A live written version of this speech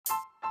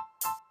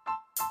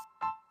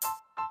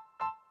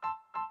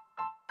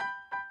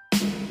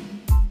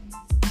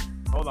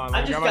on.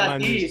 I just got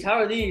these. How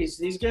are these?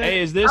 These good?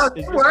 Hey, is this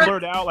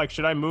blurred out? Like,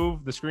 should I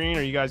move the screen,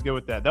 or you guys good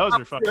with that? Those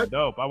are fucking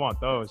dope. I want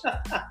those.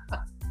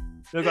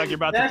 Looks like you're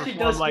about to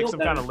perform like some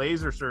kind of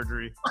laser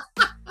surgery.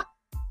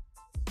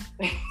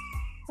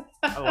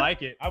 I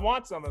like it. I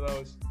want some of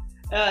those.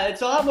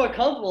 It's a lot more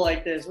comfortable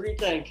like this. What do you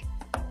think?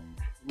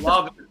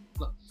 Love it.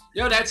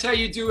 Yo, that's how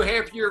you do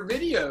half your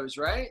videos,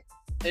 right?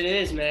 It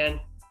is, man.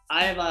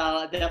 I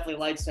have definitely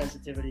light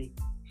sensitivity.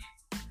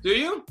 Do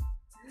you?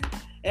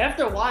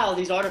 After a while,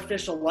 these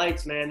artificial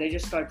lights, man, they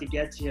just start to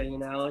get to you, you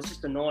know? It's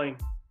just annoying.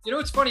 You know,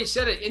 it's funny you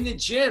said it, in the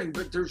gym,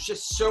 but there's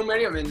just so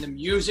many of them, and the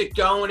music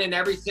going and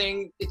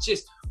everything. It's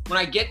just, when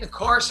I get in the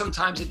car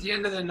sometimes at the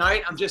end of the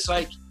night, I'm just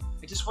like,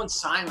 I just want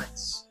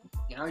silence.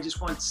 You know, I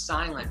just want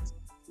silence.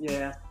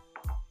 Yeah.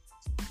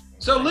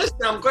 So listen,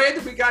 I'm glad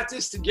that we got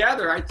this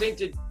together. I think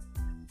that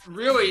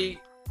really,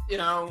 you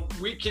know,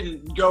 we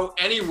can go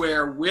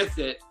anywhere with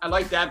it. I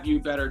like that view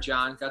better,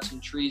 John. Got some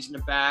trees in the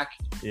back.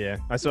 Yeah,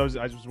 I was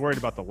worried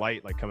about the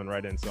light like coming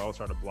right in, so I'll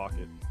try to block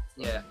it.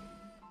 Yeah.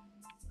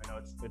 I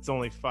know it's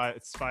only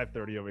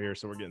 5:30 over here,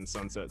 so we're getting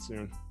sunset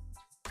soon.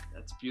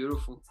 That's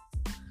beautiful.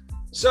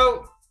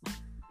 So,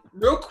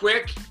 real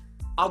quick,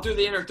 I'll do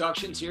the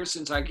introductions here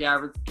since I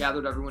gathered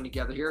everyone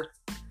together here.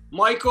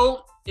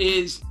 Michael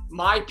is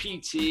my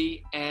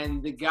PT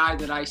and the guy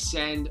that I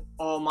send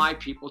all my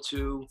people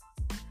to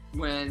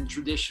when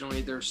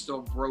traditionally they're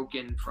still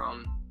broken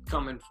from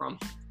coming from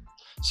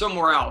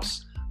somewhere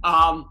else.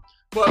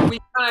 But we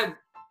kind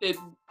of,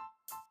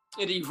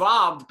 it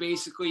evolved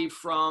basically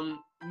from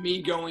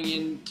me going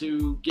in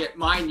to get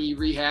my knee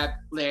rehab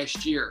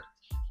last year.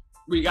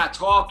 We got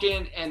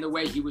talking, and the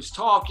way he was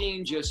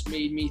talking just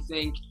made me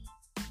think,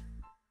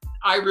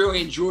 I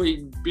really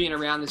enjoyed being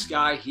around this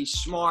guy. He's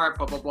smart,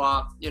 blah, blah,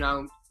 blah, you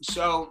know.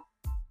 So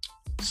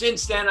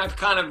since then, I've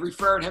kind of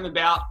referred him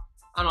about,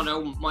 I don't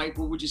know, Mike,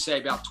 what would you say,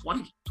 about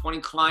 20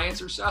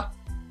 clients or so?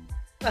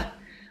 I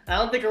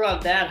don't think we're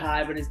up that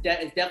high, but it's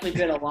definitely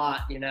been a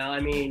lot, you know. I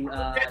mean,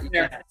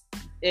 yeah.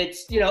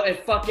 It's, you know,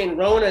 if fucking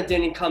Rona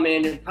didn't come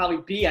in, it'd probably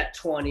be at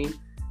 20.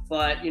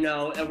 But, you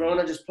know,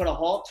 Rona just put a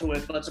halt to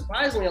it. But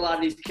surprisingly, a lot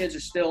of these kids are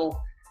still,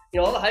 you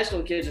know, all the high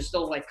school kids are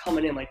still, like,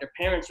 coming in. Like, their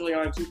parents really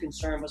aren't too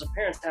concerned. But the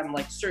parents have them,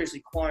 like,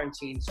 seriously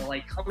quarantined. So,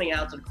 like, coming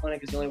out to the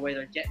clinic is the only way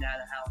they're getting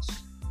out of the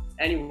house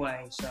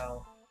anyway.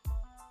 So,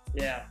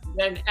 yeah.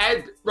 And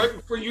Ed, right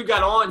before you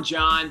got on,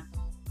 John,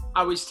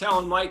 I was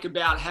telling Mike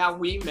about how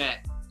we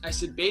met. I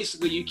said,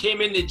 basically, you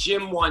came in the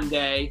gym one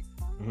day,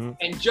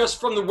 and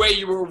just from the way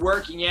you were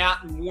working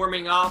out and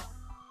warming up,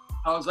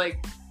 I was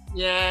like,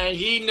 yeah,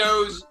 he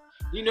knows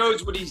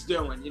what he's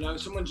doing. You know,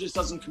 someone just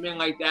doesn't come in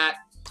like that.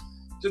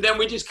 So then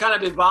we just kind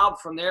of evolved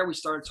from there. We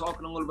started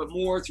talking a little bit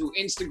more through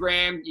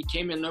Instagram. You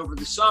came in over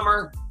the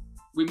summer.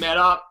 We met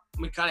up.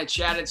 We kind of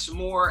chatted some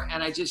more.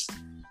 And I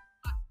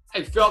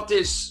felt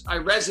this, I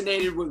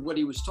resonated with what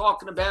he was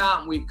talking about.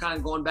 And we've kind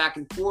of gone back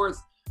and forth.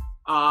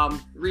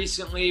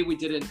 Recently, we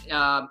did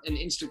an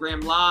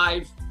Instagram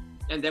Live.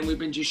 And then we've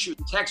been just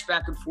shooting text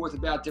back and forth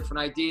about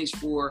different ideas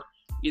for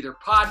either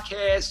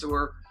podcasts,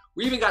 or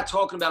we even got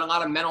talking about a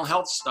lot of mental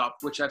health stuff,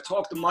 which I've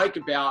talked to Mike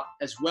about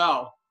as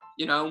well.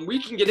 You know,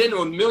 we can get into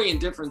a million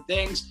different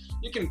things.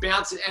 You can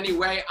bounce it any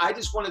way. I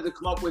just wanted to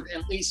come up with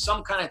at least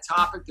some kind of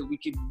topic that we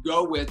could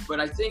go with. But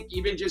I think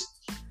even just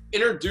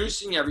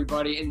introducing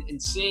everybody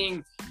and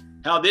seeing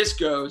how this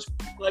goes,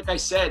 like I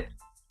said,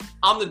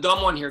 I'm the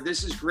dumb one here.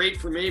 This is great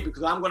for me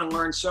because I'm going to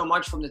learn so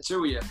much from the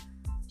two of you.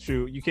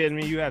 Shoot, you kidding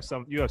me? You have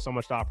so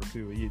much to offer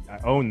too. I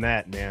own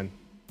that, man.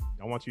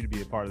 I want you to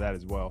be a part of that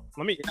as well.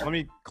 Let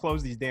me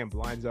close these damn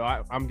blinds though.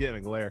 I'm getting a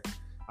glare.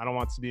 I don't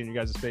want to be in your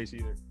guys' face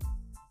either.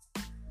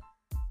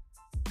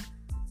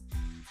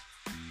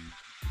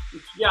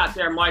 What you got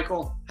there,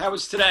 Michael? How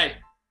was today?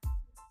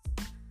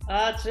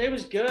 Today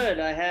was good.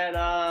 I had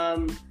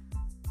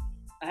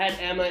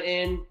Emma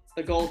in,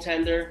 the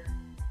goaltender.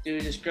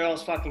 Dude, this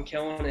girl's fucking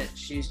killing it.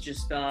 She's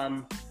just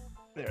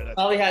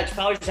probably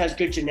just has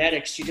good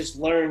genetics. She just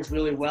learns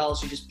really well.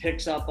 She just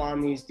picks up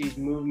on these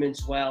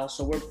movements well.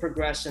 So we're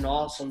progressing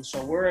awesome.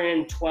 So we're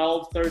in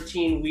 12,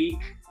 13 week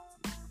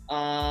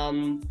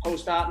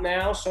post-op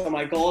now. So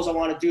my goal is I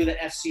want to do the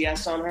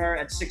FCS on her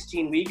at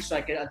 16 weeks so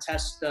I can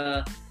attest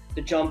the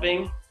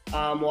jumping.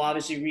 We'll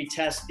obviously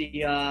retest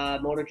the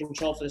motor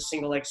control for the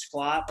single leg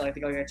squat. But I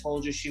think, like I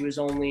told you, she was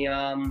only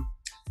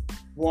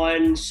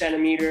 1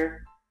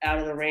 centimeter out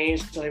of the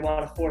range, so they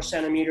want a 4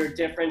 centimeter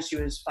difference. She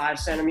was 5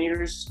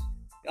 centimeters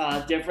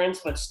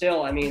difference, but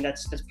still, I mean,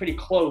 that's pretty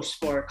close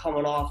for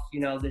coming off, you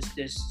know,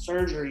 this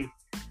surgery.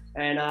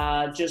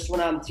 And just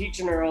when I'm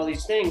teaching her all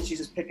these things, she's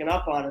just picking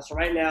up on it. So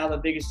right now, the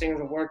biggest thing is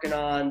we're working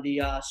on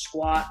the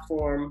squat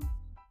form,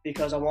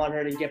 because I want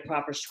her to get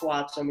proper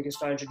squats and we can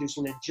start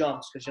introducing the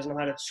jumps, because she doesn't know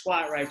how to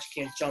squat right,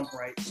 she can't jump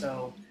right.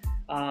 So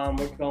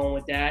we're going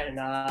with that. And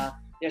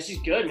yeah, she's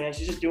good, man.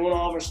 She's just doing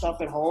all of her stuff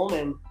at home,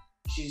 and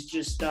she's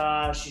just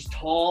she's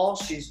tall.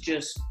 She's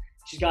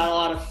got a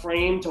lot of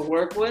frame to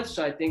work with.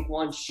 So I think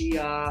once she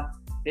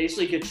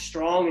basically gets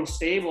strong and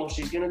stable,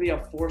 she's going to be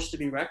a force to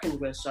be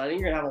reckoned with. So I think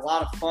you're going to have a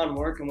lot of fun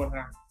working with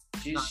her.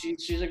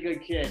 She's a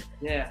good kid.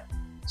 Yeah.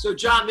 So,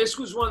 John, this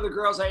was one of the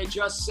girls I had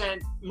just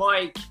sent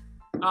Mike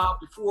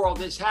before all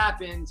this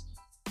happened.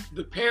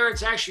 The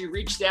parents actually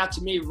reached out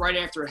to me right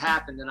after it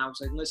happened, and I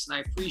was like, listen, I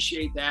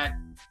appreciate that,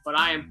 but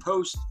I am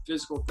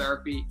post-physical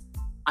therapy.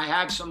 I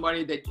have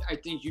somebody that I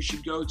think you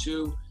should go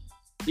to.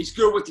 He's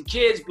good with the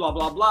kids, blah,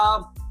 blah,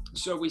 blah.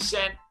 So we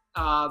sent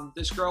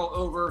this girl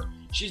over.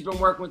 She's been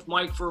working with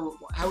Mike for,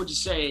 how would you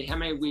say, how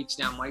many weeks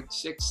now, Mike?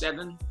 6,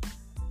 7?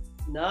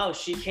 No,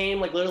 she came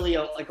like literally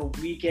a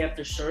week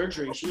after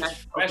surgery. She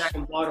was fresh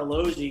from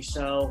Bartolozzi,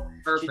 so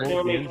Perfect. she's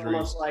doing me for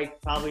almost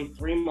like probably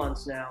 3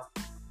 months now.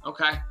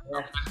 Okay.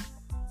 Yeah.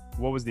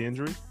 What was the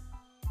injury?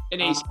 An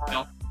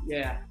ACL.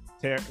 Yeah.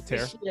 Tear.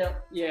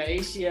 Yeah,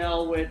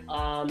 ACL with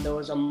there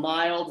was a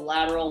mild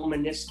lateral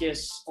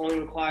meniscus, only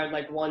required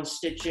like 1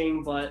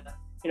 stitching, but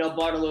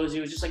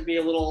Bartolozzi was just like be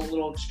a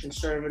little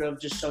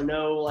conservative, just so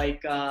no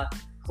like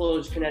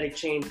closed kinetic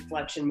chain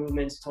flexion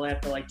movements till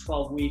after like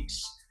 12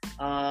 weeks.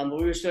 But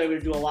we were still able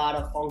to do a lot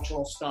of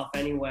functional stuff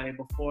anyway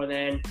before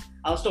then.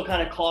 I was still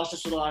kind of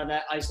cautious with a lot of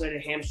that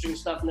isolated hamstring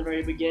stuff in the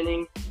very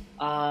beginning.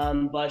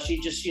 But she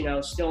just,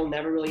 still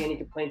never really any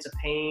complaints of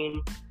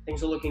pain.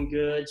 Things are looking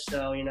good.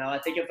 So, I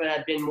think if it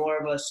had been more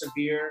of a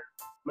severe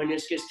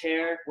meniscus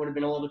tear, would have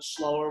been a little bit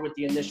slower with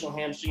the initial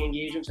hamstring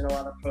engagements, and a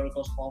lot of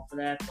protocols call for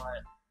that.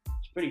 But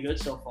it's pretty good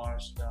so far.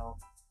 So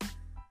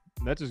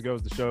that just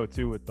goes to show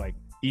too, with like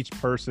each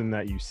person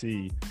that you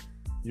see,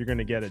 you're going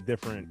to get a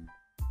different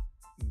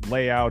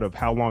layout of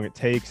how long it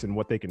takes and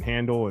what they can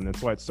handle, and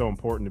that's why it's so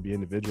important to be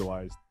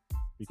individualized,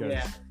 because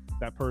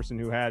that person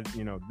who had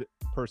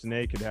person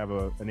A could have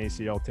an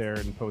ACL tear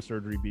and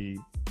post-surgery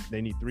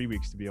they need 3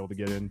 weeks to be able to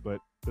get in, but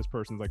this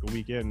person's like a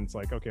week in, it's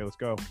like, okay, let's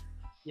go.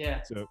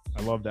 Yeah. So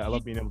I love that. I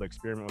love being able to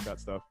experiment with that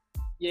stuff.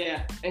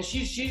 Yeah, and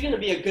she's going to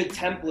be a good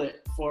template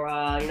for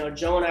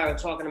Joe and I were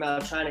talking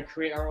about trying to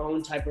create our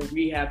own type of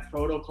rehab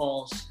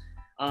protocols.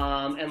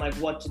 And like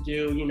what to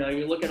do.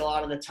 You look at a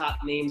lot of the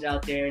top names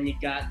out there, and you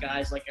got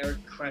guys like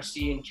Eric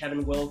Cressy and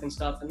Kevin Wilk and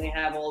stuff, and they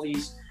have all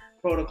these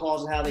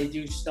protocols and how they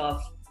do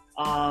stuff.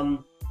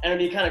 And it'd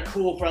be kind of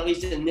cool for, at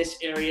least in this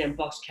area in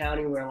Bucks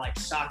County, where like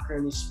soccer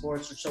and these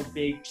sports are so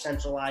big,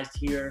 centralized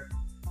here.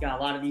 You got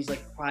a lot of these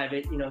like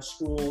private,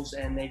 schools,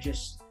 and they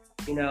just,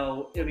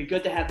 it'd be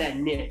good to have that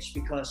niche,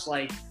 because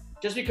like,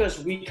 just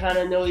because we kind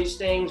of know these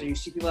things, or you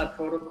see people have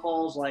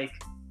protocols, like,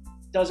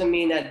 doesn't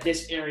mean that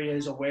this area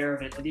is aware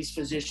of it, or these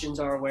physicians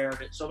are aware of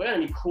it. So it's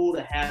gonna be cool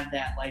to have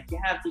that. Like, you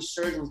have these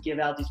surgeons give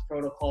out these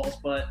protocols,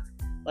 but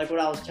like what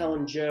I was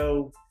telling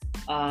Joe,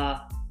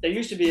 there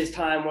used to be this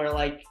time where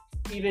like,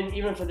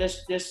 even for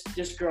this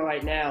girl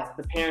right now,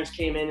 the parents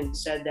came in and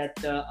said that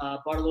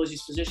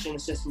Bartolozzi's physician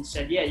assistant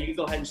said, yeah, you can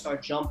go ahead and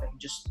start jumping,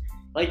 just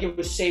like it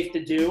was safe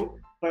to do.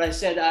 But I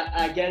said,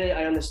 I get it,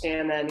 I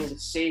understand that it means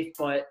it's safe,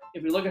 but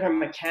if we look at her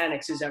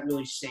mechanics, is that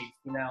really safe,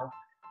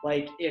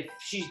 Like, if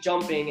she's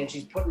jumping and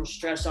she's putting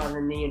stress on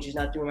her knee and she's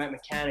not doing right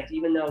mechanics,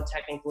 even though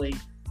technically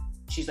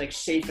she's like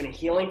safe in a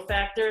healing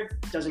factor,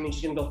 doesn't mean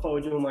she's going to go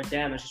forward doing more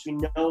damage. Just we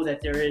know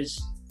that there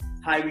is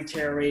high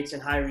re-tear rates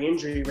and high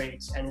re-injury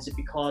rates. And is it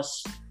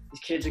because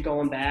these kids are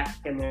going back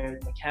and their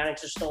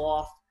mechanics are still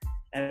off?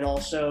 And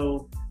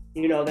also,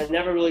 there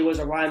never really was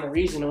a rhyme or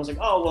reason. It was like,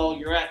 oh, well,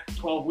 you're at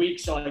 12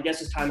 weeks, so I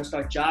guess it's time to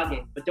start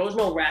jogging. But there was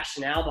no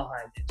rationale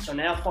behind it. So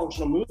now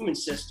functional movement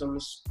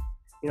systems,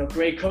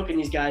 Gray Cook and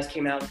these guys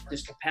came out with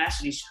this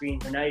capacity screen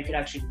where now you could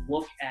actually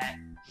look at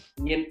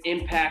the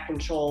impact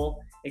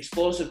control,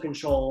 explosive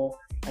control,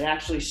 and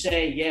actually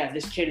say, yeah,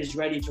 this kid is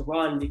ready to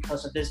run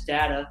because of this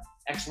data,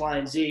 X, Y,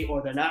 and Z,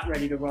 or they're not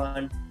ready to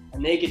run,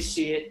 and they can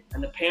see it,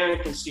 and the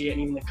parent can see it,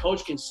 and even the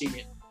coach can see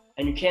it.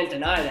 And you can't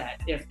deny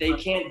that. If they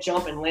can't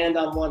jump and land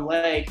on one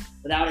leg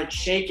without it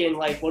shaking,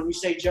 like, what do we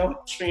say, Joe?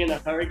 Tree in a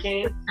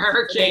hurricane?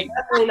 Hurricane.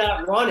 They're definitely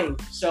not running.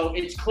 So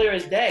it's clear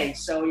as day.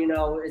 So,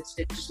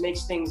 it just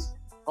makes things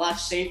a lot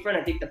safer, and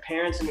I think the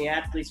parents and the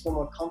athletes feel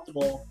more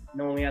comfortable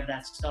knowing we have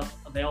that stuff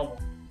available.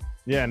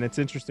 Yeah, and it's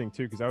interesting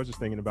too, because I was just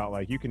thinking about,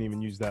 like, you can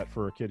even use that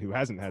for a kid who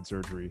hasn't had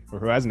surgery or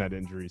who hasn't had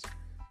injuries,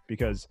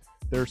 because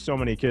there's so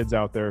many kids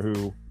out there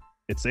who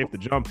it's safe to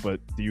jump, but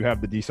do you have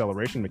the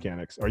deceleration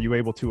mechanics? Are you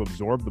able to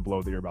absorb the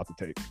blow that you're about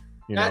to take?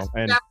 That's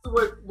exactly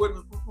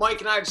what Mike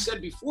and I have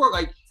said before.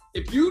 Like,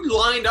 if you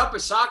lined up a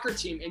soccer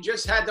team and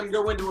just had them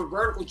go into a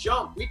vertical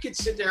jump, we could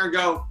sit there and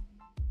go,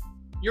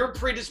 you're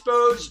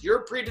predisposed,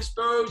 you're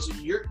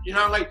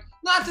like,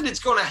 not that it's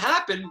going to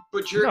happen,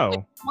 but you're in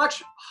a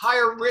much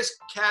higher risk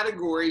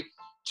category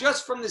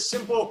just from the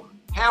simple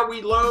how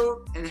we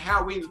load and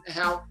how we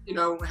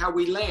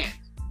land.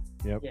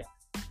 Yep.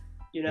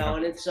 Yeah.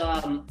 And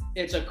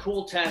it's a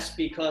cool test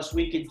because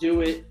we could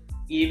do it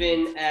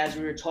even as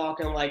we were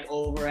talking like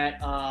over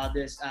at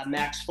this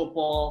Max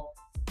Football.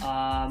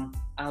 I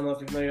don't know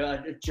if you're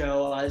familiar with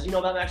Joe. Do you know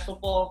about Max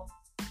Football?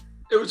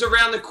 It was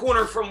around the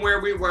corner from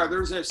where we were.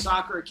 There's a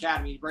soccer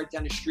academy right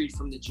down the street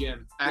from the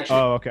gym. Actually.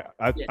 Oh, okay.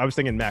 I was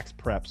thinking Max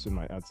Preps in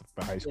that's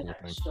the high school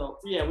thing. So,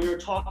 we were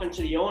talking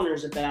to the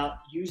owners about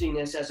using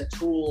this as a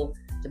tool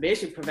to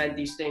basically prevent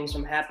these things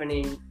from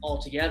happening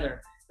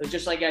altogether. It was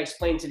just like I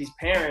explained to these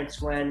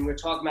parents when we're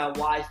talking about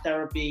why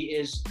therapy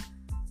is,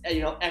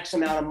 X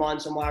amount of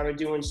months and why we're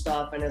doing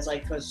stuff. And it's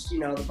like, because,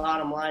 the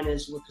bottom line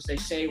is because they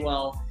say,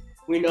 well,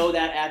 we know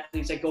that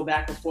athletes that go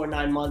back before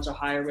 9 months are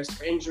higher risk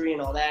for injury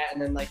and all that. And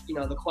then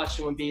the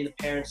question would be, the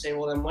parents say,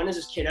 well, then when is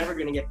this kid ever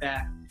going to get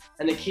back?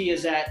 And the key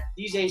is that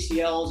these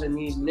ACLs and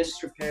these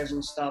meniscus repairs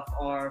and stuff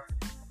are,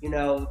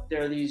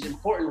 they're these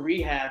important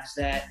rehabs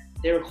that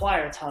they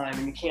require time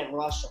and you can't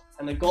rush them.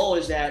 And the goal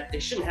is that they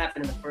shouldn't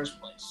happen in the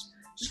first place.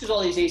 Just because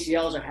all these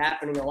ACLs are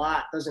happening a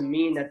lot doesn't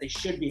mean that they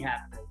should be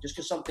happening. Just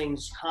because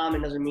something's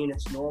common doesn't mean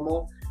it's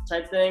normal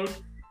type thing.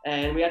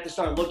 And we have to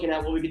start looking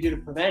at what we could do to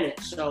prevent it.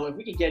 So if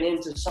we could get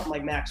into something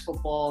like Max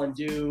Football and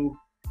do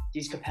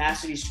these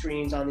capacity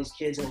screens on these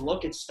kids and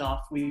look at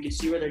stuff, we could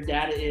see where their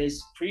data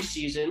is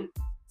preseason.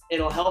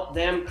 It'll help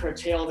them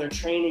curtail their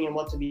training and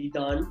what to be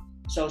done.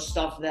 So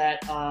stuff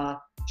that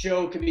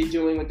Joe could be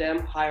doing with them,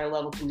 higher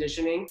level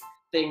conditioning,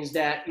 things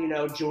that,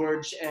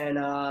 George and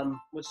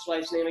what's his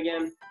wife's name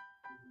again?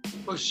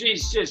 Well,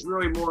 she's just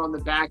really more on the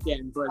back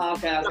end, but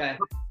okay.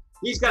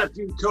 He's got a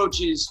few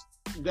coaches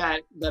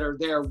that are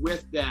there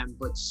with them,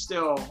 but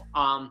still,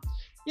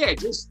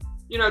 just,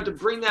 to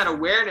bring that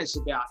awareness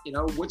about,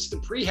 what's the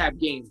prehab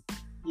game?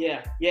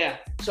 Yeah.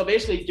 So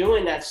basically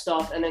doing that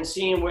stuff and then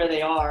seeing where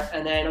they are.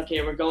 And then,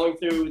 okay, we're going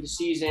through the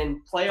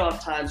season,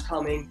 playoff time's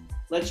coming.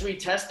 Let's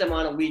retest them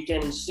on a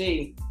weekend and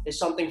see, is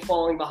something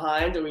falling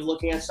behind? Are we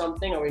looking at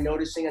something? Are we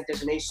noticing that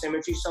there's an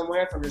asymmetry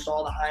somewhere from just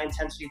all the high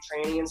intensity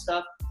training and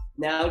stuff?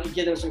 Now we can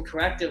give them some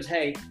correctives.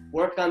 Hey,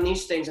 work on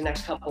these things the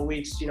next couple of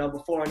weeks,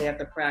 before and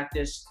after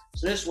practice.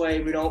 So this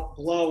way we don't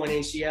blow an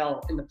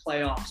ACL in the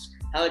playoffs.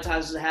 How many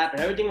times does it happen?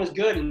 Everything was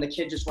good and the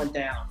kid just went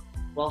down.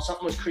 Well,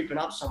 something was creeping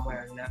up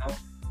somewhere,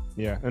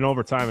 Yeah, and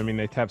over time,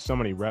 they have so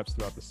many reps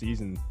throughout the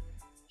season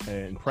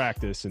and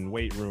practice and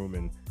weight room.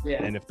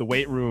 And if the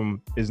weight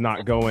room is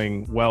not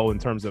going well in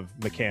terms of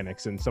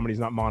mechanics and somebody's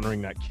not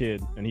monitoring that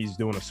kid and he's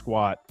doing a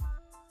squat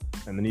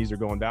and the knees are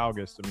going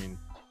valgus,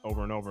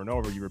 over and over and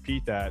over, you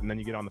repeat that, and then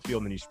you get on the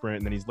field and then you sprint,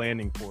 and then he's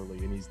landing poorly,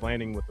 and he's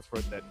landing with the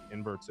foot that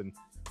inverts, and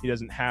he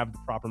doesn't have the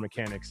proper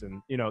mechanics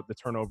and, the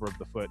turnover of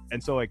the foot.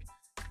 And so,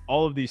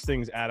 all of these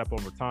things add up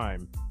over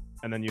time,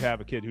 and then you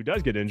have a kid who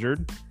does get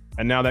injured,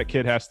 and now that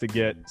kid has to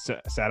get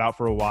sat out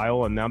for a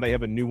while, and now they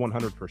have a new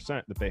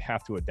 100% that they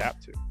have to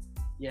adapt to.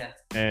 Yeah.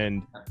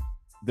 And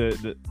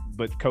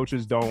but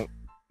coaches don't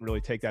really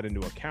take that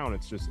into account.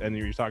 It's just, and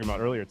you're talking about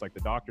earlier, it's like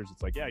the doctors,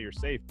 it's like, yeah, you're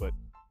safe, but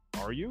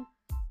are you?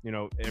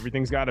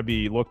 Everything's got to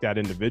be looked at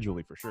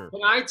individually for sure.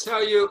 Can I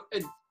tell you,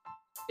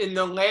 in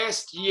the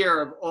last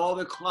year of all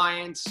the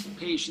clients,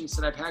 patients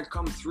that I've had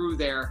come through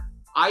there,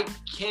 I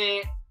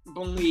can't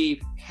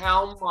believe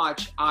how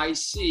much I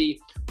see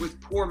with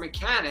poor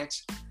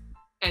mechanics,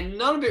 and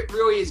none of it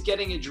really is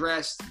getting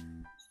addressed.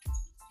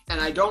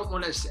 And I don't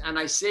want to, and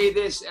I say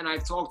this, and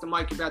I've talked to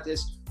Mike about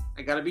this,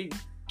 I got to be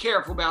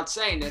careful about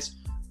saying this,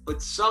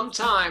 but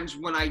sometimes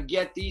when I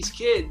get these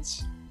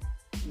kids,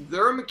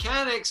 their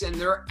mechanics and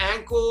their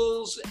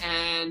ankles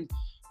and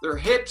their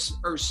hips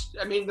are,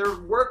 they're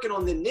working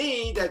on the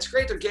knee. That's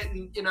great. They're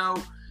getting,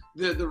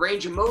 the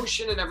range of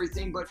motion and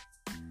everything. But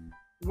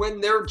when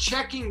they're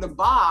checking the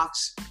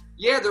box,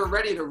 they're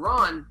ready to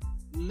run.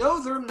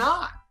 No, they're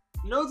not.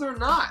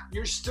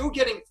 You're still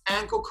getting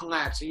ankle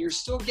collapsing. You're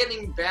still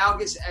getting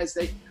valgus as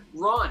they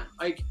run.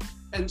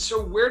 And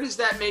so where does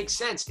that make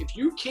sense? If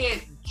you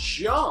can't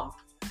jump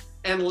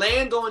and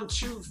land on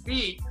 2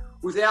 feet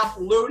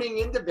without loading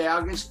into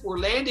valgus or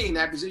landing in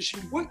that position,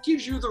 what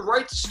gives you the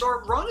right to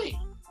start running?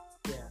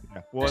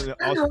 Yeah. Well,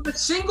 on a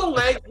single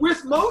leg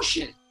with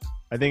motion.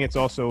 I think it's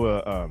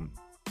also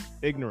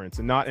ignorance,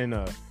 and not in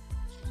a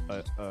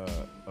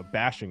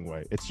bashing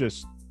way. It's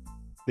just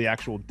the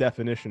actual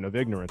definition of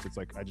ignorance. It's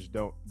like,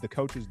 the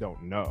coaches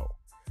don't know.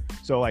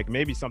 So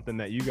maybe something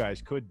that you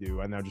guys could do,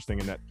 and I'm just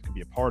thinking that could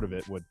be a part of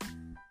it, would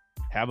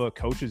have a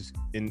coaches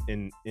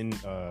in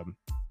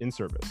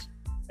service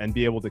and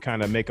be able to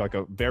kind of make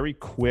a very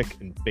quick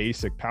and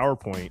basic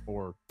PowerPoint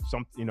or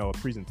a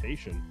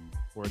presentation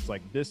where it's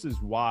like, this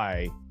is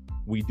why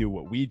we do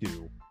what we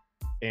do.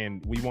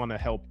 And we want to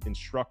help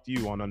instruct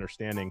you on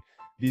understanding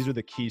these are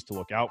the keys to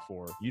look out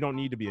for. You don't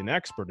need to be an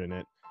expert in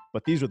it,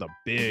 but these are the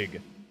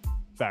big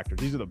factors.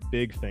 These are the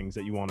big things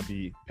that you want to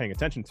be paying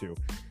attention to.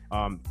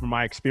 From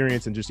my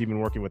experience and just even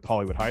working with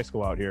Hollywood High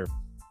School out here,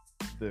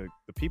 the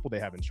people they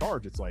have in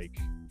charge, it's like,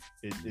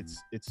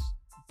 it's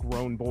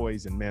grown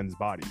boys in men's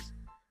bodies.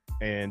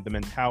 And the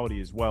mentality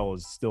as well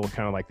is still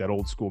kind of like that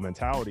old school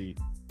mentality.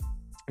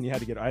 And I had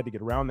to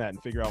get around that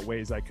and figure out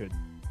ways I could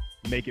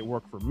make it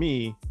work for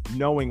me,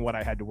 knowing what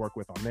I had to work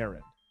with on their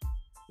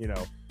end,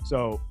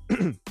 So,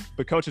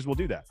 but coaches will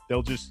do that.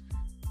 They'll just,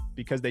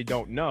 because they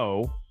don't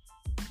know,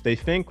 they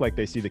think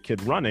they see the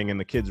kid running and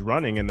the kid's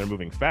running and they're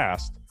moving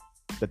fast,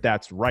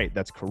 that's right,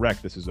 that's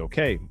correct, this is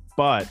okay.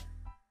 But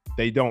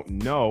they don't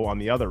know on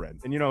the other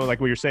end. And, you know, like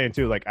what you're saying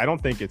too, like, I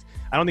don't think you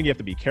have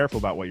to be careful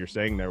about what you're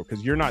saying there,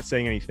 because you're not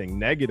saying anything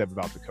negative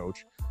about the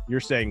coach. You're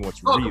saying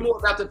what's real. More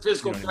about the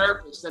physical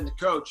therapist than the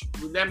coach.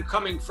 With them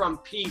coming from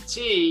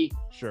PT,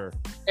 sure,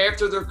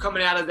 after they're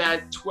coming out of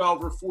that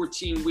 12 or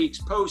 14 weeks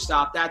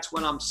post-op, that's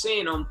when I'm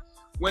seeing them.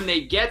 When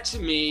they get to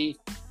me,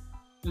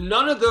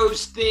 none of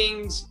those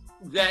things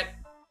that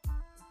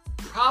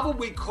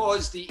probably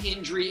caused the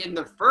injury in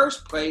the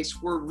first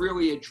place were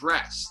really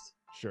addressed.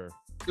 Sure.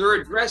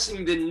 They're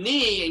addressing the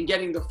knee and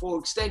getting the full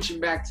extension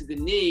back to the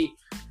knee,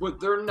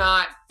 but they're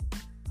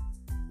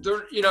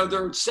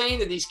saying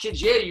to these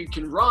kids, yeah, you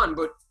can run,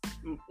 but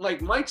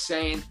like Mike's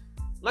saying,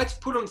 let's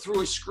put them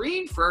through a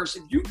screen first.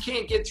 If you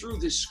can't get through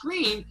the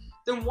screen,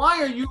 then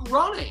why are you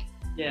running?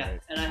 Yeah,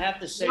 and I have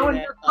to say that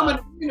they're coming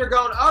in, they're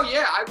going, oh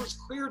yeah, I was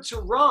cleared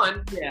to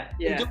run. Yeah.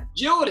 And do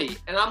agility,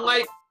 and I'm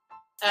like,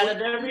 out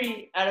of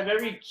every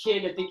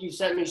kid I think you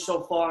sent me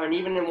so far, and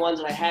even in ones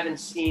that I haven't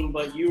seen,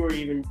 but you were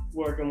even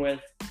working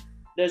with,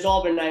 there's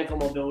all been ankle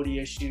mobility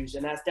issues,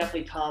 and that's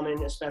definitely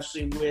common,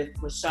 especially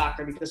with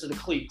soccer because of the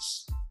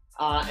cleats.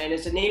 And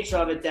it's the nature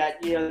of it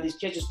that, you know, these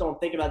kids just don't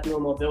think about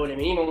doing mobility. I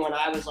mean, even when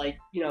I was like,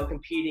 you know,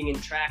 competing in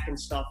track and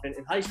stuff in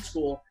high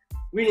school,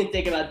 we didn't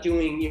think about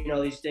doing, you know,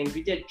 these things.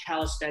 We did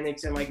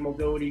calisthenics and like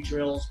mobility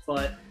drills,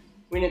 but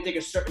we didn't think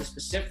of certain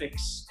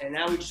specifics. And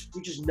now we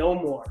just know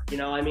more, you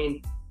know. I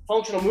mean,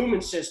 functional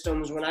movement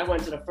systems, when I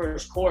went to the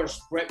first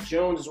course, Brett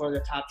Jones is one of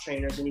the top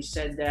trainers, and he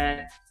said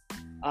that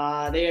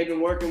they had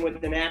been working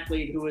with an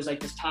athlete who was like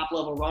this top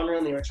level runner,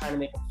 and they were trying to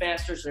make him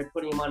faster, so they're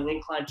putting him on an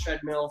incline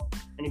treadmill,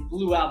 and he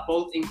blew out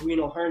both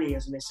inguinal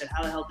hernias. And they said,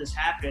 how the hell did this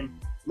happen?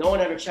 No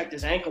one ever checked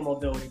his ankle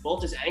mobility.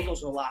 Both his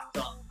ankles were locked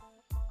up.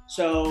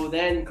 So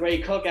then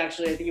Gray Cook,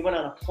 actually, I think he went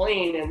on a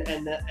plane,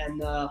 and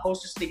the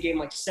hostess, they gave him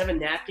like 7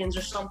 napkins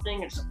or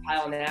something. It's a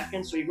pile of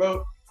napkins. So he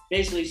wrote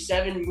basically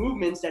 7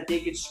 movements that they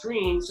could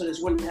screen so this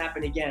wouldn't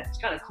happen again. It's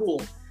kind of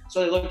cool.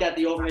 So they looked at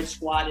the overhead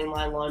squat,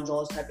 inline lunge,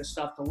 all this type of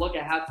stuff to look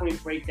at how can we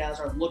break down,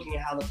 start looking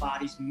at how the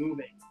body's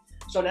moving.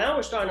 So now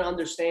we're starting to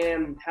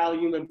understand how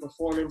human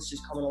performance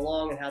is coming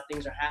along and how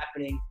things are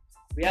happening.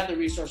 We have the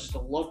resources to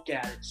look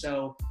at it.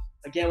 So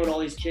again, with all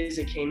these kids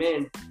that came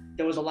in,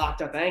 there was a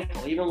locked up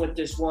ankle. Even with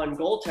this one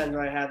goaltender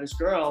I have, this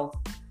girl,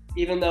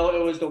 even though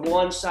it was the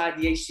one side,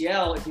 the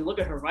ACL, if you look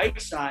at her right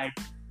side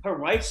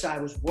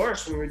was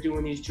worse when we were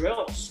doing these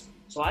drills.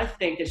 So I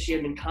think that she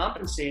had been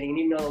compensating, and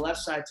even though the left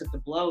side took the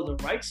blow, the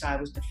right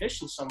side was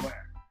deficient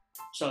somewhere.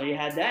 So you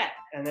had that.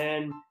 And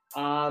then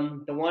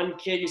the one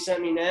kid you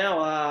sent me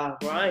now,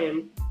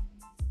 Ryan,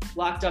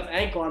 locked up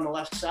ankle on the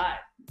left side.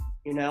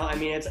 You know, I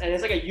mean, it's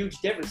like a huge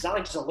difference. It's not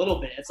like just a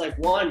little bit. It's like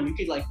one, you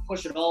could like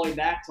push it all the way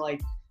back to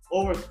like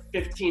over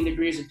 15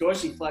 degrees of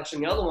dorsiflexion.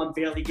 The other one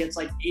barely gets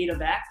like 8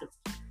 of active.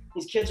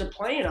 These kids are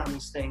playing on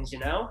these things, you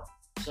know?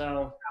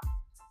 So,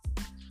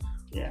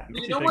 yeah. What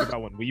do you think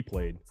about when we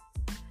played?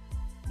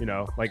 You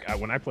know, like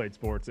when I played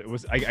sports, it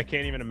was, I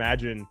can't even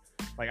imagine,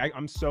 like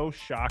I'm so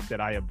shocked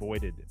that I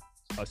avoided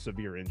a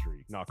severe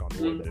injury, knock on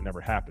wood, that it never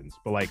happens.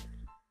 But like,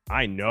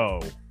 I know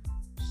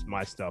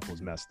my stuff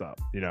was messed up,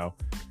 you know?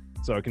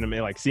 So it can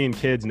be like seeing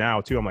kids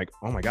now too. I'm like,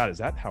 oh my God, is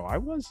that how I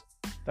was?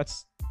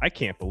 I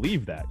can't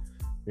believe that,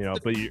 you know,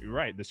 but you're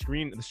right. The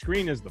screen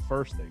is the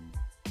first thing.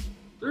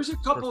 There's a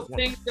couple of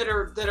things that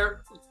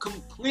are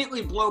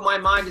completely blow my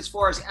mind as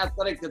far as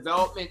athletic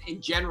development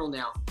in general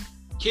now.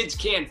 Kids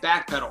can't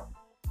backpedal.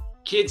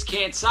 Kids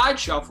can't side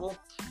shuffle,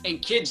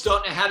 and kids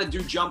don't know how to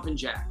do jumping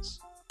jacks.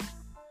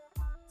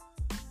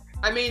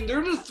 I mean,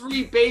 they're the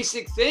 3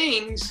 basic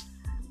things.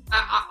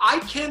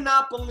 I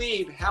cannot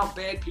believe how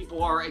bad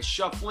people are at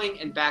shuffling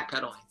and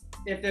backpedaling.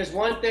 If there's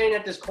one thing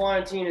that this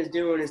quarantine is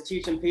doing, is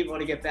teaching people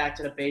to get back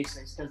to the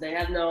basics, because they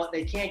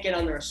can't get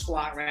under a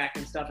squat rack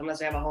and stuff unless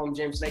they have a home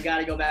gym. So they got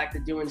to go back to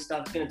doing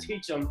stuff. It's going to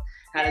teach them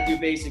how to do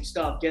basic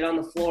stuff. Get on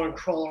the floor and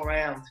crawl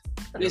around.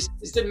 This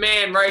is the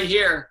man right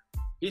here.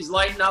 He's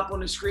lighting up on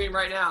the screen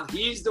right now.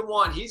 He's the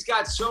one. He's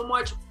got so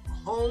much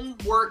home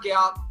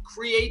workout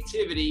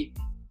creativity.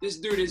 This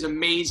dude is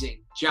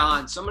amazing.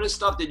 John, some of the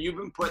stuff that you've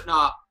been putting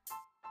up,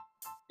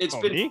 it's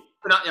been me?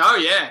 Oh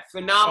yeah,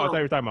 phenomenal. Oh, I thought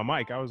you were talking about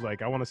Mike. I was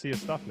like, I want to see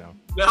his stuff now.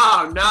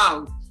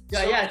 No.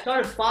 Yeah, I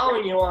started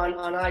following you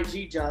on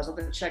IG, John. So I'm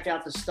gonna check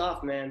out the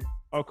stuff, man.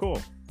 Oh,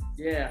 cool.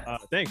 Yeah.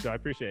 Thanks, I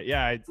appreciate it.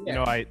 Yeah, you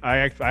know, I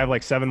have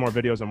like 7 more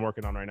videos I'm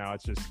working on right now.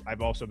 It's just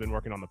I've also been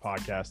working on the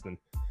podcast, and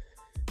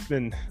it's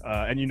been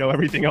and you know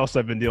everything else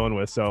I've been dealing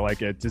with. So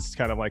like it's just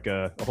kind of like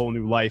a whole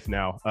new life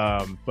now.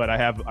 But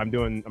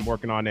I'm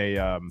working on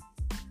a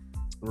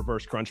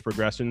reverse crunch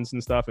progressions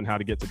and stuff, and how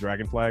to get to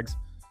dragon flags.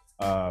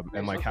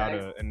 And like how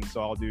to, and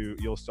so I'll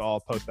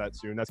post that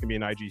soon. That's gonna be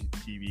an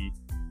IGTV.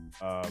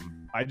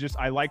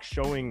 I like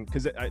showing,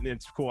 because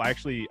it's cool.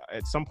 Actually,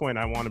 at some point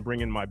I want to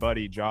bring in my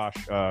buddy Josh,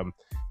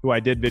 who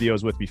I did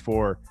videos with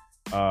before.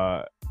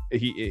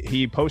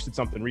 He posted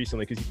something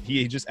recently, because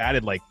he just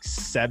added like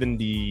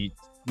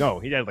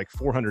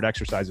 400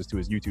 exercises to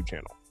his YouTube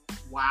channel.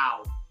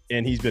 Wow.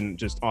 And he's been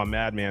just on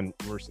Madman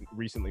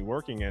recently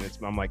working, and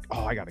I'm like,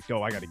 oh, I gotta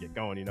get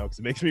going, you know, because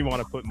it makes me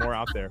want to put more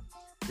out there.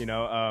 you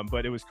know.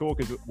 But it was cool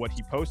because what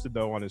he posted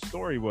though on his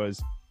story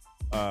was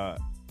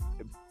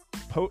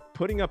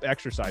putting up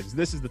exercises.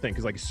 This is the thing,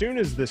 because like as soon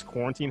as this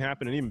quarantine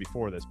happened, and even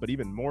before this, but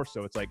even more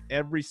so, it's like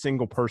every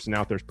single person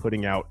out there's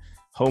putting out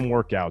home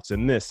workouts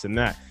and this and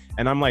that,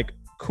 and I'm like,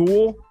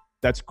 cool,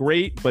 that's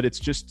great, but it's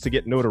just to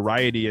get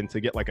notoriety and to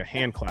get like a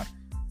hand clap.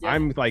 Yeah.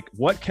 I'm like,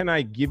 what can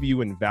I give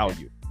you in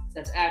value?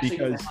 That's actually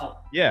gonna help.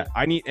 Yeah,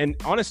 I need, and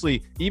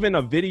honestly, even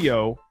a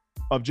video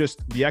of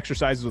just the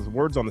exercises with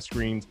words on the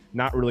screens,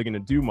 not really going to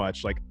do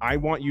much. Like, I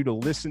want you to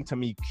listen to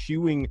me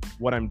cueing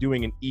what I'm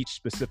doing in each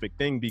specific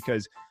thing,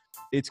 because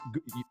it's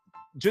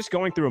just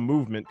going through a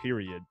movement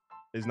period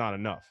is not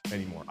enough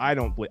anymore.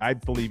 I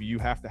believe you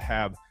have to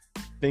have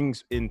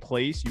things in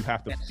place. You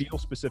have to feel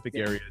specific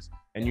areas,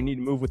 and you need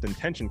to move with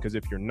intention, because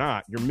if you're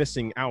not, you're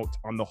missing out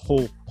on the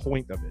whole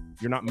point of it.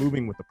 You're not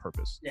moving with the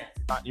purpose. Yeah.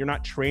 You're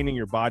not training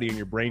your body and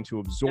your brain to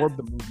absorb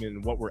the movement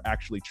and what we're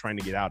actually trying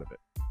to get out of it.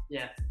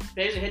 Yeah,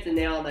 basically hit the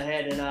nail on the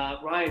head. And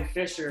Ryan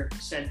Fisher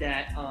said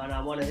that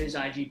on one of his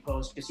IG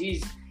posts, because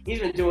he's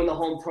been doing the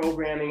home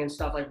programming and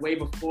stuff like way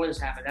before this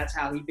happened. That's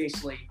how he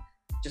basically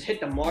just hit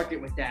the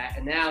market with that.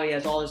 And now he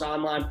has all this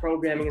online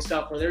programming and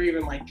stuff where there are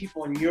even like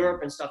people in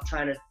Europe and stuff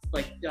trying to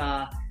like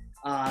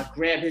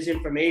grab his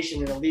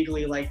information and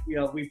illegally like, you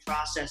know,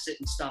 reprocess it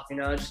and stuff, you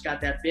know. It just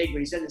got that big. But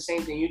he said the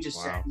same thing you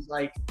just said. He's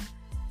like,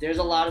 there's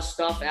a lot of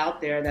stuff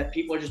out there that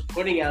people are just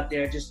putting out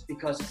there just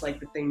because it's like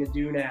the thing to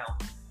do now.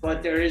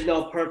 But there is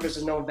no purpose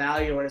and no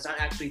value, and it's not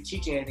actually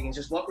teaching anything. It's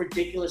just, what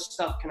ridiculous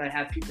stuff can I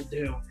have people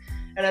do?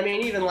 And I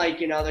mean, even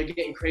like, you know, they're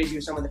getting crazy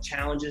with some of the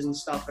challenges and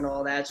stuff and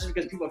all that. It's just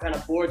because people are kind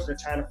of bored, so they're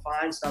trying to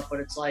find stuff. But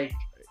it's like,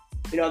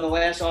 you know, the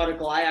last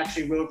article I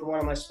actually wrote for one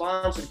of my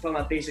sponsors talking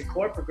about basic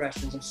core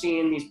progressions. I'm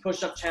seeing these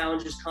push-up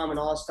challenges come and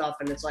all this stuff,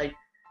 and it's like,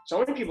 so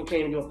many people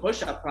can't even do a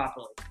push-up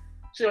properly.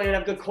 So you don't even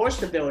have good core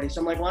stability.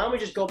 So I'm like, why don't we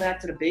just go back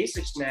to the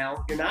basics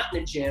now? You're not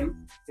in the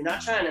gym. You're not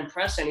trying to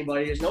impress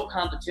anybody. There's no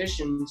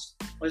competitions.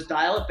 Let's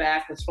dial it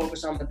back. Let's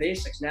focus on the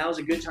basics. Now is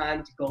a good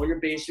time to go in your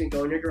basement,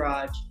 go in your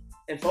garage,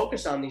 and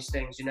focus on these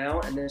things, you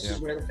know? And this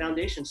is where the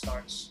foundation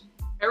starts.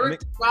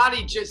 Eric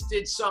Gotti just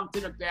did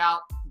something about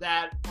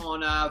that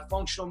on a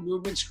functional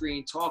movement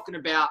screen, talking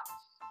about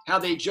how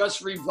they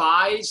just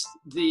revised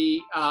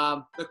the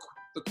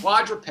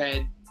quadruped,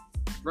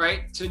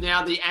 right, to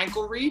now the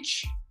ankle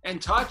reach and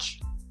touch.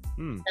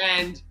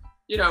 And,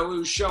 you know, it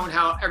was showing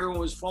how everyone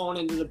was falling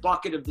into the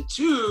bucket of the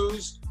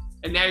twos,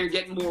 and now you're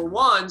getting more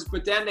ones.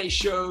 But then they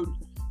showed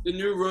the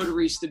new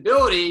rotary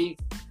stability,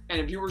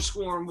 and if you were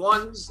scoring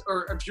ones,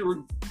 or if you were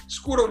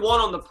scored a 1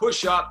 on the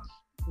push-up,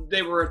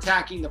 they were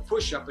attacking the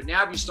push-up. But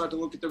now if you start to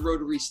look at the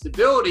rotary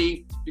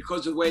stability,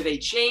 because of the way they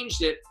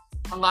changed it,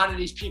 a lot of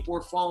these people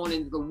are falling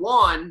into the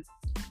 1,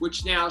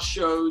 which now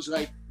shows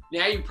like,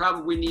 now you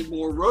probably need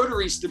more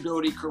rotary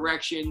stability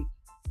correction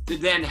to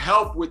then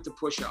help with the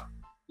push-up.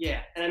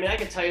 Yeah, and I mean, I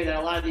can tell you that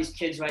a lot of these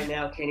kids right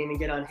now can't even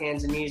get on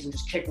hands and knees and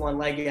just kick one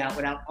leg out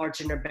without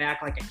arching their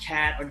back like a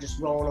cat or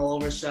just rolling all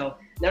over. So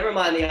never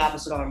mind the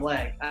opposite arm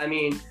leg. I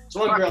mean,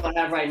 so one girl I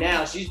have right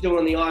now, she's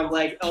doing the arm,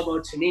 leg,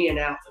 elbow to knee and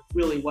out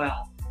really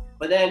well.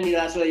 But then, you know,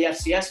 that's where the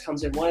FCS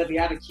comes in. What if you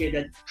have a kid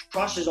that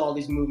crushes all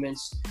these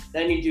movements?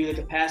 Then you do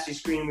the capacity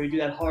screen where you do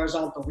that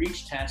horizontal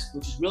reach test,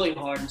 which is really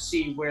hard to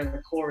see where the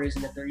core is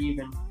and if they're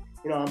even,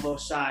 you know, on both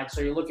sides.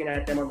 So you're looking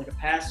at them on the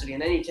capacity.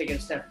 And then you take it a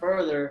step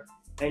further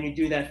and you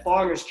do that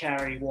farmer's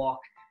carry walk.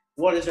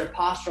 What is their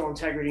postural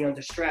integrity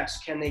under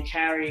stress? Can they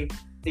carry,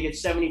 they get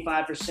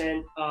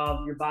 75%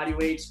 of your body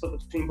weight split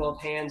between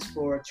both hands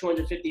for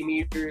 250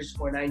 meters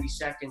or 90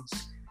 seconds.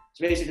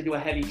 So basically do a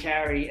heavy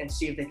carry and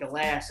see if they can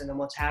last. And then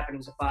what's happening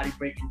is the body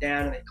breaking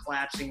down and they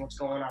collapsing, what's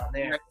going on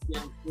there.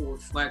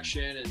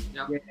 Reflection and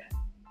yeah.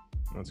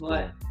 That's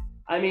but, cool.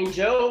 I mean,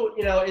 Joe,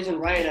 you know, isn't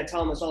right. I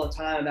tell him this all the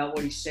time about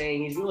what he's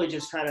saying. He's really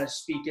just kind of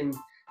speaking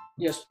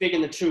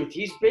the truth.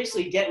 He's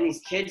basically getting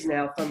these kids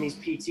now from these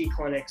PT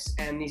clinics,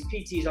 and these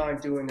PTs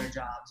aren't doing their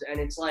jobs. And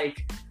it's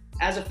like,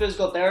 as a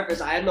physical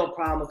therapist, I have no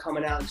problem with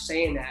coming out and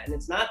saying that. And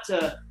it's not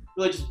to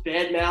really just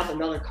badmouth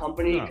another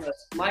company, because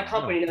my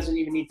company doesn't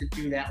even need to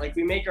do that. Like,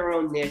 we make our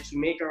own niche, we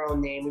make our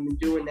own name. We've been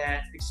doing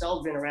that.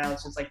 Excel's been around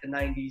since like the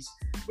 90s.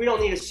 We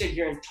don't need to sit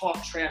here and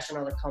talk trash on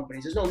other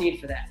companies. There's no need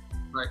for that.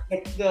 Right.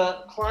 But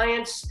the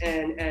clients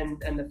and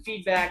the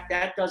feedback,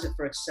 that does it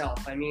for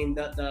itself. I mean,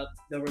 the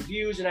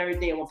reviews and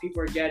everything and what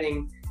people are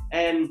getting.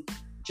 And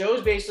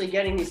Joe's basically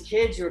getting these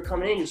kids who are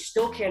coming in who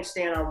still can't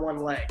stand on one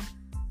leg.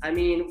 I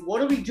mean,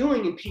 what are we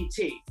doing in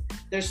PT?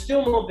 There's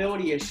still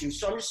mobility issues.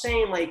 So I'm just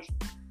saying, like,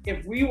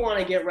 if we want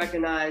to get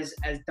recognized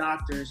as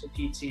doctors of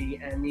PT,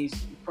 and these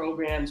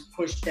programs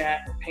push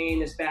that, we're paying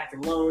this back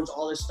in loans,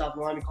 all this stuff,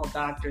 we want to be called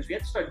doctors, we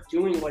have to start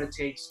doing what it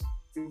takes to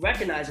be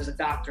recognized as a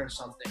doctor of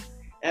something.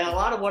 And a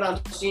lot of what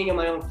I'm seeing in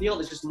my own field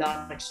is just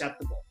not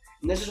acceptable.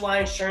 And this is why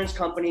insurance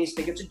companies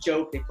think it's a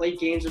joke. They play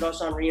games with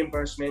us on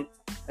reimbursement.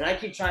 And I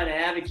keep trying to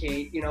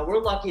advocate, you know,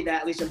 we're lucky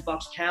that at least in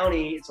Bucks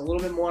County, it's a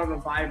little bit more of a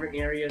vibrant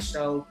area.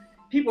 So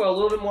people are a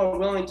little bit more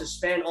willing to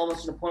spend,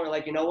 almost to the point where,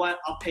 like, you know what,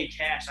 I'll pay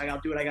cash. I'll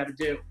do what I got to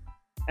do.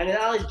 And it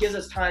always gives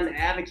us time to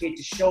advocate,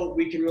 to show what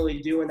we can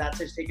really do and not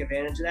just take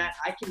advantage of that.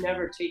 I can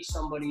never take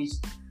somebody's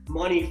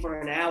money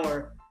for an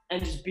hour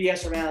and just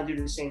BS around and do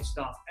the same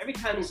stuff. Every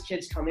time these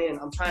kids come in,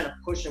 I'm trying to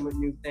push them with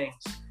new things.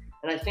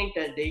 And I think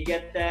that they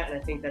get that, and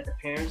I think that the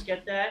parents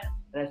get that.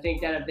 And I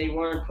think that if they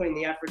weren't putting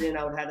the effort in,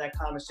 I would have that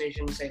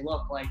conversation and say,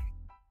 look, like,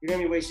 you're going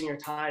to be wasting your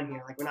time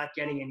here. Like, we're not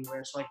getting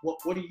anywhere. So, like,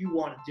 what do you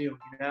want to do,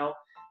 you know?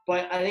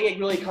 But I think it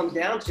really comes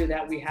down to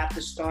that we have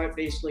to start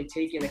basically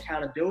taking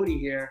accountability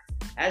here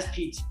as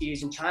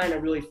PTs and trying to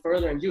really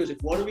further and do is,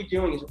 like, what are we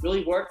doing? Is it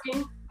really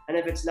working? And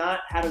if it's not,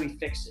 how do we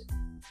fix it?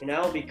 You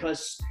know,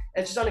 because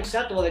it's just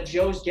unacceptable that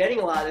Joe's getting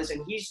a lot of this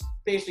and he's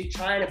basically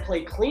trying to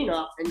play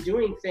cleanup and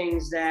doing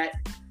things that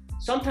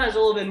sometimes a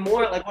little bit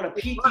more like what a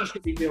PT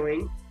should be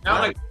doing. Now,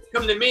 like,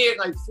 come to me at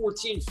like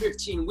 14,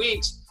 15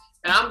 weeks,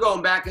 and I'm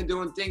going back and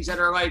doing things that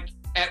are like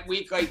at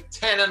week like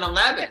 10 and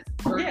 11.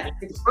 Or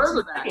it's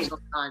further back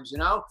sometimes, you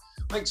know?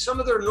 Like some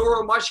of their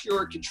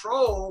neuromuscular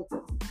control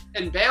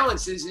and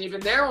balance isn't even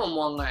there on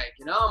one leg,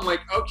 you know? I'm like,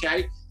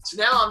 okay. So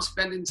now I'm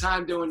spending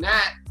time doing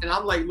that, and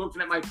I'm like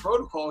looking at my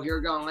protocol here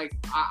going like,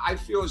 I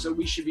feel as though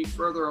we should be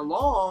further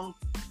along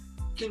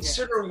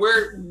considering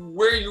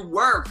where you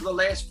were for the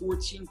last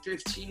 14,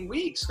 15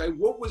 weeks. Like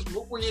what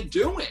were you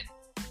doing?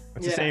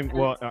 It's the same.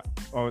 Well,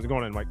 I was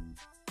going in, Mike.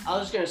 I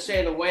was just going to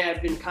say the way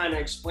I've been kind of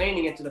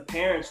explaining it to the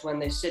parents when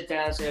they sit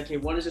down and say, okay,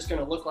 what is this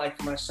going to look like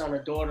for my son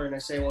or daughter? And I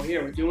say, well,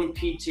 here, we're doing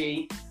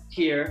PT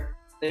here.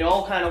 They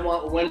all kind of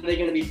want, when are they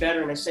going to be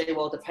better? And I say,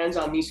 well, it depends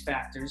on these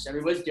factors.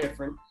 Everybody's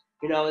different.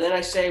 You know, and then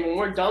I say, when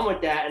we're done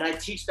with that and I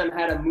teach them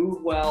how to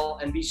move well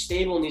and be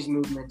stable in these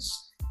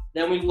movements,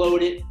 then we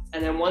load it.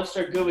 And then once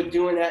they're good with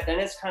doing that, then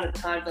it's kind of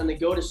time for them to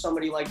go to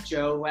somebody like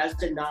Joe who has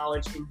the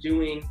knowledge in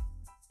doing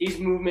these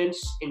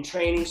movements, in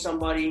training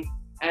somebody,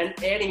 and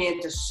adding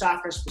into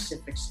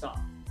soccer-specific stuff,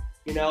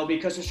 you know,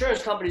 because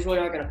insurance companies really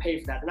aren't going to pay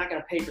for that. They're not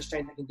going to pay for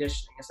strength and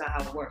conditioning. That's not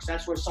how it works.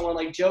 That's where someone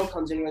like Joe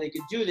comes in, where they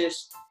could do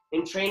this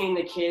in training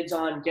the kids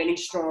on getting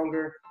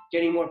stronger,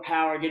 getting more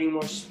power, getting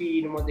more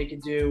speed, and what they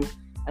could do,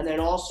 and then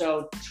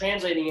also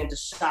translating into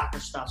soccer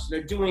stuff. So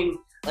they're doing,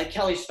 like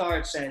Kelly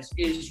Starrett says,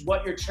 is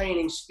what you're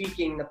training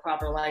speaking the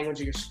proper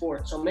language of your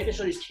sport. So making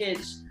sure these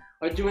kids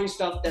are doing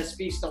stuff that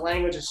speaks the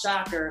language of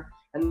soccer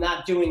and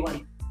not doing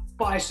like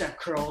bicep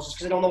curls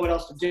because they don't know what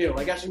else to do.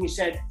 I guess when you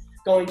said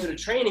going to the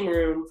training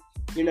room,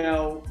 you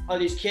know, are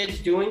these kids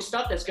doing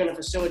stuff that's going to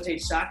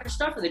facilitate soccer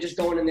stuff, or are they just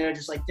going in there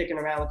just like dicking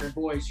around with their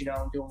boys, you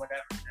know, and doing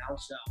whatever, you know?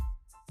 So.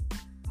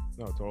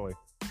 No, totally.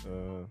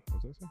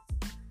 What's that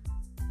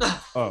say?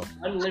 Oh.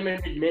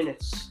 Unlimited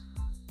minutes.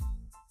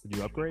 Did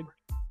you upgrade?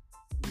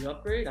 Did you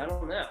upgrade? I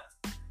don't know.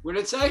 What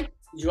did it say? Did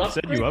you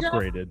upgrade? It said you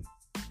upgraded.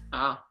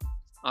 I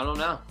don't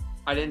know.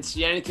 I didn't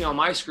see anything on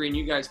my screen.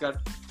 You guys got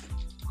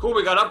cool.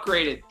 We got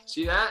upgraded.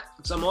 See that?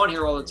 Because I'm on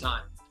here all the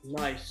time.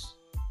 Nice.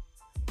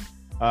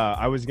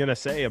 I was gonna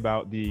say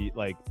about the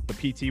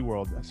PT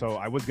world. So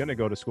I was gonna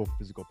go to school for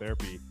physical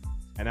therapy,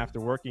 and after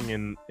working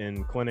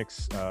in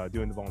clinics,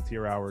 doing the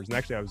volunteer hours, and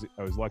actually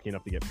I was lucky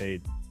enough to get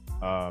paid.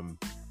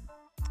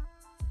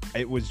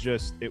 It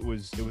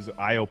was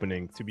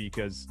eye-opening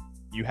because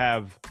you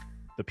have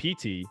the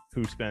PT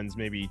who spends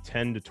maybe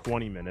 10 to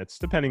 20 minutes,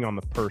 depending on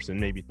the person,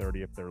 maybe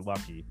 30 if they're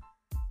lucky,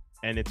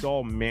 and it's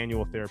all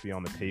manual therapy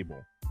on the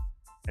table.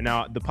 And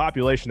now the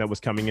population that was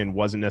coming in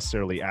wasn't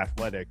necessarily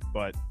athletic,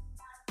 but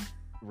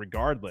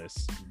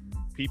regardless,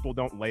 people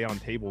don't lay on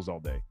tables all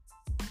day.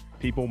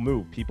 People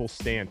move, people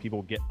stand,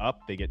 people get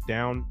up, they get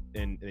down,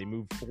 and they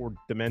move 4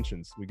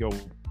 dimensions. We go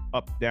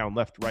up, down,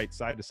 left, right,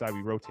 side to side,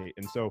 we rotate.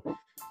 And so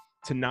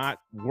to not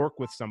work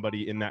with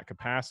somebody in that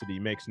capacity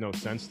makes no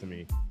sense to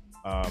me.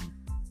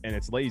 And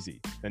it's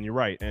lazy. And you're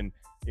right. And,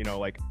 you know,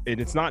 like,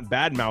 it's not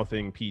bad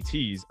mouthing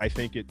PTs. I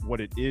think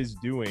what it is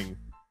doing,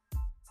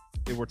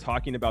 we're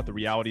talking about the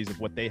realities of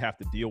what they have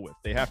to deal with.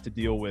 They have to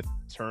deal with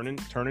turn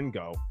and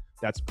go.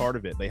 That's part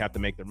of it. They have to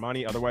make their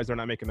money. Otherwise, they're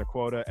not making their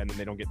quota, and then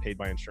they don't get paid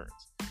by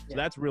insurance. So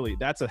that's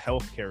a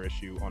healthcare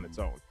issue on its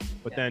own.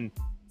 But then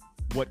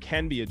what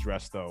can be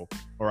addressed, though,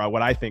 or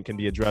what I think can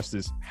be addressed,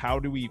 is how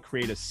do we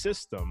create a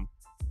system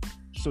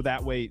so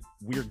that way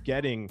we're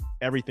getting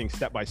everything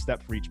step by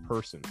step for each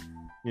person?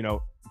 You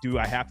know, do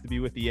I have to be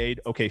with the aide?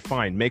 Okay,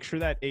 fine. Make sure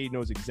that aide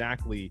knows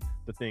exactly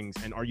the things.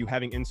 And are you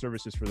having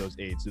in-services for those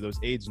aides? Do those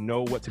aides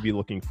know what to be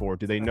looking for?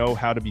 Do they know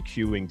how to be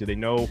cueing? Do they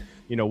know,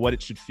 you know, what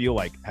it should feel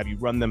like? Have you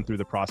run them through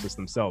the process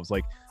themselves?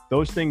 Like,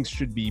 those things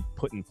should be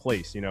put in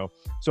place, you know?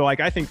 So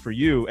like, I think for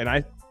you, and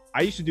I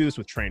used to do this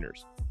with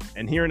trainers,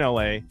 and here in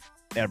LA,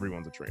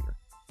 everyone's a trainer.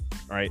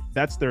 All right.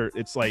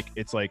 It's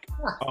like,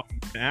 oh,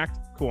 act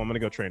cool. I'm going to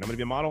go train. I'm going to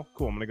be a model.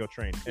 Cool. I'm going to go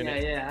train. And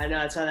I know.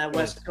 That's how that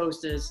West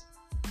Coast is.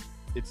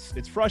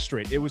 It's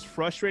frustrating. It was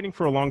frustrating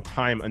for a long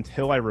time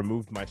until I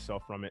removed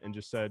myself from it and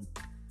just said,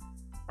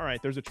 all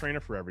right, there's a trainer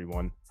for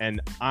everyone. And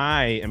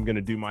I am going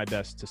to do my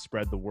best to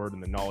spread the word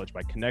and the knowledge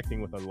by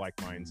connecting with other like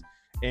minds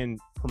and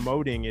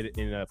promoting it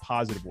in a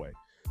positive way.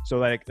 So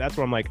like, that's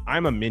where I'm like,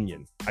 I'm a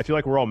minion. I feel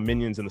like we're all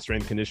minions in the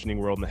strength conditioning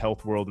world, and the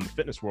health world, and the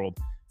fitness world,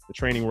 the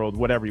training world,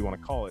 whatever you want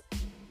to call it.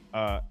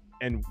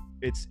 And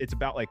it's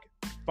about like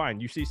fine.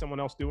 You see someone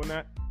else doing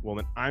that? Well,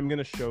 then I'm going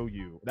to show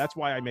you. That's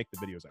why I make the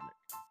videos I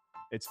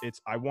make.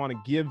 I want to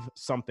give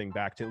something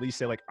back to at least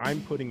say, like,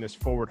 I'm putting this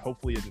forward.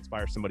 Hopefully it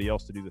inspires somebody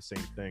else to do the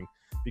same thing,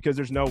 because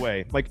there's no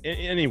way, like in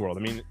any world.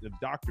 I mean, the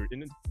doctor,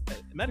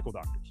 medical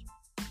doctors,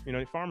 you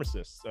know,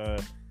 pharmacists,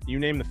 you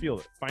name the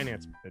field,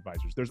 finance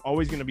advisors, there's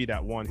always going to be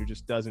that one who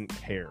just doesn't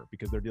care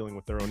because they're dealing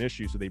with their own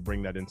issues. So they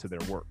bring that into their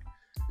work.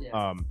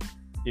 Yeah.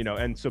 You know,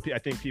 and so I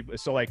think people,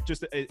 so like,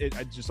 just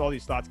all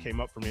these thoughts came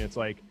up for me. It's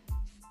like,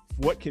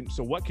 what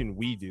can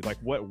we do? Like,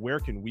 where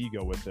can we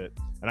go with it?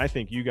 And I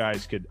think you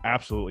guys could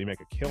absolutely make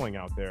a killing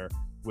out there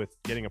with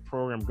getting a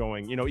program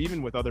going, you know,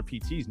 even with other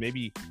PTs.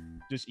 Maybe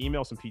just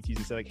email some PTs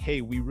and say, like,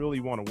 hey, we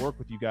really want to work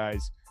with you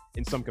guys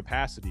in some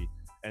capacity.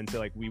 And say,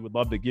 like, we would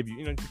love to give you,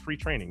 you know, do free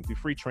training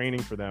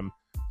for them.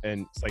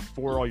 And it's like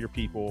for all your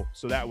people.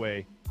 So that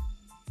way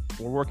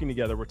we're working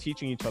together, we're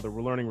teaching each other,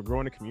 we're learning, we're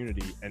growing a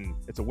community, and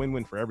it's a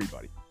win-win for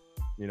everybody.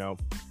 You know,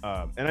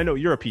 and I know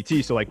you're a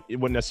PT, so like it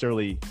wouldn't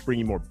necessarily bring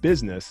you more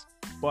business,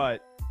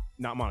 but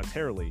not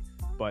monetarily,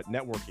 but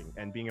networking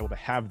and being able to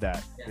have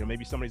that. Yeah. You know,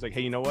 maybe somebody's like,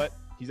 hey, you know what?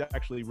 He's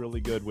actually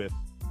really good with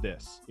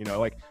this. You know,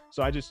 like,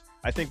 so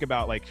I think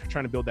about like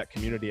trying to build that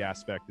community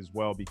aspect as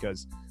well,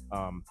 because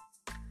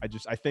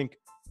I think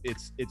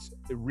it's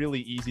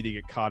really easy to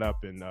get caught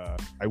up in.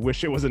 I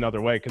wish it was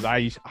another way,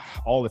 because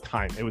all the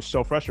time it was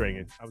so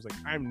frustrating. I was like,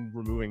 I'm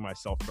removing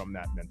myself from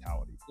that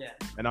mentality. Yeah.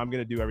 And I'm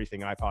going to do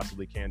everything I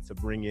possibly can to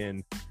bring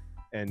in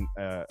and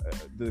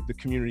the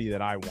community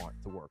that I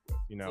want to work with.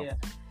 You know. Yeah.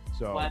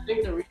 So well, I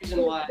think the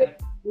reason why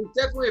we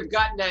definitely have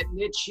gotten that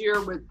niche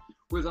here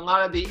with a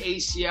lot of the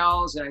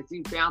ACLs, and I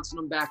think bouncing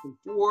them back and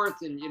forth,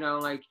 and you know,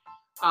 like.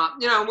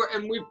 You know,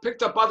 and we've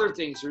picked up other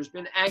things. There's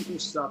been ankle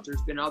stuff.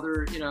 There's been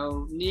other, you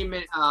know, knee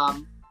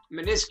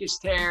meniscus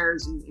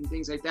tears and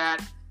things like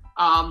that.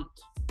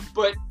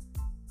 But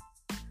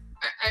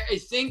I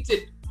think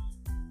that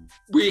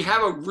we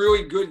have a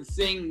really good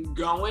thing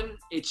going.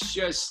 It's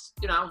just,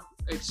 you know,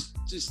 it's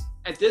just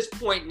at this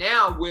point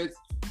now with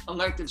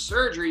elective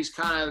surgeries,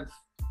 kind of,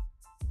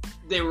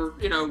 they were,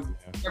 you know,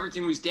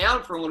 everything was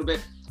down for a little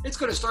bit. It's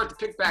going to start to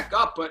pick back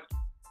up. But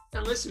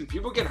and listen,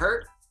 people get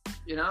hurt.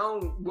 You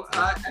know,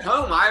 at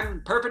home, I'm a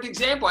perfect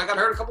example. I got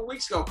hurt a couple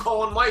weeks ago.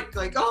 Calling Mike,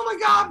 like, oh my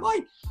God,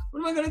 Mike, what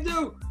am I going to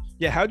do?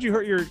 Yeah, how'd you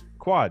hurt your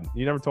quad?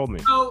 You never told me.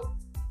 So,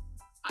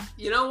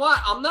 you know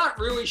what? I'm not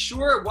really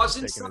sure. It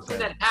wasn't something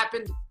that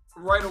happened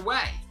right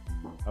away.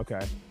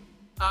 Okay.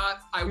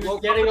 I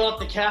woke getting off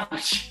the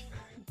couch.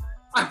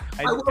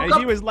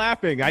 He was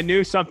laughing. I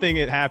knew something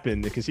had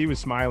happened because he was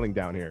smiling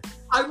down here.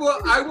 I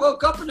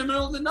woke up in the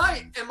middle of the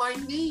night and my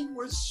knee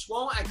was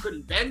swollen. I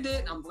couldn't bend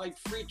it. I'm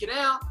like freaking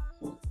out.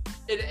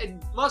 It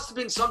must have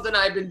been something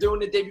I had been doing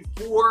the day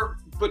before,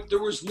 but there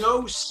was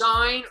no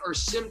sign or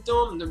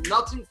symptom,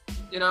 nothing,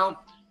 you know.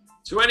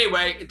 So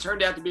anyway, it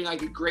turned out to be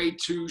like a grade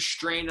 2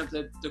 strain of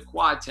the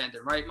quad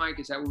tendon, right, Mike?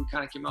 Is that what we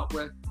kind of came up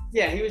with?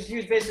 Yeah, he was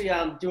basically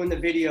doing the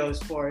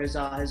videos for his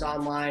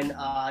online,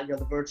 you know,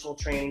 the virtual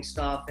training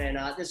stuff. And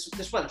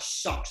this weather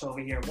sucks over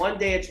here. One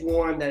day it's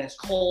warm, then it's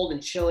cold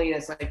and chilly, and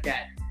it's like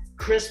that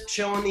crisp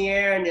chill in the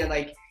air. And then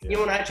like, even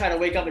when I try to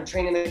wake up and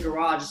train in the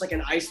garage, it's like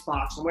an ice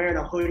box. I'm wearing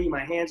a hoodie,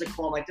 my hands are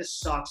cold. I'm like, this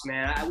sucks,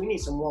 man. We need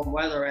some warm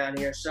weather around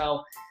here.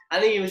 So I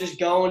think he was just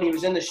going. He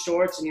was in the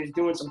shorts and he was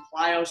doing some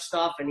plyo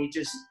stuff, and he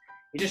just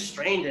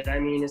strained it. I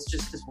mean, it's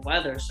just this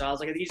weather. So I was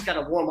like, I think he's got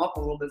to warm up a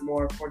little bit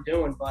more before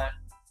doing, but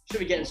should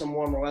be getting some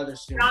warmer weather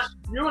soon.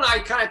 You and I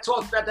kind of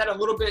talked about that a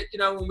little bit, you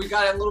know, when we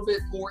got a little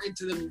bit more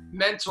into the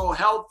mental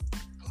health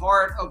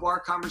part of our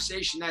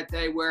conversation that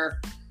day,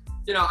 where,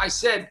 you know, I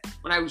said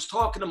when I was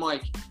talking to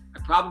Mike, I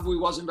probably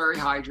wasn't very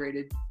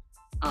hydrated.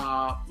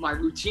 My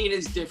routine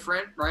is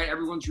different, right?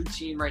 Everyone's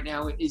routine right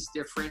now is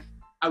different.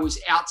 I was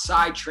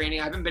outside training.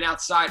 I haven't been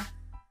outside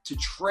to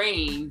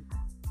train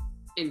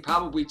in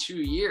probably 2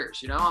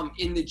 years. You know, I'm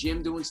in the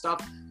gym doing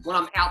stuff. When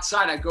I'm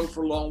outside, I go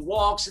for long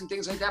walks and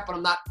things like that, but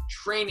I'm not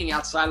training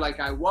outside like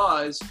I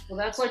was. Well,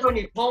 that's like when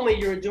you told me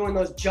you were doing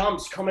those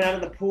jumps, coming out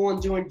of the pool and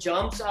doing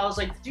jumps. I was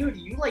like, dude, are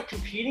you like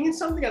competing in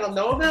something I don't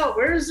know about?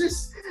 Where is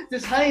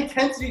this high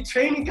intensity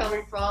training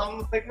coming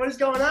from? Like, what is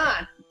going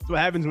on? That's what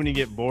happens when you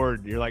get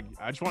bored. You're like,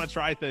 I just want to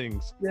try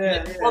things.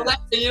 Yeah. Well,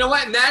 you know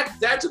what? And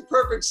that's a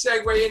perfect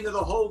segue into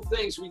the whole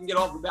thing, so we can get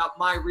off about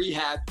my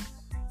rehab.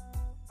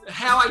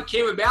 How I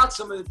came about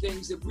some of the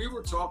things that we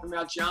were talking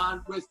about,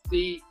 John, with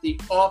the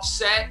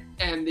offset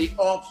and the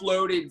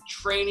offloaded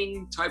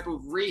training type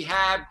of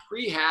rehab,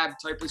 prehab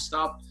type of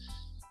stuff.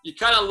 You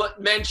kind of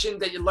mentioned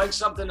that you liked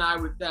something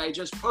that I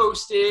just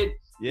posted.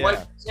 Yeah. Like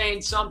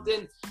saying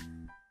something.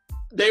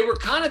 They were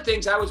kind of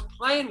things I was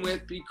playing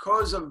with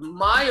because of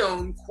my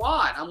own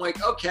quad. I'm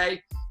like,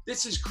 okay,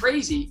 this is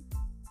crazy.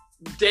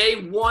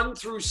 Day 1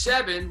 through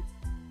 7,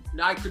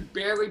 I could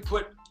barely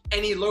put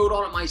any load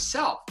on it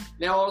myself.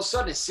 Now all of a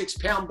sudden a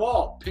 6-pound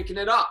ball, picking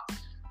it up,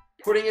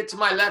 putting it to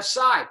my left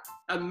side.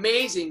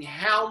 Amazing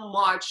how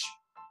much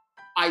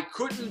I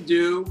couldn't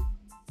do.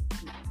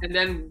 And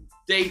then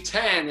day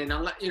 10,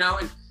 and you know,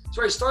 and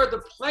so I started to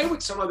play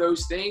with some of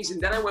those things,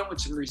 and then I went with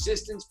some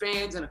resistance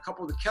bands and a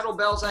couple of the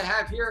kettlebells I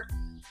have here.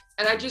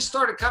 And I just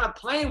started kind of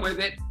playing with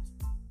it,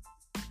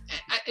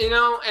 you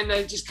know, and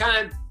I just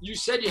kind of, you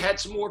said you had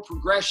some more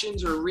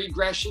progressions or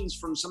regressions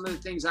from some of the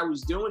things I was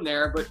doing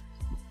there, but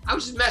I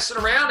was just messing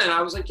around and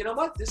I was like, you know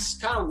what, this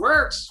kind of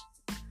works.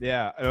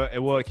 Yeah.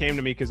 Well, it came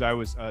to me because I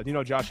was, you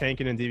know, Josh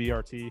Hankin and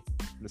DVRT,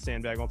 the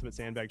sandbag, ultimate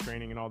sandbag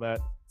training and all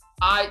that.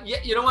 Yeah,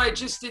 you know, I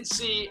just did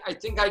see, I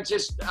think I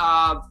just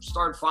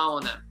started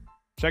following them.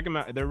 Check them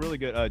out. They're really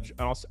good.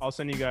 I'll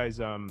send you guys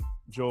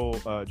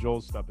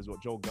Joel's stuff as well.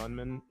 Joel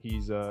Gunman.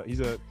 He's a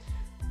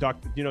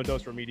doctor, you know,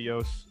 Dos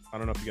Remedios. I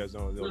don't know if you guys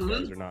know those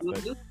guys or not,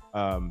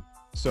 but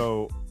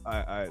so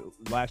I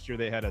last year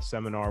they had a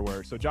seminar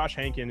where, so Josh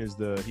Hankin he's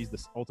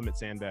the ultimate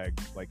sandbag.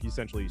 Like, he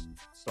essentially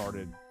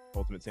started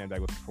ultimate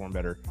sandbag with Perform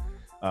Better.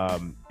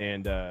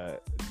 And a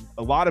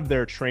lot of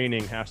their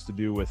training has to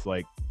do with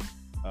like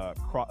the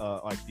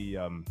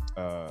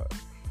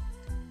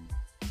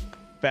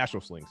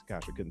fascial slings.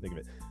 Gosh, I couldn't think of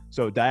it.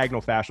 So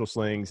diagonal fascial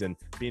slings and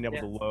being able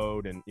to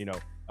load and, you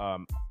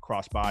know,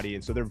 cross body.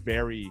 And so they're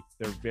very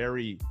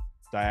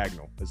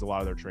diagonal is a lot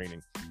of their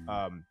training.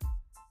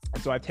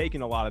 And so I've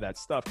taken a lot of that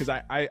stuff because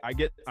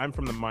I'm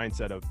from the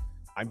mindset of,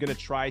 I'm going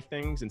to try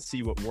things and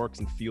see what works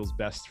and feels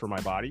best for my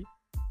body.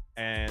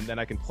 And then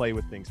I can play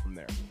with things from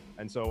there.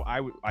 And so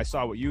I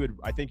saw what you had,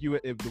 I think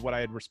what I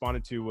had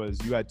responded to was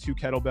you had 2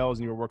 kettlebells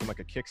and you were working like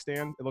a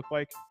kickstand, it looked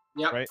like.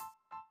 Yeah. Right.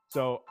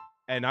 So,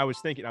 and I was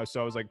thinking, I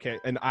was like, okay.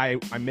 And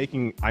I'm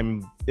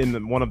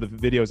in one of the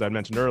videos I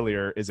mentioned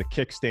earlier is a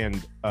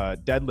kickstand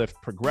deadlift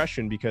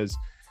progression, because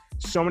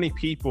so many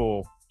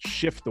people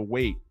shift the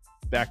weight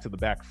back to the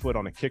back foot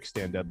on a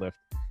kickstand deadlift.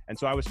 And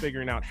so I was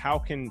figuring out how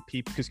can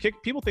people, because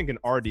people think an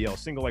RDL,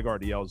 single leg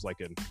RDL, is like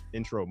an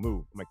intro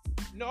move. I'm like,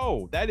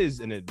 no, that is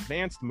an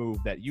advanced move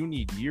that you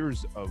need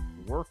years of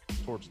work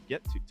towards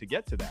to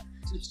get to that.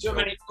 So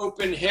many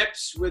open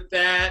hips with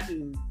that.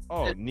 And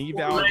knee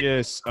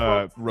valgus,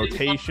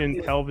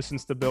 rotation, pelvis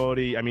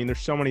instability. I mean, there's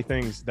so many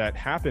things that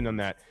happen on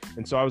that.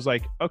 And so I was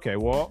like, okay,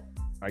 well,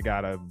 I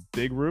got a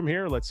big room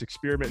here. Let's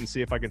experiment and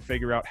see if I can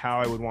figure out how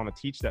I would want to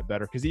teach that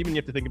better. Because even you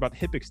have to think about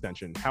hip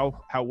extension.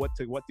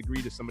 What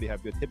degree does somebody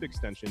have good hip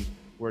extension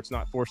where it's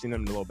not forcing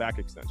them to low back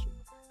extension?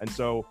 And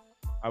so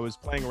I was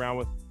playing around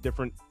with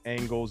different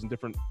angles and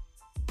different,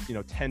 you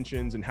know,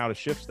 tensions and how to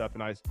shift stuff.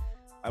 And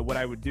what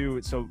I would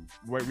do, so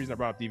the reason I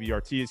brought up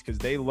DVRT is because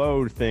they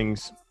load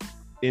things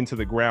into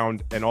the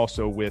ground and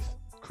also with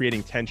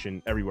creating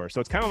tension everywhere. So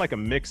it's kind of like a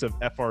mix of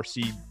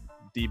FRC,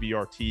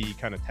 DVRT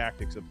kind of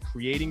tactics of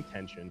creating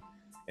tension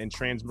and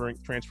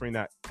transferring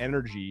that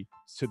energy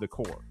to the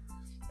core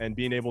and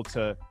being able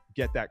to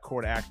get that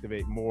core to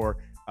activate more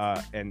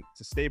and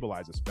to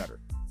stabilize us better.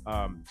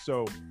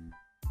 So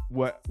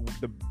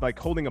like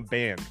holding a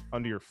band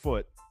under your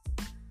foot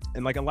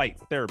and like a light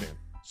TheraBand,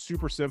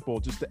 super simple,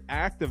 just to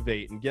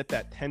activate and get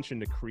that tension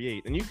to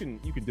create. And you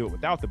can do it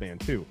without the band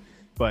too.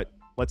 But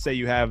let's say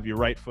you have your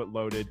right foot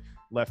loaded,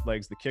 left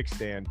leg's the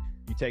kickstand.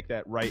 You take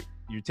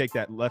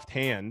that left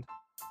hand,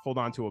 hold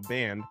on to a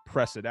band,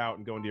 press it out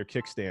and go into your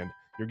kickstand.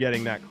 You're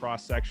getting that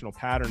cross-sectional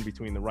pattern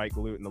between the right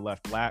glute and the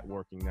left lat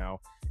working now.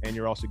 And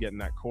you're also getting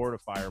that core to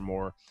fire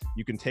more.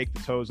 You can take the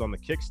toes on the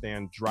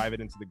kickstand, drive it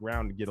into the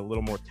ground to get a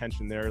little more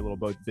tension there, a little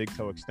big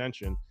toe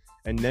extension.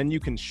 And then you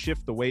can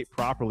shift the weight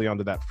properly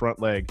onto that front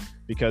leg.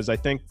 Because I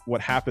think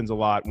what happens a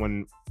lot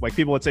when, like,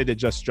 people, let's say they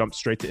just jump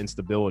straight to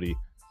instability,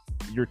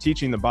 you're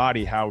teaching the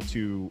body how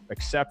to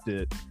accept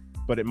it,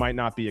 but it might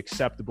not be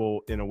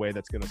acceptable in a way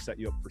that's going to set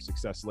you up for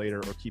success later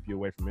or keep you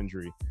away from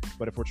injury.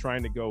 But if we're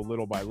trying to go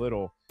little by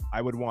little,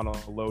 I would want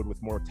to load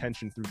with more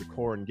tension through the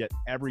core and get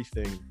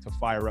everything to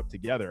fire up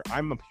together.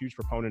 I'm a huge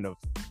proponent of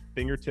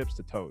fingertips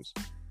to toes.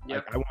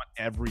 Yep. Like, I want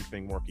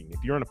everything working.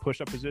 If you're in a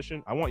push-up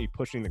position, I want you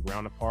pushing the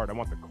ground apart. I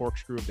want the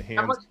corkscrew of the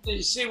hands. How much do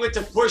you see with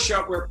the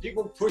push-up where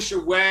people push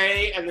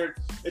away and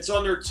it's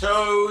on their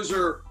toes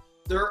or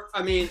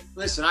I mean,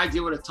 listen, I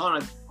deal with a ton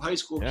of high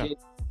school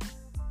kids.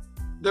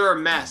 They're a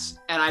mess.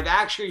 And I've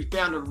actually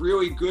found a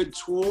really good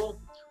tool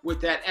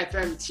with that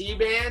FMT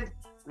band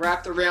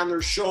wrapped around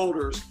their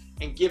shoulders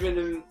and giving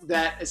them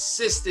that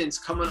assistance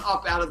coming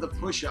up out of the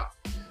push-up.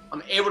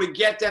 I'm able to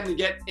get them to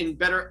get in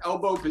better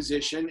elbow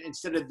position.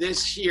 Instead of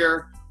this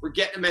here, we're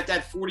getting them at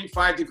that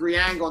 45-degree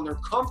angle and they're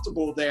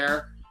comfortable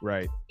there.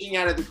 Right. Being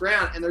out of the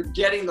ground, and they're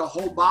getting the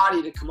whole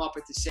body to come up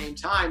at the same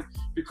time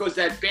because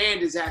that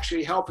band is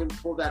actually helping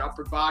pull that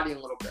upper body a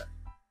little bit.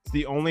 It's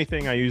the only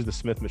thing I use the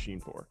Smith machine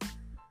for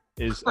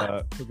is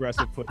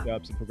progressive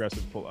push-ups and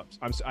progressive pull-ups.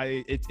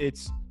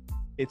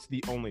 It's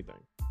the only thing.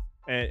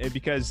 And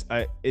because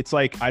it's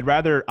like I'd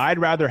rather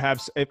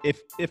have,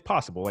 if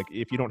possible, like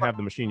if you don't have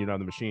the machine, you don't have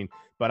the machine,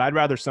 but I'd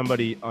rather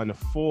somebody on a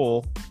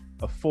full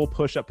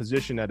push-up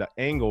position at an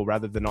angle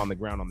rather than on the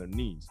ground on their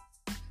knees.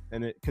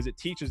 And because it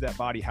teaches that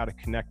body how to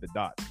connect the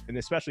dots. And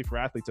especially for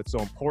athletes, it's so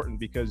important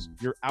because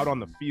you're out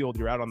on the field,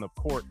 you're out on the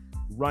court,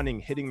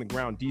 running, hitting the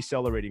ground,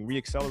 decelerating,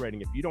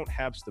 reaccelerating. If you don't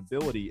have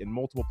stability in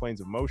multiple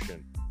planes of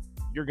motion,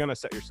 you're going to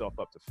set yourself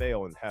up to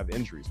fail and have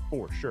injuries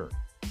for sure.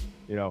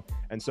 You know?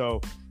 And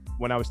so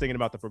when I was thinking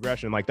about the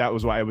progression, like that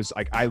was why I was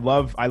like, I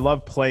love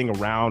playing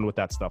around with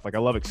that stuff. Like I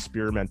love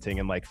experimenting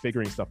and like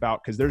figuring stuff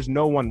out, because there's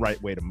no one right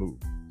way to move.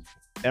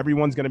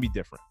 Everyone's going to be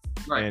different,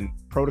 right? And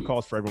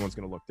protocols for everyone's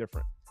going to look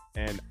different.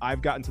 And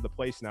I've gotten to the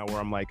place now where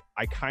I'm like,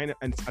 and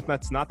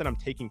that's not that I'm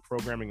taking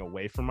programming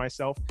away from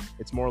myself.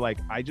 It's more like,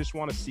 I just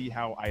want to see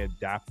how I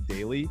adapt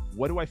daily.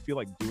 What do I feel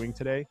like doing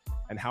today?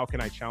 And how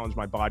can I challenge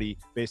my body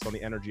based on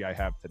the energy I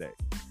have today,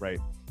 right?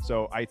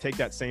 So I take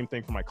that same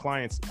thing for my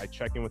clients. I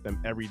check in with them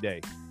every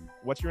day.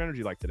 What's your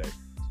energy like today?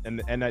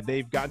 And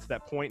they've gotten to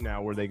that point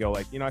now where they go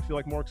like, I feel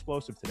like more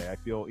explosive today. I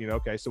feel,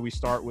 okay. So we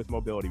start with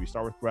mobility. We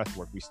start with breath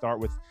work. We start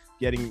with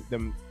getting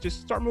them,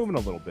 just start moving a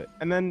little bit.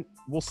 And then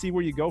we'll see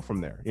where you go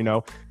from there,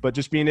 but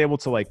just being able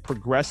to like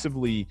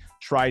progressively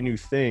try new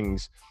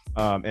things.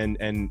 And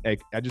I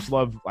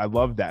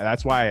love that.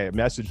 That's why I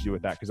messaged you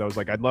with that. Cause I was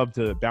like, I'd love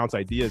to bounce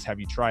ideas, have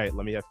you try it.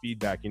 Let me have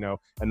feedback, and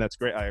that's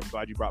great. I'm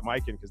glad you brought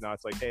Mike in, cause now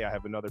it's like, hey, I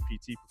have another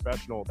PT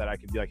professional that I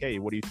can be like, hey,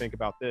 what do you think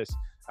about this?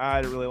 I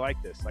didn't really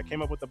like this. I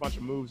came up with a bunch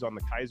of moves on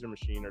the Kaiser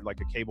machine, or like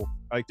a cable.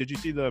 Like, did you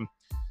see the,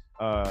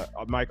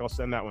 Mike, I'll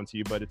send that one to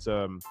you, but it's,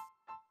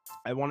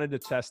 I wanted to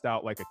test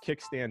out like a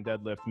kickstand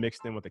deadlift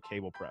mixed in with a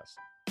cable press,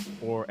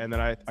 and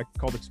then I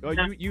called it. Oh,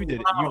 you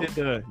did it. You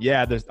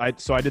did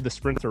so I did the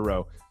sprinter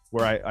row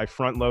where I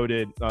front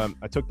loaded.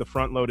 I took the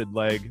front loaded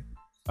leg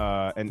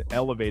and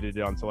elevated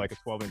it onto like a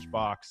 12-inch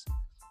box,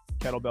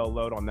 kettlebell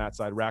load on that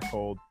side, rack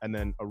hold, and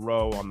then a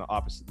row on the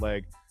opposite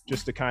leg,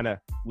 just to kind of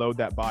load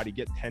that body,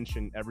 get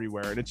tension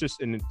everywhere. And it's just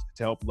to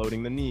help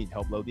loading the knee,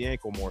 help load the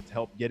ankle more, to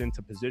help get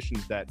into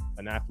positions that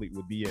an athlete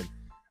would be in.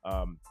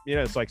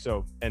 It's like,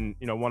 so, and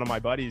one of my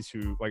buddies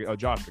who, like,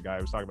 Josh, the guy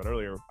I was talking about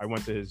earlier, I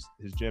went to his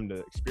gym to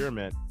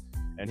experiment,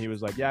 and he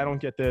was like, yeah, I don't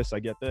get this, I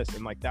get this.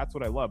 And like, that's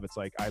what I love. It's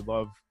like, I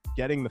love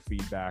getting the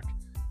feedback.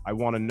 I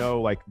want to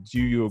know, like, do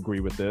you agree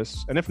with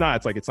this? And if not,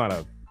 it's like,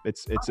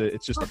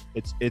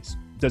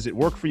 does it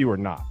work for you or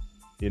not?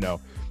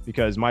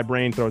 Because my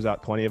brain throws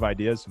out plenty of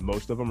ideas.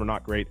 Most of them are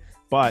not great,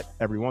 but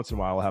every once in a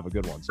while I'll have a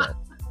good one. So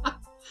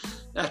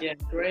yeah,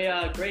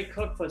 great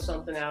cook put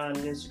something out on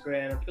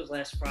Instagram. I think it was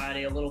last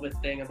Friday, a little bit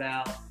thing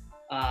about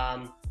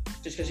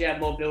just because you have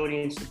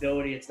mobility and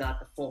stability, it's not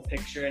the full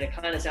picture. And it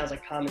kind of sounds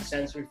like common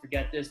sense. We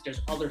forget this.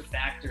 There's other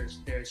factors.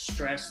 There's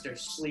stress,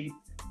 there's sleep,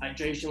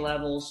 hydration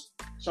levels.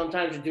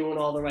 Sometimes you're doing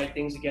all the right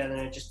things together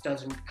and it just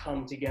doesn't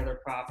come together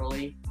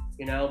properly,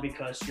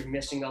 because you're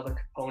missing other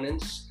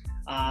components.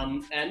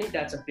 And I think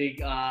that's a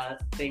big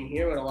thing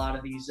here with a lot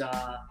of these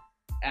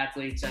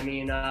athletes. I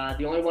mean,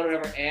 the only one who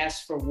ever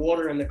asks for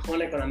water in the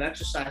clinic when I'm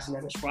exercising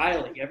them is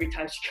Riley. Every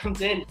time she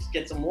comes in, just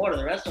get some water.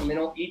 The rest of them, they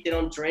don't eat, they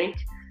don't drink.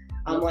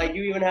 I'm like,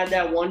 you even had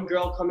that one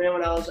girl come in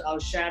when I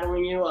was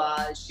shadowing you.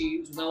 She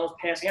was almost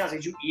passing out. I was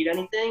like, did you eat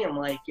anything? I'm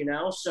like,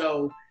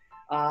 so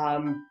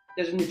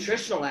there's a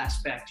nutritional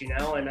aspect, and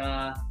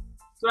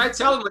so I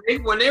tell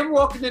them when they're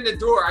walking in the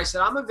door, I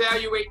said, I'm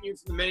evaluating you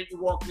from the minute you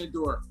walk in the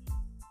door.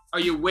 Are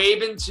you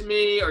waving to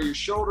me? Are your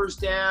shoulders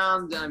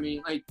down? I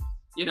mean, like,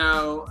 you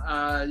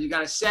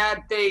got a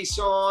sad face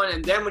on.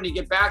 And then when you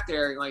get back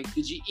there, like,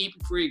 did you eat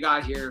before you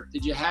got here?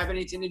 Did you have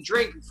anything to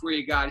drink before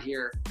you got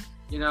here?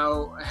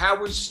 How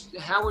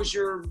was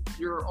your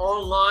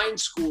online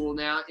school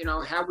now?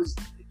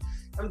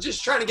 I'm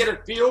just trying to get a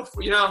feel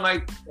for,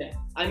 like, yeah.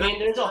 I mean,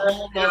 there's a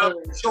whole other,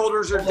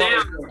 shoulders are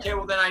down. Okay,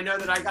 well then I know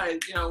that I got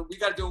to, we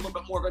got to do a little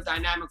bit more of a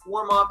dynamic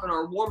warm up, and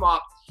our warm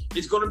up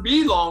is going to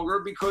be longer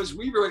because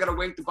we really got to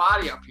wake the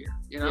body up here.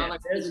 Yeah, like,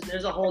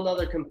 there's a whole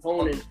other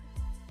component.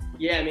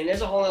 Yeah, I mean,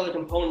 there's a whole other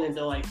component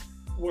into like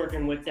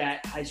working with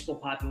that high school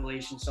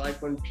population. So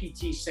like when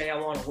PTs say I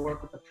want to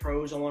work with the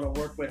pros, I want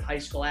to work with high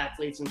school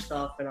athletes and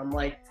stuff, and I'm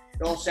like,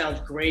 it all sounds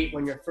great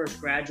when you're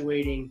first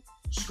graduating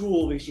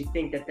school because you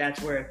think that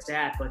that's where it's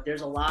at, but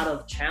there's a lot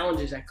of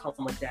challenges that come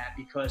with that,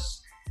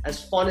 because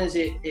as fun as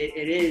it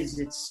is,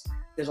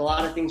 there's a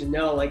lot of things to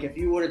know. Like if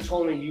you would have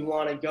told me you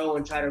want to go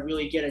and try to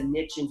really get a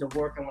niche into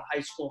working with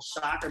high school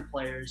soccer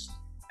players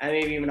at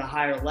maybe even a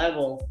higher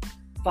level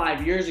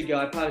 5 years ago,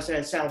 I probably said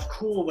it sounds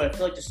cool, but I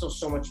feel like there's still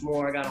so much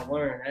more I got to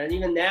learn. And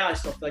even now I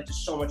still feel like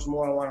there's so much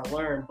more I want to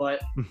learn,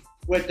 but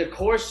with the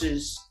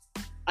courses,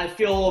 I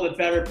feel a little bit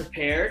better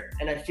prepared,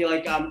 and I feel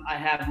like I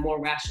have more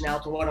rationale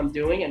to what I'm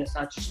doing, and it's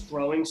not just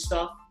throwing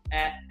stuff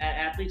at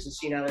athletes and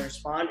seeing how they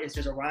respond.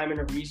 There's a rhyme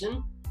and a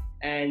reason,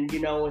 and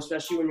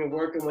especially when you're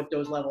working with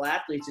those level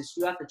athletes,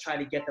 you have to try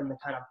to get them to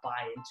kind of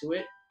buy into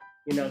it,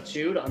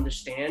 too, to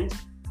understand.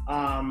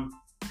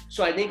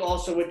 So I think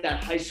also with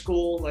that high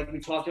school, like we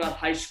talked about,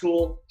 high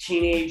school,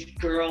 teenage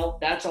girl,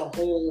 that's a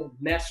whole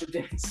mess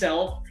within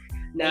itself.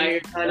 Now you're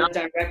trying to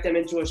direct them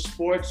into a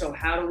sport, so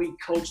how do we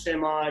coach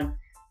them on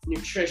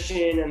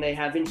nutrition, and they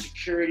have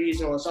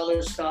insecurities and all this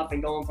other stuff,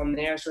 and going from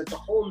there. So it's a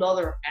whole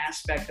nother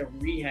aspect of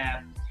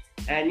rehab.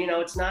 And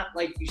it's not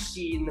like you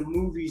see in the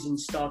movies and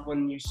stuff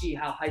when you see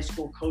how high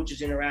school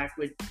coaches interact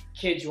with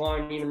kids who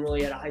aren't even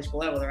really at a high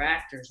school level. They're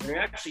actors. When you're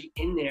actually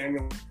in there and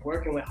you're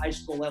working with high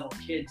school level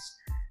kids,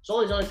 there's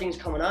all these other things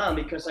coming on,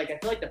 because like I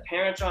feel like the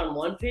parents are on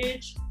one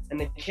page and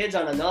the kids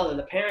on another.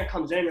 The parent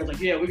comes in and is like,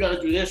 yeah, we got to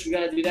do this, we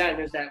got to do that, and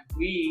there's that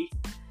we,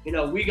 you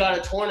know, we got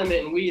a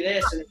tournament and we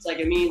this, and it's like,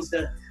 it means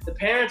the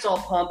parents all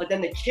pump, but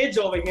then the kids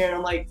over here, and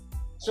I'm like,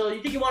 so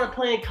you think you want to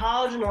play in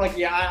college? And they're like,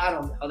 yeah, I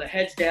don't know. The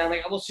head's down,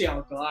 like, we'll see how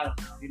it goes. I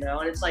don't know, you know?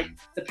 And it's like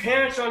the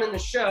parents running the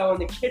show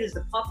and the kid is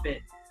the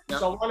puppet. Yep.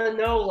 So I want to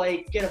know,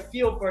 like, get a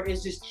feel for,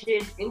 is this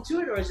kid into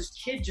it, or is this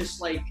kid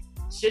just like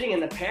sitting in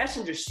the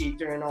passenger seat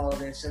during all of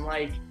this? And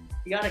like,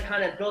 you got to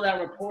kind of build that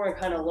rapport and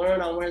kind of learn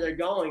on where they're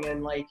going.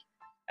 And like,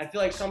 I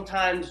feel like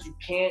sometimes you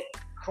can't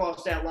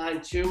cross that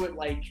line too with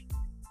like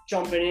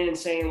jumping in and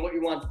saying what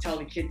you want to tell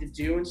the kid to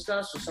do and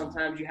stuff. So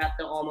sometimes you have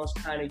to almost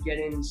kind of get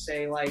in and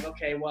say like,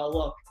 okay, well,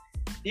 look,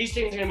 these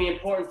things are going to be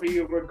important for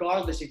you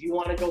regardless if you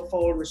want to go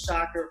forward with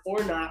soccer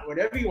or not,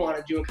 whatever you want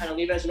to do, and kind of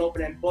leave it as an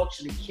open-end book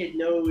so the kid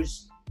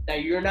knows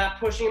that you're not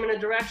pushing him in a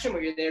direction,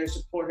 but you're there to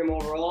support him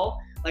overall.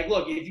 Like,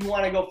 look, if you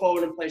want to go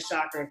forward and play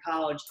soccer in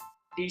college,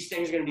 these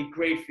things are going to be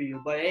great for you.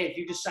 But hey, if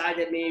you decide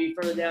that maybe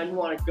further down you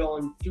want to go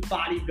and do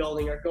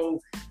bodybuilding or go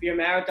be a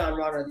marathon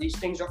runner, these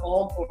things are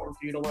all important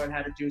for you to learn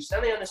how to do. So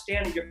then they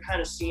understand that you're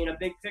kind of seeing a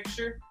big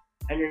picture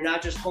and you're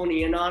not just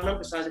honing in on them.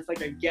 Besides, I feel like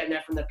they're getting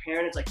that from the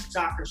parent. It's like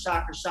soccer,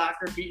 soccer,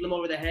 soccer, beating them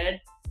over the head.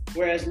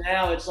 Whereas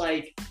now it's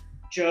like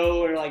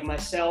Joe or like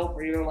myself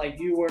or even like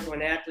you working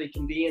with an athlete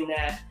can be in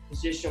that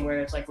position where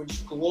it's like we're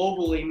just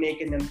globally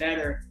making them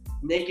better.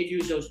 And they could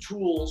use those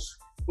tools,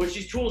 which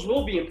these tools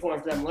will be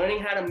important for them. Learning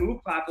how to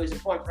move properly is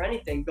important for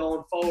anything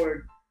going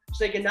forward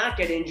so they can not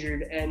get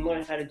injured and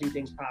learn how to do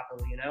things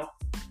properly, you know?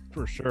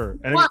 For sure.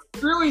 And well, I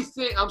really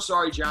think, I'm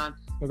sorry, John,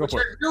 but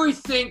I really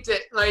think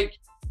that, like,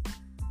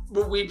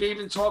 what we've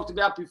even talked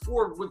about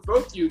before with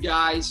both you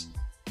guys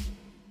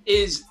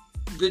is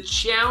the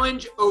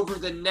challenge over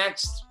the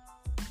next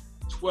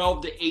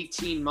 12 to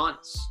 18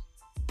 months,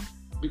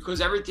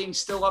 because everything's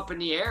still up in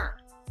the air,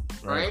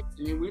 right?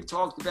 I mean, we've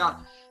talked about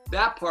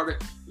that part of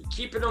it,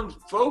 keeping them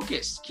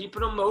focused,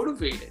 keeping them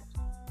motivated.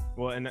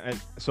 Well, and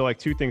so like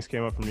two things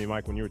came up for me,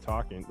 Mike, when you were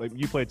talking. Like,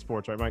 you played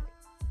sports, right, Mike?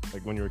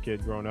 Like when you were a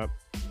kid growing up.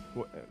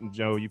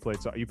 Joe, you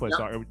played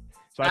soccer.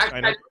 So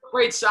I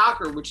played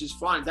soccer, which is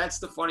fun. That's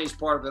the funniest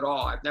part of it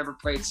all. I've never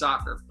played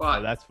soccer,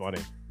 but that's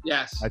funny.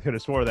 Yes, I could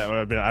have swore that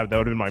would have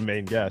been my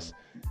main guess.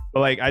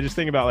 But like, I just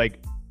think about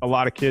like a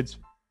lot of kids.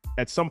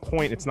 At some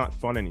point, it's not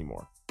fun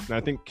anymore. And I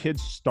think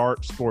kids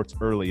start sports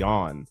early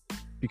on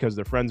because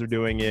their friends are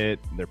doing it,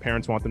 their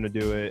parents want them to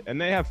do it,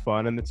 and they have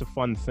fun, and it's a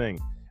fun thing.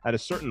 At a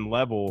certain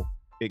level,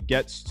 it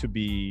gets to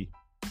be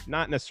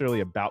not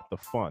necessarily about the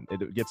fun.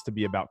 It gets to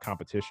be about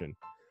competition.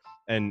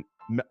 And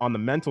on the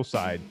mental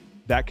side,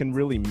 that can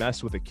really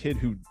mess with a kid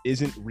who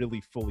isn't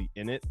really fully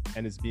in it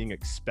and is being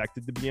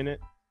expected to be in it.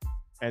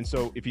 And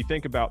so if you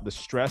think about the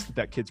stress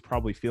that kid's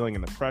probably feeling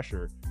and the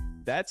pressure,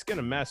 that's going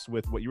to mess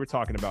with what you were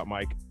talking about,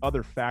 Mike,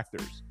 other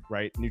factors,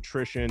 right?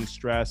 Nutrition,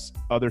 stress,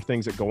 other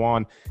things that go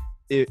on.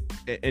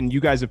 And you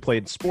guys have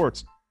played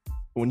sports.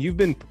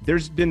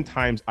 There's been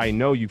times I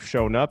know you've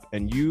shown up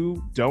and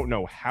you don't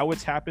know how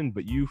it's happened,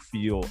 but you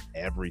feel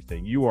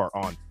everything. You are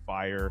on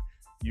fire.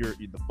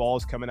 The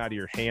ball's coming out of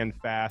your hand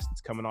fast.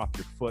 It's coming off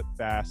your foot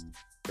fast.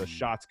 The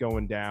shot's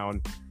going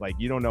down. Like,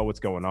 you don't know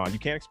what's going on. You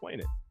can't explain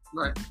it.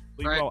 Right.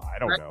 Well, I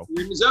don't know.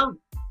 You're in the zone.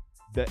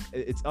 That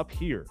it's up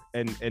here,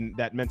 and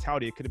that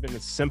mentality, it could have been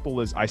as simple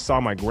as I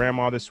saw my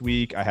grandma this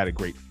week. I had a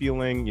great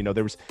feeling. You know,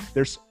 there's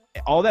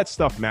all that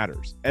stuff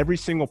matters. Every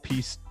single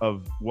piece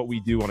of what we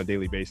do on a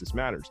daily basis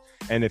matters.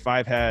 And if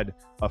I've had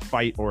a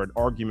fight or an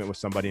argument with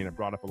somebody and it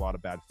brought up a lot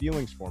of bad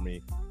feelings for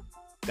me,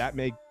 that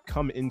may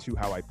come into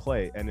how I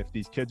play. And if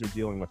these kids are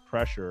dealing with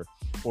pressure,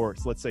 or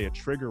it's, let's say, a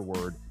trigger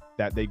word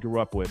that they grew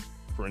up with,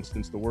 for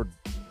instance, the word,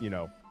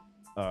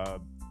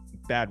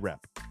 bad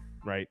rep.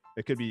 Right.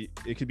 It could be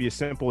as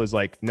simple as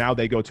like, now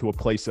they go to a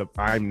place of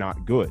I'm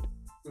not good.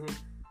 Mm-hmm.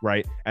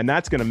 Right. And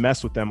that's going to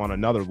mess with them on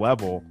another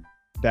level,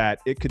 that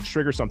it could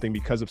trigger something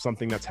because of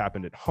something that's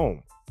happened at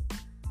home,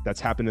 that's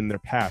happened in their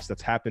past,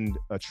 that's happened,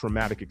 a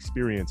traumatic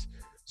experience.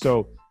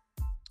 So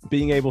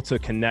being able to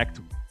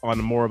connect on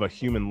a more of a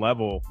human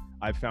level,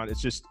 I've found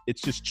it's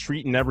just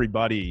treating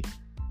everybody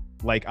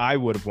like I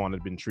would have wanted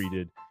to been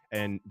treated.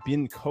 And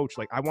being coached,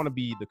 like I want to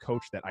be the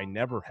coach that I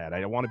never had.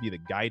 I want to be the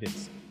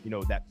guidance,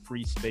 that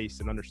free space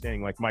and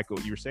understanding. Like Michael,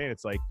 you were saying,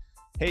 it's like,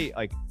 hey,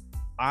 like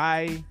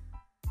I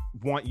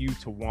want you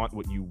to want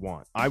what you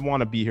want. I want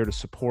to be here to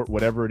support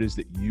whatever it is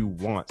that you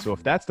want. So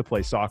if that's to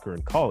play soccer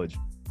in college,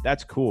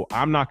 that's cool.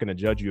 I'm not going to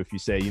judge you if you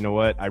say, you know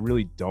what, I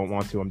really don't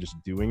want to. I'm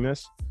just doing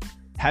this.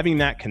 Having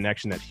that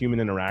connection, that human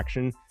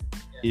interaction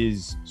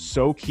is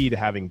so key to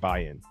having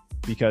buy-in.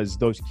 Because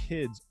those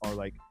kids are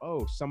like,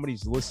 oh,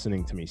 somebody's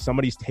listening to me.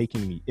 Somebody's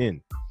taking me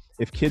in.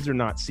 If kids are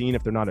not seen,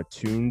 if they're not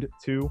attuned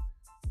to,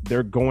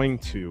 they're going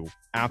to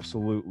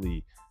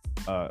absolutely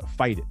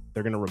fight it.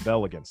 They're going to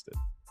rebel against it.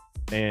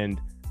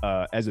 And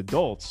as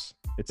adults,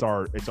 it's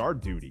our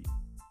duty,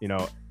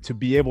 to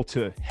be able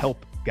to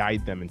help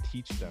guide them and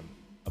teach them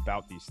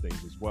about these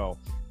things as well.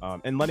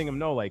 And letting them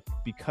know, like,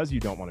 because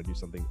you don't want to do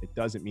something, it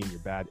doesn't mean you're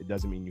bad. It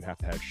doesn't mean you have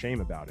to have shame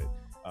about it.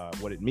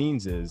 What it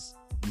means is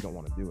you don't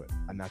want to do it,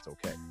 and that's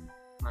okay.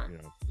 Right. You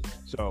know,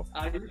 so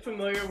Are you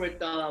familiar with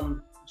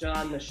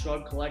John, the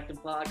Shrug Collective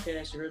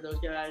podcast? You heard those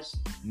guys?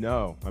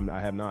 no, I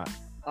have not.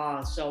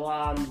 So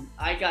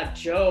I got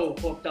Joe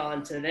hooked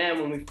on to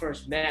them when we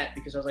first met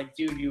because I was like,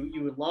 dude,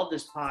 you would love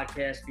this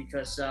podcast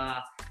because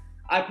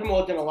I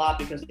promote them a lot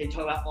because they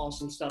talk about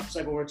awesome stuff, just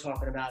like what we're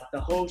talking about.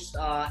 The hosts,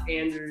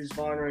 Anders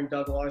Varner and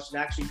Doug Larson,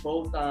 actually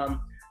both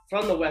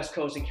from the West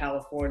Coast in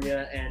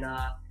California, and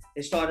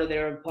they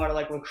were part of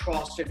like when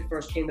CrossFit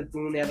first came to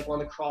boom. They had like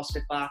one of the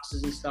CrossFit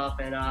boxes and stuff,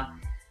 and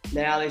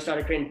now they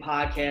started creating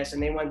podcasts,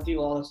 and they went through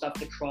all the stuff,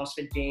 the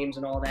CrossFit Games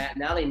and all that.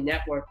 Now they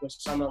network with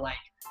some of like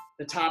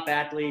the top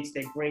athletes.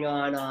 They bring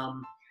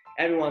on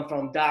everyone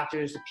from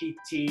doctors to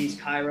PTs,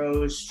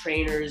 chiros,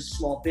 trainers,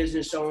 small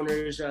business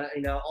owners.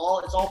 It's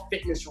all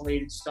fitness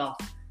related stuff.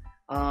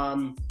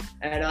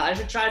 And I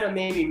should try to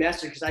maybe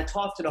message because I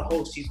talked to the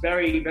host. He's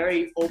very,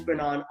 very open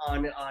on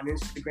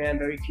Instagram,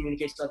 very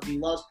communicative stuff. He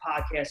loves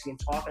podcasting and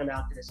talking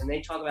about this. And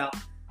they talk about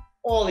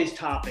all these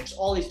topics,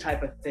 all these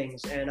type of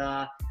things.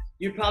 And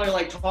you'd probably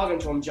like talking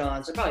to him,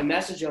 John. So probably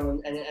message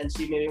him and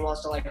see if maybe he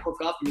wants to like hook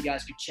up and you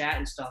guys could chat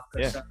and stuff.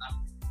 Because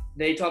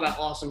they talk about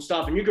awesome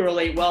stuff. And you can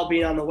relate well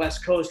being on the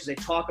West Coast because they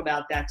talk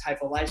about that type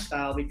of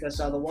lifestyle. Because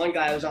the one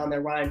guy who was on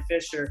there, Ryan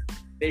Fisher,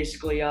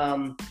 basically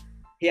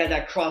he had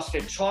that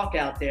CrossFit chalk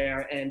out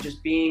there, and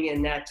just being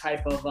in that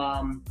type of,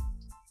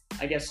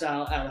 I guess, I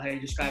don't know how you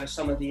describe it,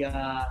 some of the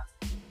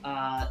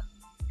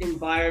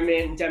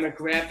environment and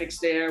demographics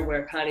there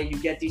where kind of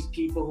you get these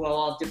people who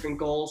all have different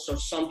goals. So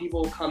some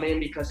people will come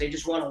in because they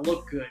just want to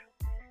look good.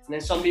 And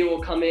then some people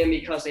will come in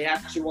because they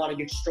actually want to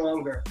get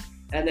stronger.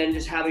 And then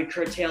just having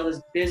curtail this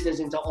business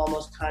into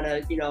almost kind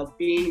of,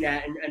 being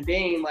that and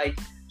being like,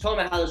 talking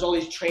about how there's all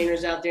these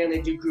trainers out there and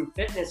they do group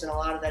fitness, and a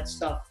lot of that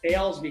stuff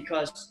fails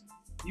because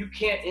you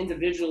can't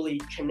individually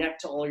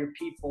connect to all your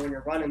people when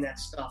you're running that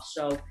stuff.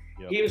 So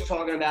he was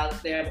talking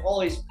about, they have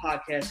all these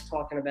podcasts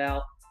talking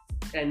about,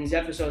 and these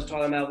episodes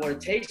talking about what it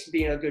takes to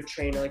be a good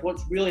trainer, like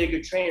what's really a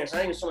good trainer. It's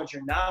not even so much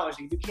your knowledge.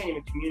 Like, you can't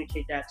even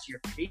communicate that to your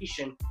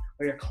patient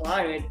or your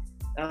client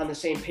on the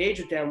same page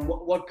with them.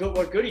 What good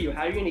are you?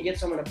 How are you going to get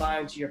someone to buy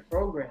into your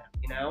program,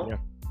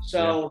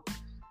 So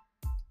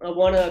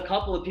a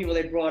couple of people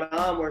they brought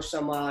on were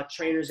some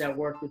trainers that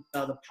work with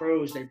the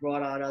pros. They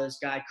brought on this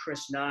guy,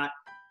 Chris Knott,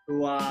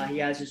 who he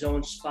has his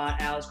own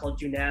spot out. It's called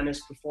Dunamis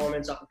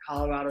Performance up in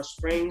Colorado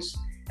Springs,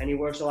 and he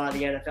works a lot of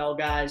the NFL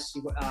guys.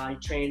 He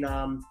trained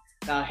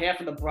half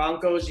of the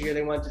Broncos. The year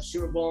they went to the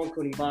Super Bowl,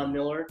 including Von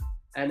Miller,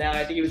 and now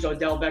I think he was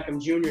Odell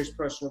Beckham Jr.'s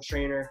personal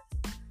trainer.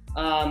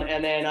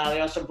 And then they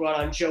also brought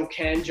on Joe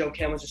Ken. Joe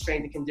Ken was a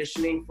strength and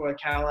conditioning for the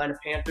Carolina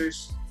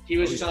Panthers. He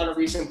was just on a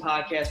recent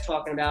podcast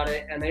talking about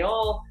it, and they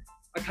all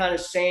are kind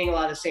of saying a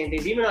lot of the same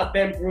things. Even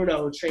Ben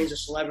Bruno, who trains the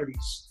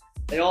celebrities.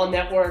 They all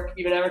network,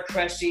 even Eric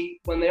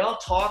Cressy. When they all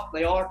talk,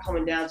 they all are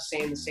coming down to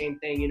saying the same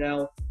thing,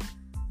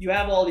 You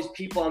have all these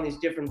people on these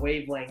different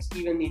wavelengths,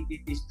 even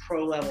these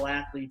pro-level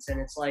athletes,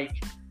 and it's like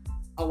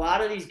a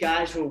lot of these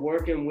guys who are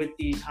working with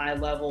these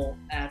high-level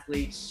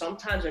athletes,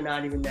 sometimes they're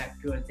not even that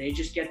good. They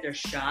just get their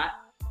shot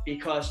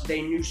because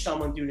they knew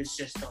someone through the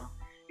system.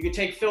 You could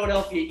take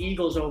Philadelphia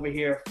Eagles over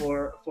here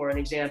for an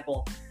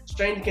example.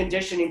 Strength and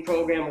conditioning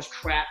program was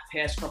crap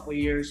past couple of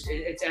years.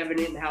 It's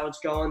evident in how it's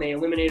going. They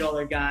eliminate all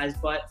their guys,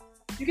 but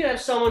you could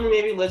have someone who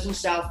maybe lives in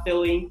South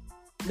Philly,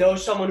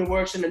 knows someone who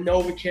works in the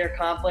NovaCare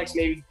complex,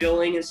 maybe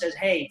billing, and says,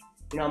 hey,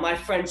 my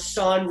friend's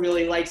son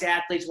really likes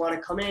athletes, want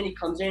to come in. He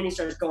comes in, he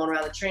starts going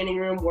around the training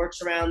room,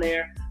 works around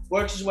there,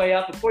 works his way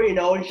up. Before you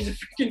know it, he's a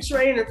freaking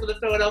trainer for the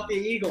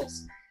Philadelphia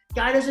Eagles.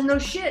 Guy doesn't know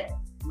shit.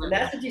 And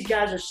that's what these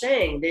guys are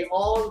saying. They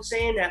all are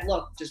saying that,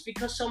 look, just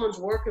because someone's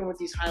working with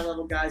these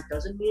high-level guys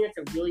doesn't mean that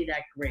they're really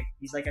that great.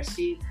 He's like, I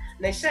see,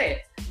 and they say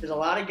it. There's a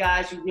lot of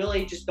guys who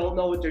really just don't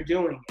know what they're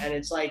doing. And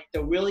it's like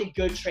the really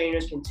good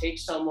trainers can take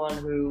someone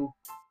who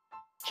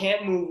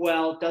can't move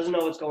well, doesn't know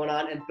what's going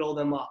on, and build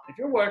them up. If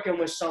you're working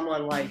with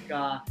someone like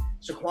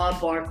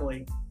Saquon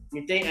Barkley,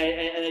 you think,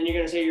 and then you're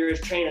going to say you're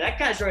his trainer, that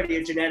guy's already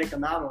a genetic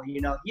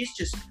anomaly. He's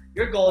just,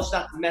 your goal is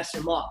not to mess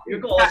him up. Your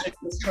goal is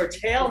to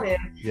curtail him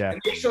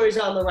and make sure he's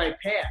on the right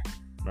path.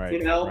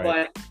 Right,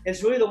 But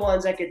it's really the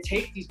ones that could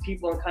take these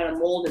people and kind of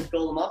mold and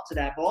build them up to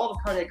that. But all of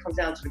a sudden it comes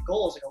down to the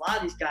goals. Like a lot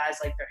of these guys,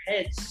 like their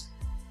heads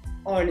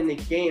aren't in the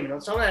game.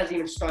 And some of that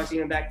even starts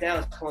even back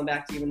down. It's coming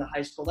back to even the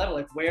high school level.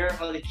 Like where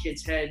are the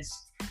kids'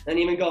 heads? And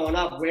even going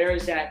up, where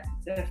is that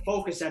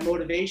focus, that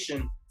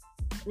motivation?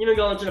 Even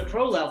going to the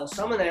pro level,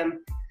 some of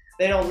them,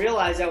 they don't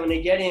realize that when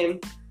they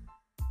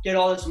get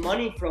all this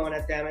money thrown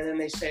at them, and then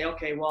they say,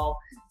 okay, well,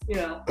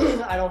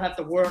 I don't have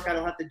to work, I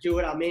don't have to do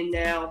it, I'm in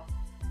now.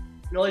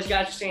 And all these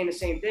guys are saying the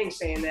same thing,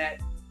 saying that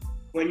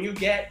when you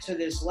get to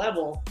this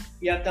level,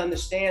 you have to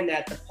understand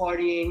that the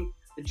partying,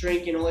 the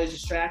drinking, all these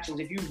distractions,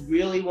 if you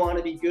really want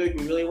to be good,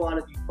 you really want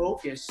to be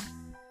focused,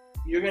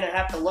 you're going to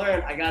have to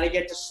learn, I got to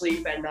get to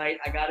sleep at night,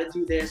 I got to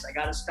do this, I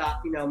got to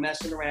stop,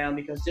 messing around,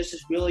 because this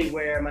is really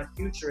where my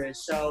future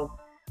is. So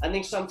I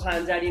think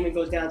sometimes that even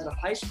goes down to the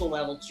high school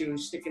level too,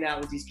 sticking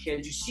out with these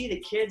kids. You see the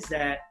kids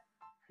that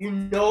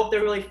if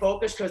they're really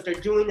focused because they're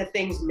doing the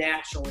things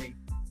naturally.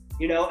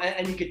 you know,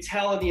 and you could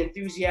tell the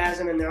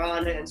enthusiasm and they're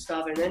on it and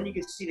stuff. And then you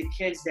could see the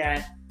kids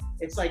that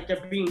it's like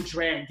they're being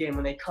dragged in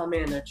when they come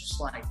in. They're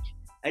just like,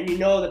 and you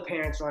know the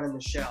parents running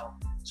the show.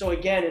 So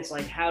again, it's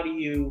like, how do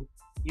you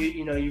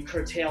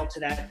curtail to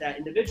that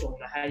individual?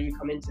 You know, how do you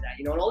come into that?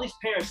 You know, and all these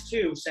parents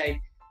too say,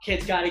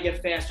 kids got to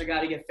get faster,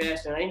 got to get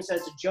faster. And I even said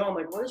to Joe, I'm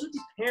like, what is with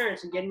these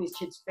parents and getting these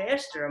kids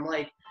faster? I'm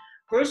like,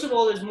 first of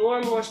all, there's more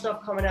and more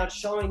stuff coming out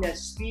showing that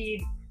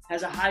speed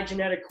has a high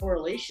genetic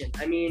correlation.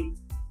 I mean,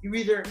 you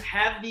either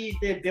have the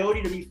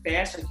ability to be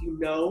fast, like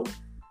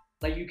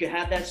like you could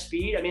have that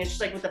speed. I mean, it's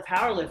just like with the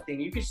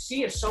powerlifting. You could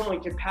see if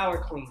someone can power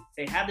clean.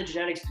 They have the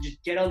genetics to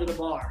just get under the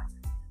bar.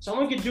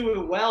 Someone could do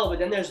it well, but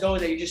then there's those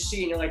that you just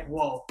see and you're like,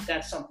 whoa,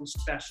 that's something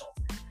special.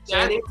 So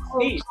That's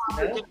speed,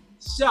 you know?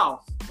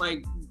 itself.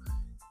 Like,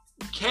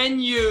 can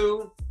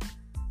you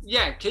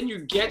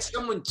get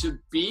someone to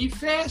be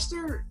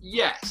faster?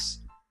 Yes.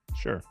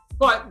 Sure.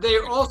 But they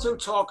also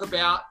talk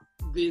about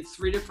the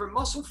 3 different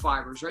muscle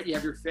fibers, right? You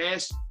have your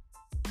fast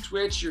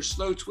twitch, your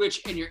slow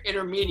twitch, and your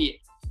intermediate.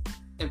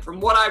 And from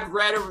what I've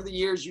read over the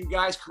years, you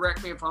guys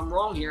correct me if I'm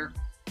wrong here,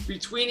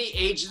 between the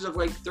ages of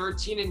like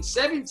 13 and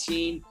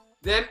 17,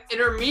 them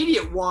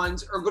intermediate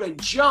ones are going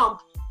to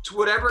jump to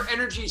whatever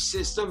energy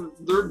system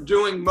they're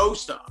doing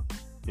most of.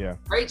 Yeah.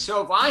 Right?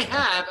 So if I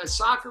have a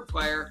soccer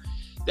player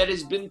that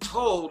has been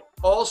told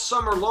all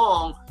summer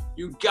long,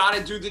 you got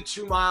to do the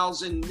 2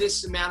 miles in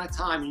this amount of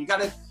time. And you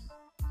got to,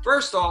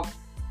 first off,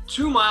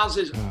 2 miles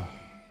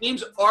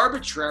seems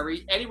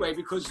arbitrary anyway,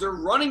 because they're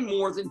running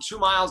more than 2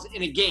 miles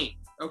in a game.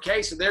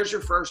 Okay, so there's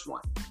your first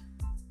one.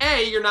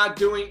 A, you're not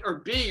doing, or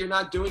B, you're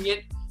not doing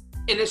it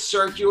in a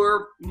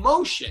circular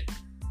motion.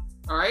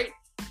 All right.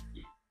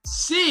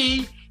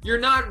 C, you're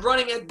not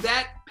running at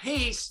that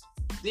pace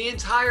the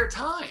entire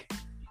time.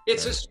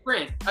 It's a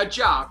sprint, a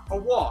jog, a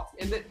walk.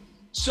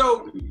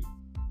 So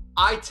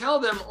I tell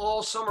them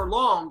all summer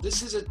long,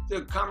 this is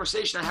the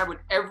conversation I have with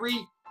every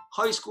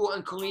high school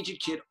and collegiate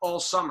kid all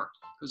summer,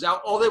 because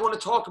all they want to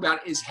talk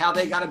about is how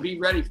they got to be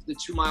ready for the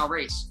 2 mile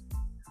race.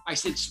 I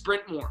said,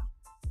 sprint more.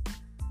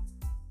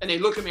 And they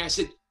look at me, I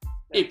said,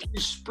 if you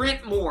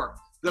sprint more,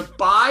 the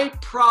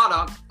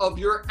byproduct of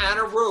your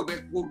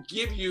anaerobic will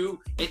give you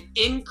an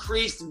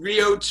increased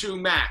VO2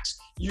 max.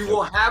 You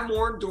will have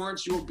more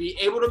endurance. You will be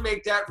able to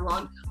make that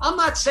run. I'm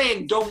not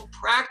saying don't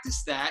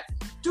practice that.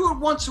 Do it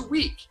once a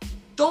week.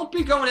 Don't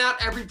be going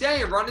out every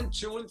day and running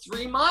 2 and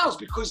 3 miles,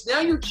 because now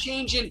you're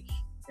changing.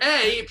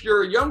 If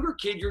you're a younger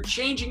kid, you're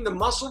changing the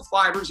muscle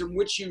fibers in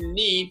which you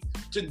need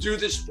to do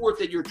the sport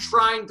that you're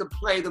trying to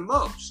play the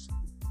most.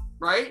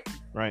 Right?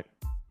 Right.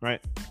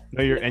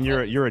 No,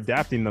 you're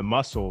adapting the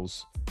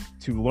muscles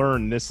to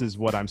learn this is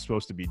what I'm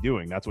supposed to be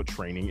doing. That's what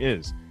training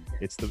is.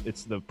 It's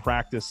the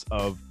practice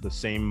of the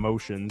same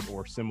motions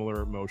or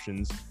similar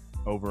motions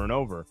over and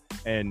over.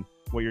 And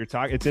what you're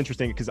talking, it's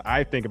interesting because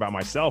I think about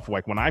myself,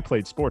 like when I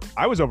played sports,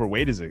 I was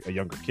overweight as a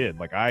younger kid.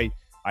 Like I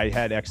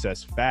had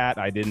excess fat.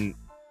 I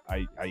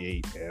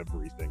ate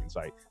everything in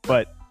sight.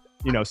 But,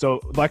 so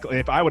luckily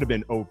if I would have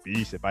been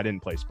obese if I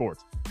didn't play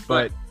sports,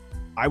 but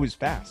I was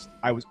fast.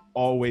 I was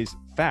always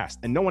fast.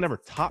 And no one ever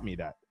taught me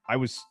that. I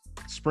was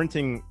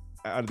sprinting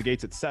out of the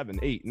gates at 7,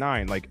 8,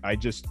 9. Like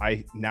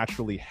I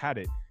naturally had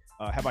it.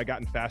 Have I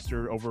gotten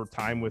faster over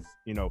time with,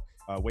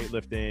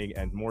 weightlifting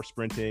and more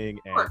sprinting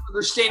and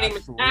understanding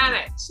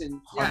mechanics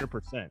and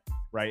 100%.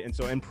 Right. And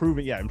so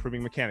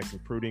improving mechanics,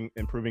 improving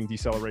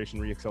deceleration,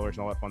 reacceleration,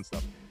 all that fun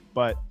stuff.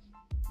 But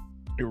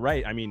you're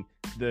right. I mean,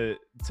 to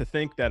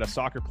think that a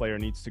soccer player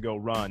needs to go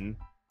run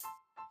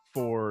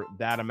for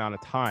that amount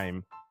of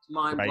time,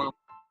 mind blowing. Right?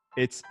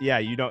 It's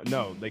you don't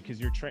know, like,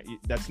 because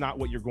that's not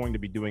what you're going to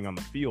be doing on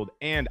the field.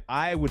 And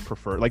I would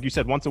prefer, like you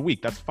said, once a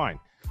week, that's fine.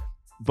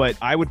 But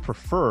I would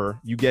prefer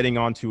you getting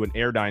onto an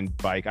Airdyne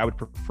bike. I would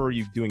prefer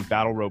you doing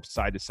battle ropes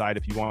side to side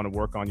if you want to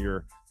work on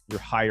your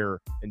higher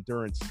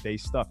endurance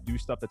based stuff. Do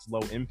stuff that's low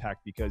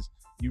impact, because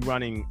you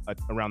running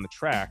around the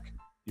track,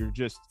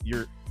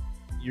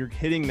 you're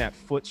hitting that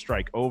foot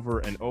strike over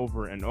and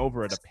over and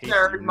over at a pace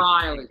you're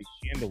not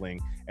handling,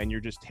 and you're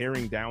just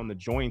tearing down the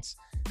joints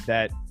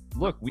that,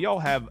 look, we all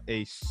have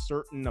a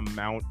certain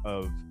amount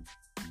of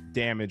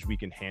damage we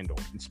can handle.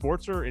 And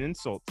sports are an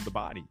insult to the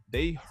body.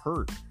 They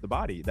hurt the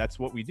body. That's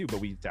what we do, but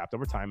we adapt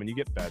over time and you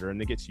get better and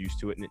it gets used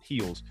to it and it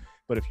heals.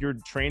 But if you're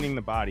training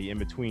the body in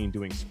between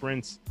doing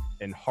sprints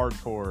and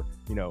hardcore,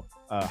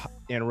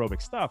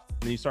 anaerobic stuff,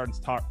 and then you start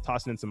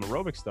tossing in some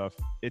aerobic stuff,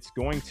 it's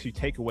going to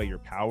take away your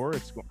power.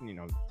 It's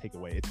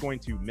going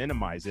to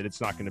minimize it.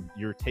 It's not going to,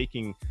 you're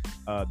taking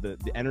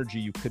the energy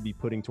you could be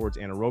putting towards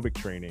anaerobic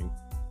training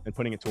and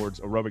putting it towards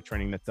aerobic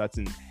training that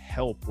doesn't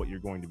help what you're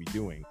going to be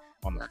doing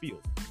on the field.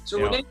 So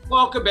when they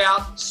talk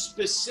about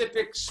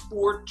specific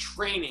sport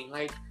training,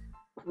 like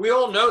we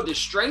all know the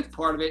strength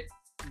part of it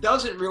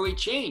doesn't really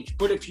change.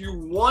 But if you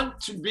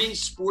want to be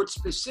sport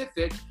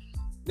specific,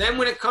 then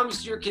when it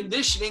comes to your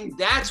conditioning,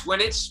 that's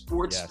when it's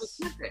sport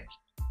specific.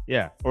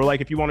 Yeah. Or like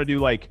if you want to do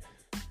like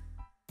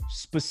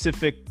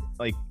specific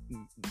like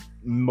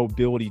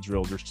mobility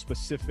drills or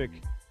specific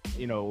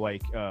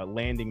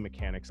landing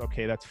mechanics.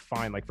 Okay, that's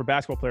fine. Like for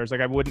basketball players,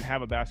 like I wouldn't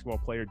have a basketball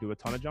player do a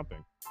ton of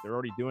jumping. They're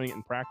already doing it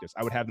in practice.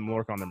 I would have them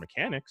work on their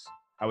mechanics.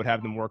 I would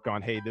have them work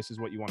on, hey, this is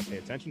what you want to pay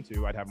attention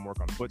to. I'd have them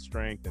work on foot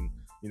strength and,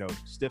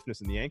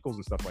 stiffness in the ankles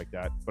and stuff like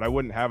that. But I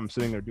wouldn't have them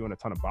sitting there doing a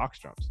ton of box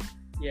jumps.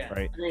 Yeah.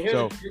 Right. I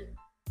mean,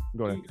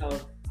 go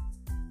ahead.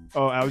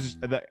 Oh, I was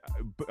going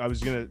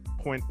to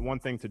point one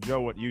thing to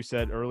Joe, what you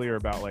said earlier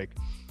about like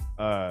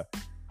the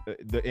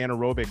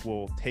anaerobic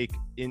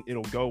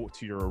it'll go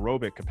to your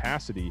aerobic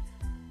capacity.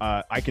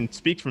 I can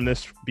speak from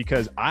this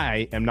because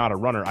I am not a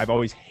runner. I've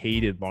always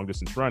hated long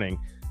distance running.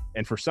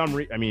 And for some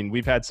reason,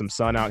 we've had some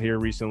sun out here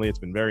recently. It's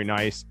been very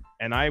nice.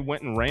 And I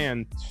went and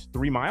ran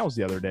 3 miles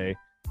the other day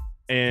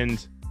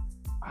and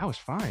I was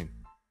fine.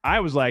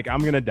 I was like, I'm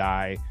going to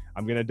die.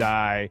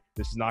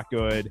 This is not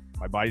good.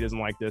 My body doesn't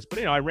like this. But,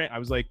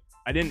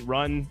 I didn't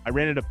run. I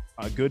ran at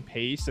a good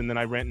pace. And then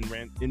I ran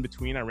in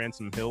between. I ran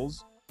some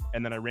hills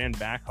and then I ran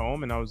back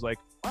home and I was like,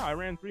 wow, I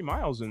ran 3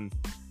 miles and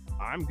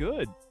I'm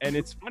good. And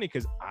it's funny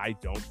because I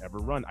don't ever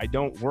run. I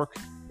don't work.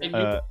 And you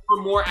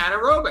were more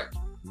anaerobic.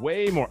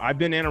 Way more. I've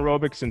been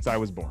anaerobic since I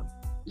was born.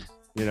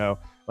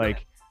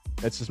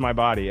 That's just my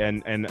body.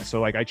 And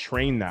so like I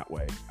train that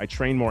way. I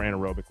train more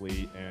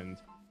anaerobically and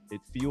it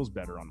feels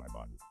better on my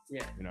body.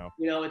 Yeah.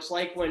 It's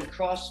like when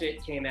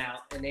CrossFit came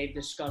out and they've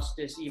discussed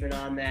this even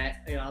on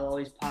that, all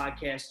these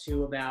podcasts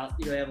too about,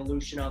 the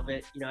evolution of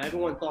it.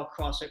 Everyone thought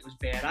CrossFit was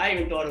bad. I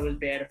even thought it was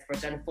bad at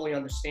first. I didn't fully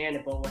understand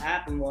it. But what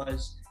happened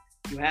was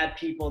you had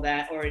people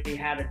that already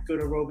had a good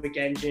aerobic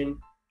engine,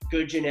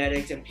 good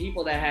genetics, and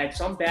people that had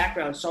some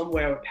background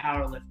somewhere with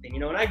powerlifting.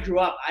 When I grew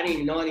up, I didn't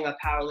even know anything about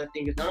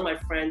powerlifting because none of my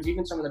friends,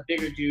 even some of the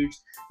bigger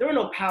dudes, there were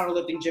no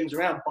powerlifting gyms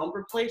around.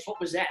 Bumper plates, what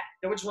was that?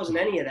 There just wasn't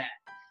any of that.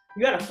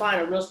 You got to find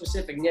a real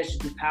specific niche to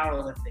do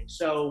powerlifting.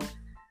 So,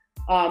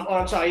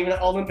 even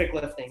Olympic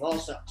lifting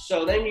also.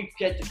 So then you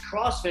get this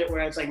CrossFit where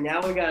it's like, now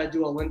we got to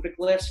do Olympic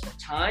lifts for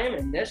time,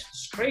 and this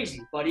is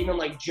crazy. But even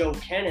like Joe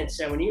Kennett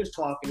said when he was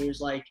talking, he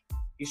was like,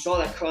 you saw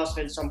that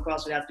some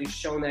CrossFit athletes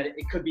shown that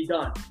it could be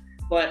done.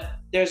 But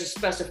there's a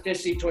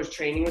specificity towards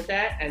training with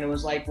that. And it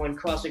was like when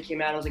CrossFit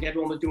came out, it was like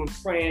everyone was doing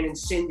Fran and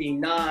Cindy,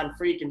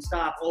 freaking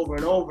stop over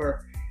and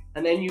over.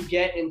 And then you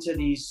get into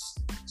these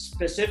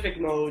specific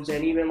modes.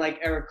 And even like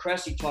Eric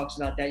Cressy talks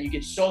about that, you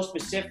get so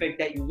specific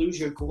that you lose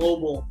your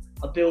global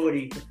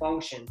ability to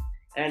function.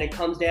 And it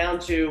comes down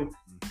to,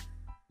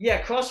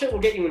 CrossFit will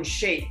get you in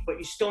shape, but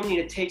you still need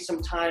to take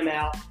some time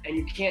out and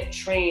you can't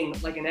train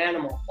like an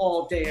animal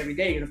all day, every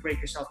day. You're going to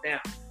break yourself down.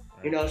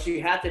 So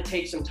you have to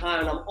take some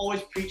time. And I'm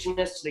always preaching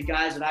this to the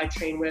guys that I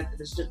train with.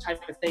 This is the type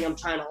of thing I'm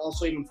trying to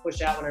also even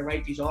push out when I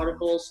write these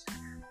articles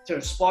to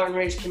the Spartan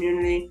Race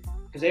community,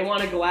 because they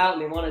want to go out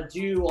and they want to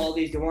do all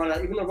these. They want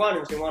to, even the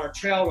runners, they want to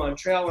trail run,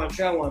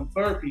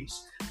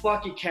 burpees,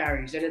 bucket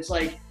carries. And it's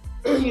like,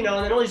 and then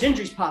all these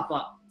injuries pop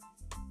up.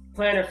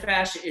 Plantar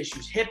fascia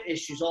issues, hip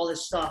issues, all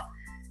this stuff.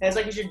 And it's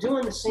like, if you're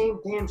doing the same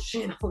damn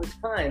shit all the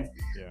time,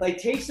 like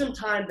take some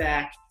time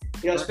back,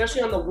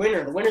 especially on the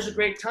winter. The winter's a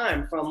great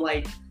time from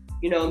like,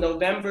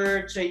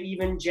 November to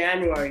even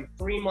January,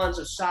 3 months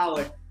of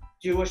solid,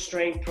 do a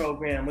strength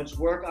program. Let's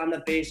work on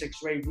the basics,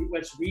 right?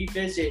 Let's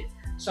revisit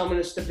some of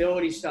the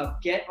stability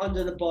stuff, get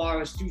under the bar,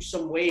 let's do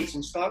some weights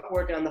and start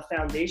working on the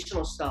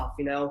foundational stuff,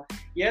 the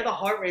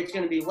heart rate's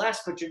going to be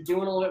less, but you're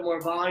doing a little bit more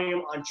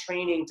volume on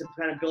training to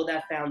kind of build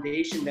that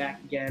foundation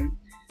back again.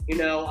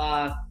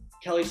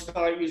 Kelly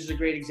Starrett uses a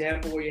great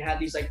example where you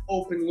have these like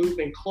open loop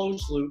and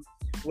closed loop,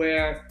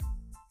 where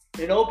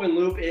an open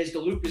loop is the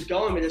loop is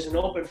going, but there's an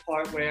open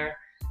part where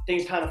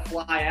things kind of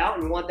fly out,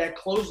 and you want that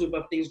closed loop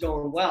of things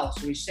going well.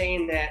 So he's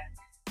saying that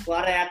a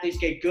lot of athletes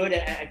get good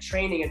at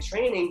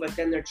training, but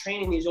then they're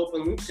training these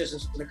open loop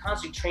systems. So they're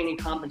constantly training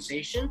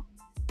compensation.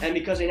 And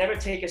because they never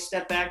take a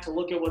step back to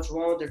look at what's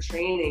wrong with their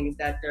training,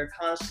 that they're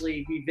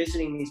constantly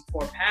revisiting these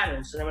poor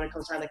patterns. So then when it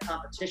comes time to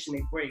competition,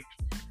 they break.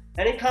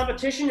 And in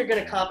competition, you're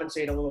going to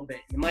compensate a little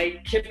bit. You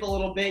might kip a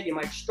little bit. You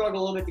might struggle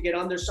a little bit to get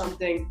under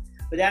something.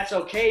 But that's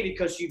okay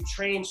because you've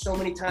trained so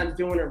many times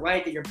doing it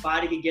right that your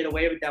body can get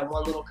away with that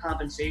one little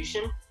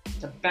compensation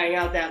to bang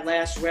out that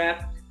last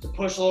rep, to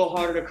push a little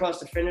harder to cross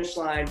the finish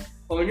line.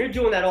 But when you're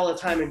doing that all the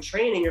time in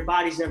training, your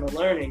body's never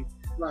learning.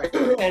 Right.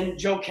 And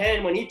Joe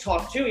Ken, when he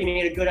talked too, he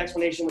made a good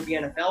explanation with the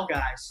NFL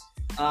guys.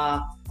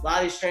 A lot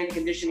of these strength and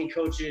conditioning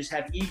coaches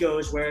have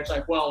egos where it's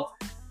like, well,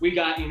 we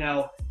got,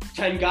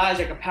 10 guys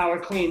that can power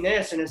clean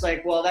this. And it's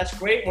like, well, that's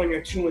great when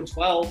you're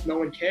 2-12. No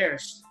one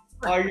cares.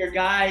 Are your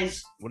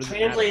guys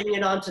translating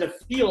it onto the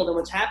field? And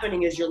what's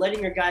happening is you're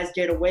letting your guys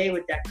get away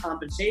with that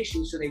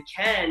compensation so they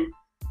can,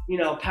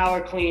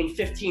 power clean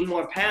 15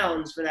 more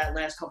pounds for that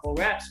last couple of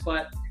reps,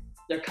 but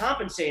they're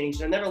compensating. So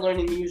they're never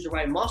learning to use the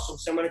right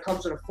muscles. So when it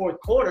comes to the fourth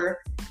quarter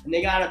and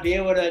they got to be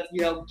able to,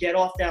 get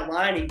off that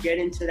line and get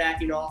into that,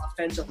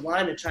 offensive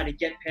line to try to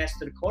get past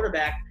to the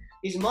quarterback,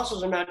 these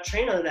muscles are not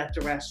trained under that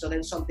duress. So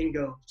then something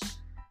goes.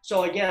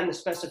 So again, the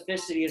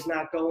specificity is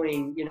not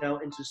going,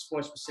 into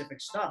sport-specific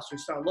stuff. So we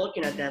start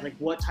looking at that, like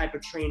what type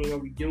of training are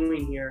we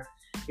doing here,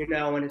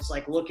 and it's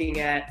like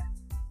looking at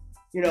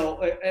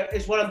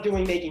is what I'm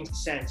doing making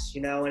sense,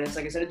 And it's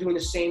like, instead of doing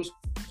the same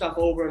stuff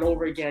over and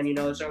over again,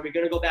 so are we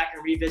going to go back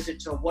and revisit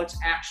to what's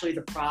actually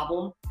the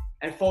problem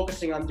and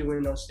focusing on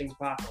doing those things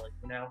properly,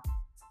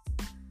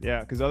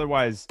 Yeah, because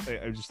otherwise,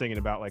 I was just thinking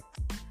about like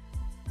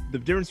the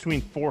difference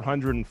between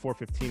 400 and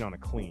 415 on a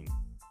clean.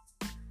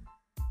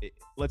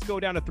 Let's go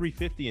down to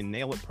 350 and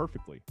nail it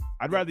perfectly.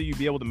 I'd rather you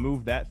be able to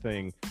move that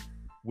thing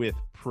with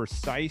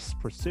precise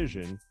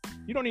precision.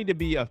 You don't need to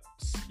be a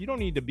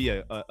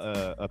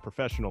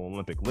professional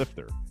Olympic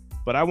lifter,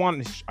 but I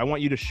want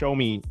you to show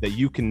me that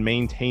you can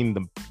maintain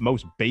the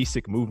most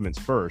basic movements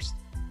first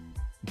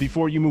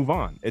before you move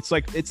on. It's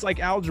like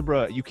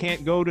algebra. You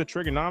can't go to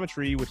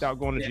trigonometry without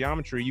going to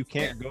geometry. You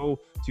can't go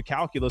to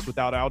calculus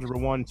without algebra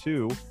 1,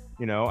 2.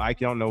 I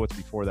don't know what's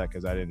before that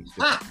because I didn't.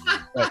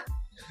 But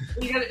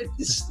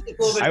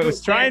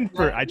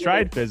I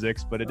tried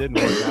physics, but it didn't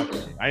work out for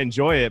me. I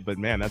enjoy it, but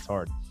man, that's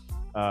hard.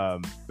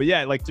 But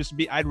yeah, like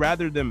I'd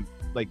rather them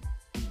like,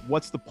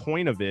 what's the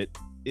point of it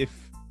if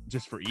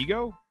just for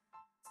ego?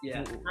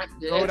 Yeah.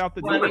 Throw it out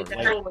the door. That's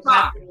what was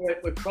happening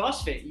with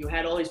CrossFit. You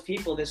had all these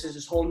people, this is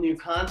this whole new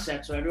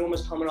concept. So everyone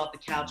was coming off the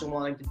couch and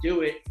wanting to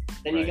do it.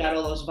 Then you got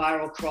all those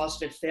viral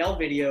CrossFit fail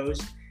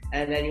videos.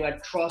 And then you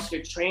had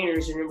CrossFit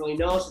trainers who didn't really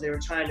know, so they were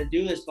trying to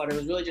do this, but it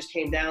was really just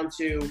came down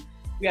to,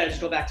 we got to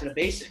just go back to the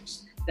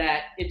basics.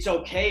 That it's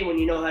okay when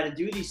you know how to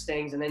do these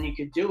things and then you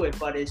could do it,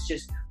 but it's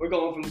just, we're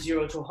going from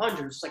 0 to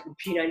 100. It's like when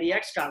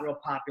P90X got real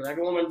popular.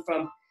 Everyone went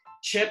from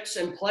chips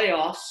and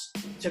playoffs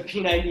to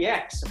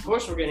P90X. Of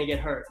course we're going to get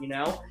hurt, We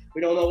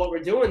don't know what we're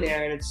doing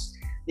there. And it's,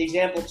 the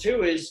example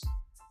too is,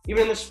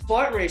 even in the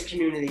Spartan race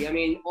community, I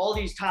mean, all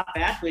these top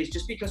athletes,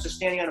 just because they're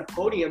standing on a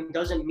podium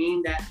doesn't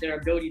mean that their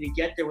ability to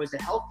get there was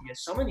the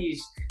healthiest. Some of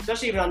these,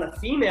 especially even on the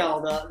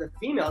female, the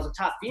females, the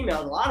top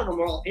females, a lot of them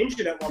were all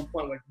injured at one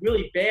point with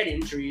really bad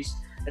injuries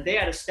that they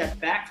had to step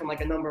back from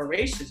like a number of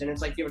races. And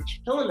it's like they were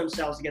killing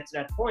themselves to get to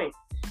that point.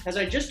 It's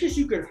like, just because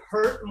you could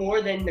hurt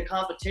more than the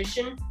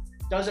competition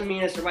doesn't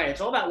mean it's the right.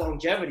 It's all about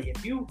longevity.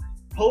 If you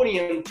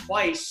podium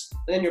twice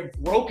and then you're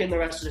broken the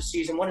rest of the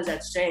season, what is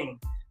that saying?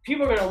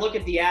 People are going to look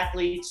at the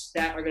athletes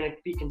that are going to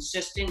be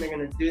consistent. They're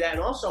going to do that.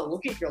 And also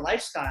look at your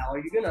lifestyle. Are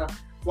you going to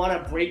want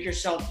to break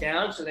yourself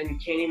down so then you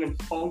can't even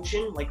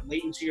function like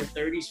late into your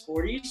 30s,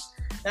 40s?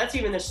 That's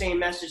even the same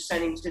message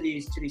sending to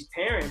these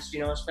parents,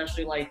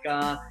 especially like,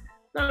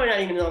 not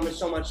even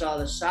so much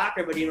the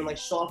soccer, but even like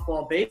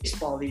softball,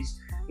 baseball, these,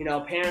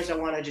 parents that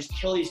want to just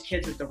kill these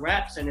kids with the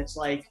reps. And it's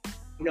like,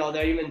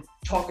 they're even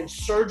talking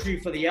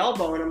surgery for the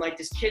elbow. And I'm like,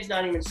 this kid's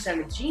not even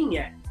 17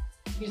 yet.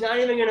 He's not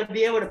even going to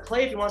be able to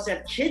play if he wants to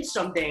have kids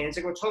someday. And it's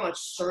like, we're talking about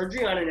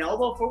surgery on an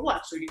elbow for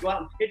what? So you go out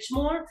and pitch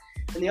more?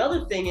 And the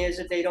other thing is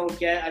that they don't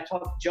get, I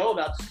talked to Joe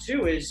about this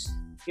too, is,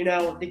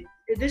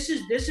 this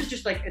is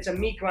just like, it's a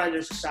meat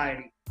grinder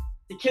society.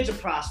 The kid's a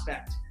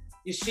prospect.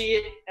 You see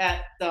it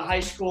at the high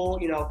school,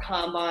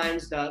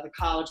 combines, the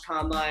college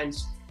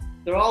combines.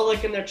 They're all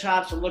licking their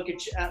chops and look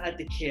at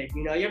the kid.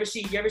 You ever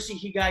see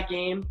He Got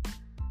Game?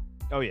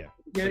 Oh, yeah.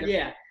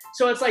 Yeah.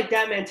 So it's like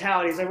that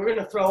mentality. It's like, we're going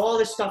to throw all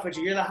this stuff at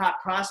you. You're the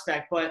hot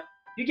prospect, but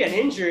you get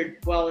injured.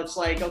 Well, it's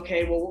like,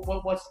 okay, well,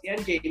 what's the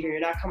end game here? You're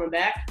not coming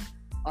back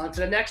on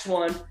to the next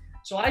one.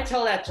 So I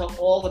tell that to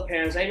all the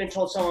parents. I even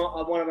told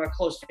one of our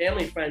close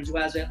family friends who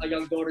has a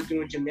young daughter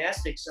doing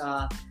gymnastics,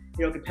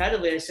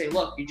 competitively. I say,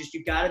 look,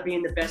 you got to be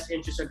in the best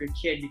interest of your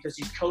kid, because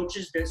these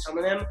coaches, some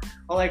of them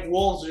are like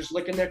wolves. They're just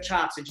licking their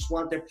chops. They just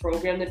want their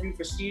program to be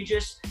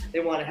prestigious. They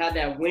want to have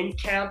that win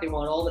count. They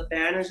want all the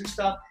banners and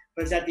stuff.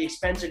 But it's at the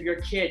expense of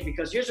your kid,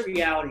 because here's the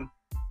reality.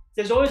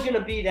 There's always going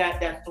to be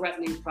that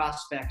threatening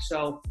prospect.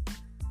 So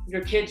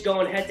your kid's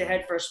going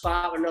head-to-head for a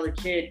spot with another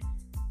kid.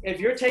 If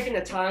you're taking the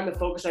time to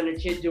focus on your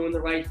kid doing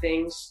the right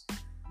things,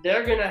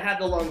 they're going to have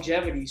the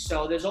longevity.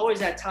 So there's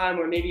always that time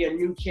where maybe a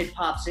new kid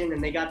pops in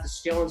and they got the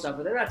skill and stuff,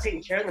 but they're not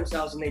taking care of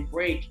themselves and they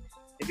break.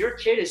 If your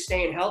kid is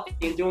staying healthy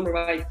and doing the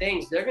right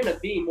things, they're going to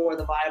be more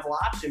the viable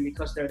option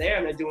because they're there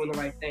and they're doing the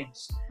right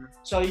things.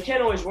 So you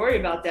can't always worry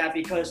about that,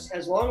 because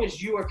as long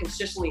as you are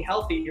consistently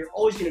healthy, you're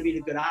always going to be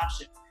the good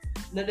option.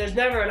 There's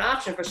never an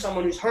option for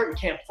someone who's hurt and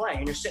can't play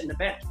and you're sitting the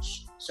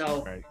bench.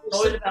 So it's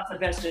always about the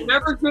best.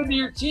 Never good to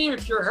your team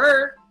if you're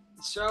hurt.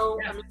 So,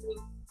 yeah. I mean,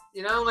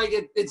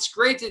 it's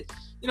great to,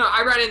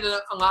 I ran into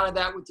a lot of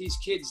that with these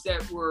kids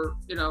that were,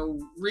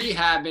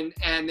 rehabbing,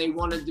 and they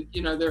wanted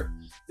to,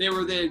 they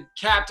were the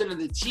captain of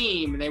the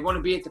team and they want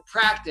to be at the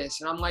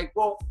practice. And I'm like,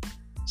 well,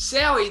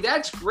 Sally,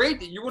 that's great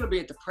that you want to be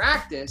at the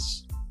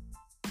practice,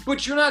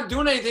 but you're not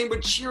doing anything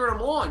but cheering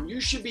them on. You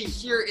should be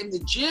here in the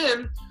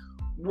gym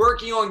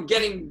working on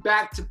getting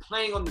back to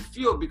playing on the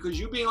field, because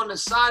you being on the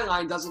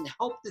sideline doesn't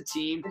help the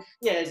team.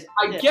 Yes,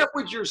 I get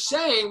what you're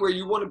saying, where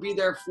you want to be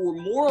there for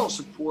moral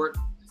support,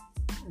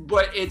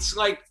 but it's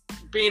like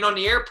being on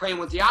the airplane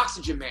with the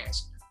oxygen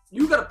mask.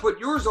 You got to put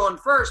yours on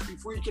first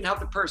before you can help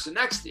the person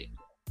next to you.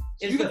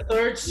 Is the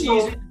third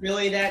season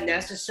really that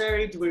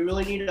necessary? Do we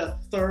really need a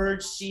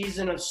third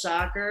season of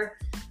soccer?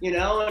 And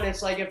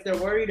it's like, if they're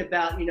worried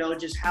about,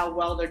 just how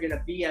well they're going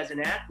to be as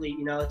an athlete,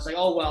 it's like,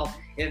 oh, well,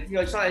 if,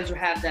 sometimes you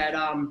have that,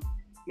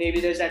 maybe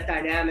there's that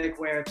dynamic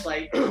where it's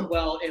like,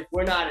 well, if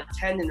we're not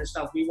attending and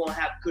stuff, we won't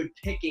have good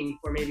picking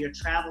for maybe a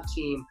travel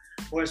team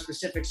or a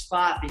specific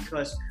spot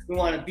because we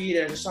want to be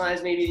there. So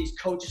sometimes maybe these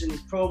coaches and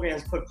these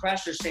programs put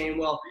pressure saying,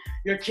 well,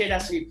 your kid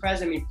has to be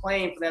present, be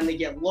playing for them to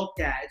get looked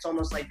at. It's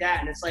almost like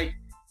that. And it's like,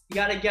 you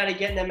gotta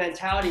get in that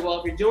mentality. Well,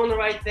 if you're doing the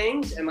right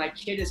things and my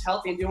kid is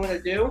healthy and doing what they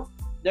do,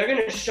 they're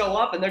going to show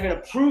up and they're going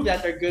to prove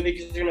that they're good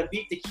because they're going to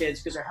beat the kids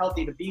because they're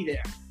healthy to be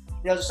there.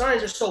 You know, sometimes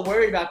they're so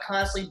worried about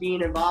constantly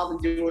being involved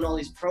and doing all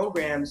these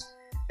programs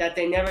that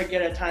they never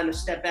get a time to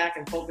step back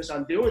and focus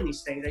on doing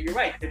these things. That you're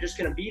right, they're just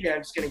going to be there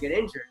and just going to get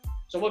injured.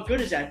 So what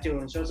good is that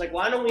doing? So it's like,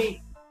 why don't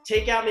we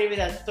take out maybe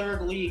that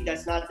third league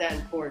that's not that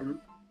important,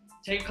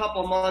 take a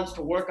couple months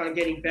to work on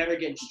getting better,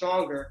 getting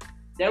stronger,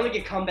 then we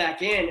could come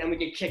back in and we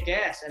could kick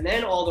ass. And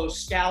then all those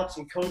scouts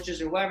and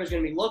coaches or whoever's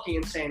going to be looking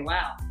and saying,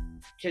 wow,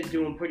 kid's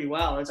doing pretty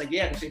well. And it's like,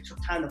 yeah, because they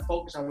took time to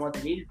focus on what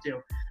they needed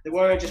to. They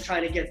weren't just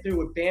trying to get through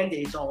with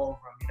Band-Aids all over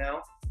them, you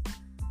know?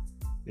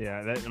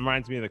 Yeah, that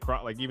reminds me of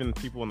like even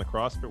people in the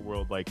CrossFit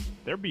world, like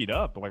they're beat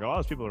up. Like a lot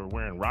of people are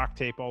wearing rock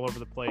tape all over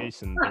the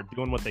place and they're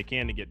doing what they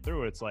can to get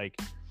through it. It's like,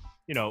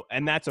 you know,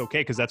 and that's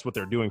okay because that's what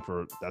they're doing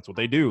that's what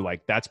they do.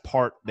 Like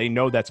they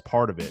know that's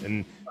part of it.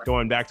 And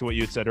going back to what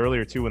you had said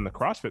earlier too, when the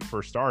CrossFit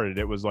first started,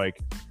 it was like,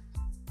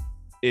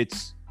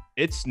 it's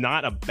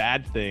not a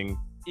bad thing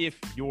if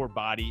your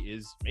body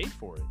is made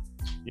for it.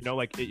 You know,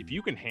 like if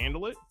you can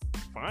handle it,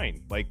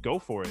 fine, like go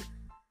for it.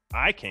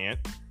 I can't,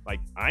 like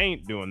I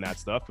ain't doing that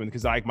stuff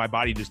because my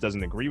body just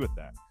doesn't agree with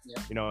that.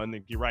 Yeah. You know,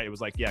 and you're right. It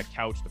was like, yeah,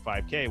 couch to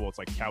 5K. Well, it's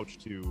like couch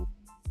to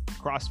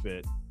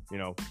CrossFit, you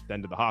know,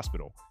 then to the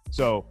hospital.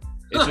 So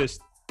it's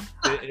just,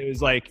 it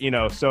was like, you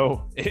know,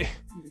 so even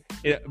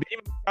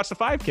couch to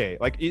 5K,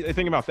 like I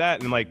think about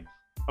that. And like,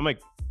 I'm like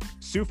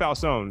Sue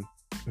Falsone,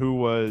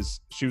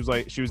 she was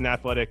an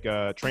athletic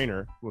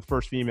trainer, with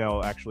first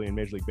female actually in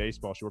Major League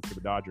Baseball. She worked for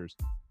the Dodgers.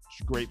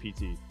 She's a great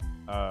PT.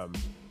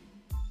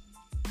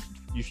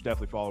 You should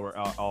definitely follow her.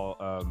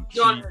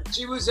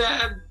 She was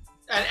an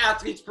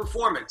Athlete's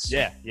Performance.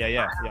 Yeah.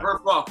 Her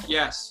book,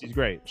 yes. She's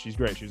great. She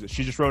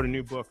just wrote a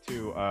new book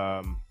too.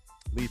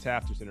 Lee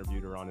Taft just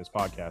interviewed her on his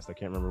podcast. I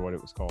can't remember what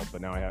it was called, but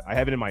now I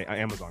have it in my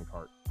Amazon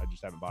cart. I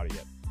just haven't bought it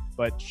yet.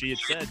 But she had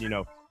said, you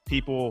know,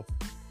 people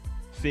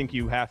think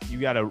you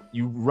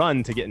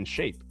run to get in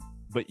shape,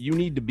 but you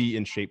need to be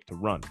in shape to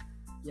run.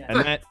 Yeah. And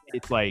that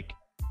it's like,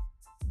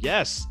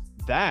 yes,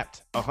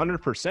 that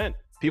 100%.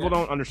 People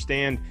don't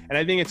understand. And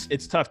I think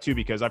it's tough too,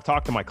 because I've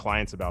talked to my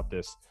clients about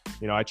this.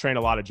 You know, I train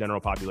a lot of general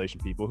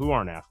population people who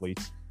aren't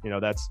athletes. You know,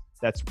 that's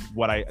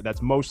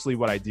mostly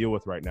what I deal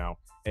with right now.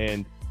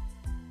 And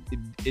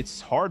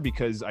it's hard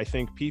because I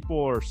think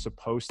people are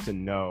supposed to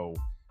know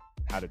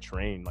how to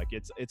train. Like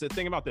it's a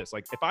thing about this.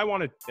 Like if I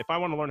want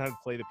to learn how to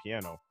play the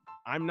piano,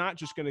 I'm not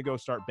just going to go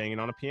start banging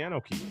on a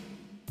piano key.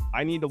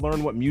 I need to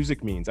learn what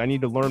music means. I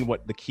need to learn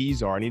what the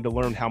keys are. I need to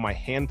learn how my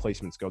hand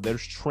placements go.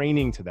 There's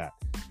training to that.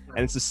 And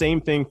it's the same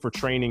thing for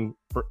training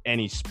for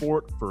any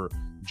sport, for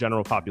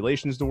general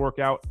populations to work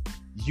out.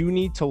 You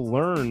need to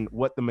learn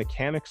what the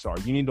mechanics are.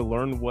 You need to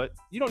learn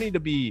you don't need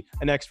to be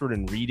an expert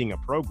in reading a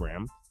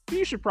program, but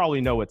you should probably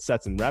know what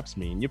sets and reps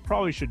mean. You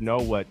probably should know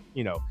what,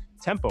 you know,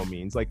 tempo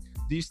means. Like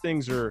these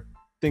things are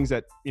things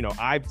that, you know,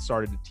 I've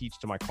started to teach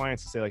to my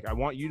clients to say, like, I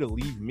want you to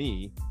leave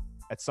me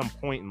at some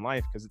point in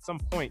life, because at some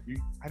point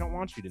I don't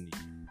want you to need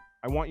me.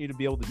 I want you to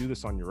be able to do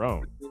this on your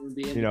own,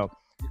 you know,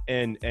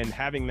 and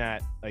having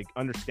that, like,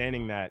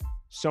 understanding that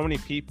so many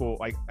people,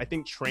 like, I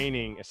think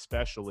training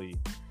especially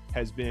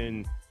has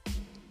been,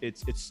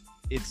 it's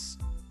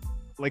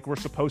like we're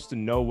supposed to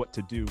know what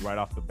to do right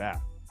off the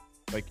bat.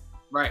 Like,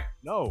 right.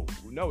 No,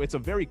 it's a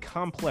very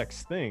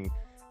complex thing,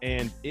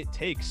 and it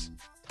takes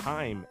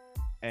time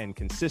and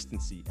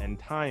consistency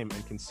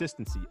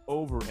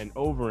over and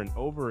over and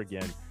over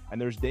again.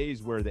 And there's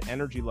days where the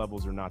energy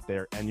levels are not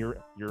there, and your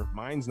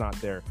mind's not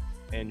there,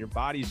 and your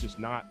body's just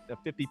not. A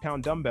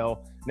 50-pound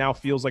dumbbell now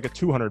feels like a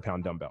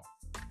 200-pound dumbbell,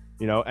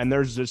 you know. And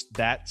there's just,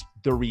 that's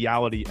the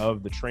reality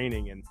of the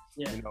training. And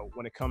you know,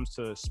 when it comes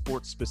to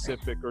sports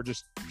specific or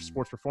just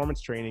sports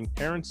performance training,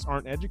 parents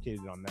aren't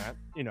educated on that,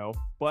 you know,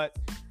 but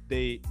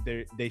they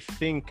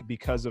think,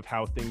 because of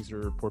how things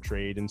are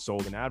portrayed and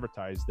sold and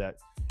advertised, that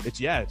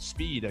it's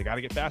speed, I got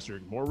to get faster,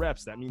 more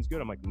reps, that means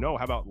good. I'm like, no,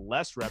 how about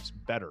less reps,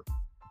 better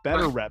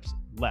right. Reps,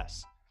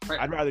 less. Right.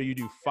 I'd rather you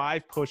do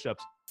 5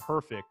 push-ups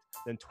perfect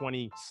than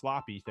 20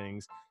 sloppy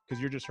things, because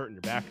you're just hurting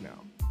your back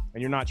now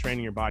and you're not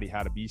training your body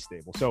how to be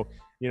stable. So,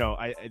 you know,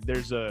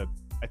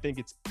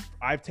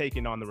 I've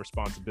taken on the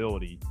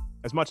responsibility,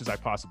 as much as I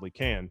possibly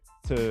can,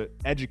 to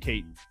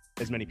educate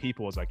as many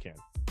people as I can,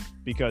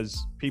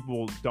 because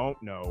people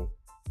don't know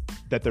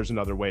that there's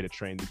another way to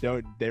train.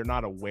 They're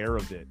not aware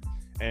of it.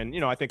 And,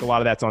 you know, I think a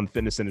lot of that's on the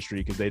fitness industry,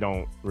 because they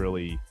don't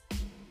really,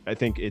 I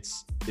think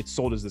it's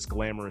sold as this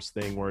glamorous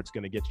thing where it's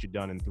going to get you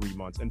done in 3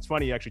 months. And it's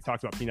funny, you actually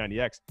talked about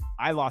P90X.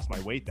 I lost my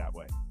weight that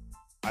way.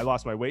 I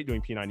lost my weight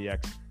doing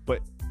P90X,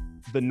 but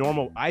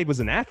I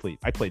was an athlete.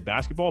 I played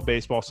basketball,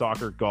 baseball,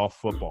 soccer, golf,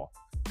 football,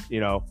 you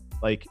know,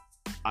 like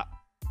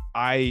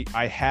I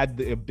had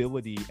the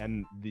ability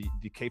and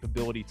the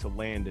capability to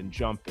land and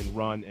jump and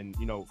run and,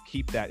 you know,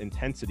 keep that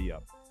intensity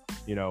up,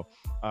 you know.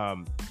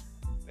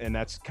 And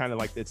that's kind of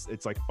like,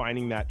 it's like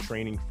finding that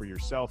training for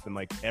yourself. And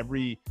like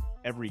every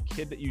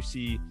kid that you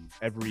see,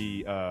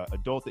 every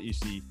adult that you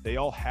see, they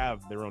all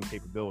have their own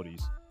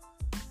capabilities.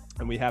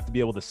 And we have to be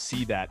able to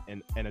see that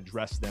and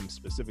address them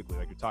specifically,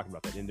 like you're talking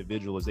about, that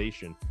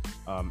individualization.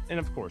 And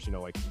of course, you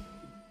know, like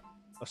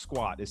a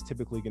squat is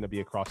typically going to be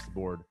across the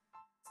board.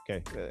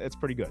 Okay, it's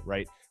pretty good,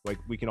 right? Like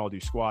we can all do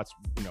squats.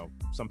 You know,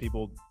 some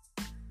people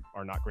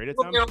are not great at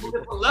them.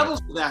 Different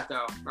levels of that,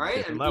 though, right?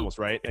 Different levels,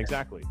 right?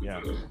 Exactly.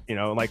 Yeah. You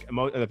know, like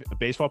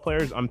baseball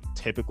players, I'm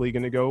typically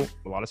going to go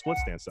a lot of split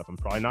stance stuff. I'm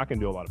probably not going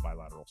to do a lot of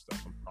bilateral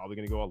stuff. I'm probably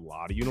going to go a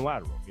lot of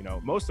unilateral. You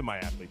know, most of my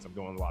athletes, I'm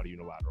going a lot of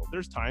unilateral.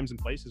 There's times and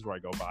places where I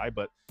go by,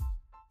 but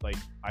like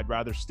I'd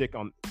rather stick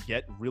on,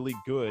 get really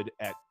good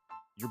at.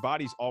 Your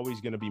body's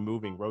always going to be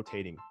moving,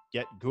 rotating.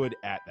 Get good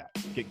at that.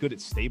 Get good at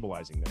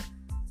stabilizing there.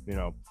 You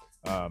know,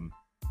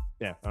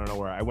 yeah, I don't know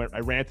where I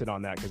ranted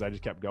on that because I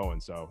just kept going.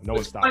 So no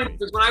one stopped me.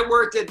 When I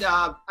worked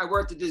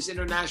at this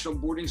international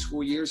boarding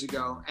school years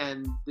ago,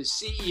 and the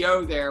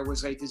CEO there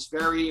was like this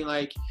very,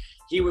 like,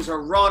 he was a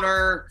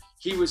runner,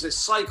 he was a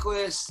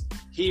cyclist,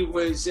 he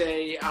was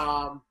a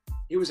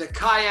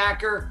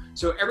kayaker.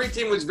 So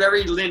everything was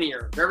very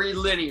linear,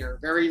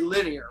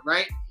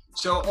 right?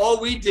 So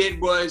all we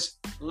did was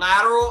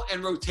lateral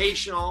and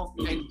rotational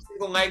and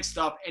single leg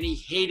stuff, and he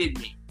hated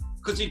me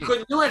because he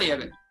couldn't do any of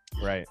it.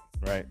 Right.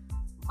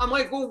 I'm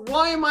like, well,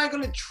 why am I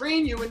going to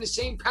train you in the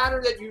same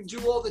pattern that you do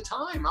all the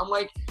time? I'm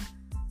like,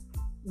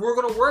 we're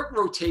going to work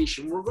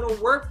rotation. We're going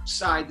to work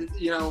side,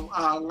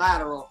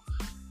 lateral.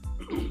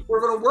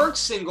 We're going to work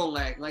single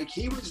leg. Like,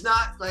 he was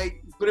not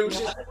like, but it was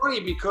just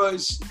funny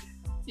because,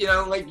 you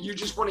know, like, you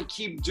just want to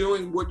keep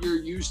doing what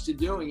you're used to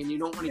doing and you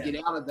don't want to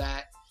get out of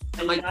that.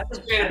 And like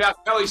you're saying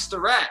about Kelly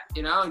Starrett,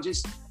 you know, and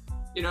just,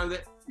 you know,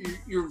 that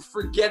you're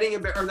forgetting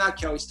about, or not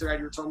Kelly Starrett,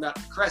 you're talking about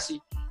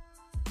Cressy.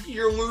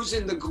 You're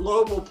losing the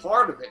global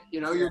part of it.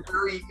 You know, you're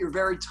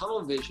very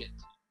tunnel visioned.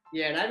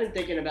 Yeah, and I've been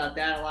thinking about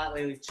that a lot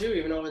lately too,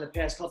 even over the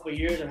past couple of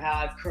years, of how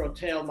I've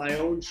curtailed my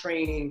own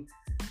training,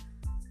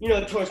 you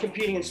know, towards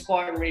competing in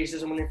Spartan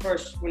races. And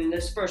when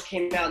this first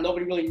came out,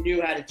 nobody really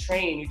knew how to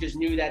train. You just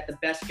knew that the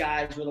best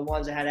guys were the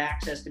ones that had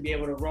access to be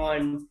able to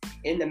run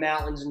in the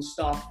mountains and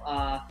stuff,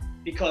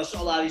 because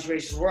a lot of these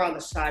races were on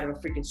the side of a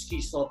freaking ski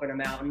slope in a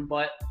mountain.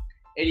 But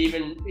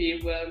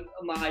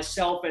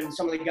myself and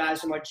some of the guys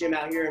from our gym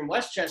out here in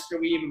Westchester,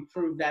 we even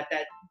proved that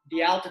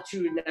the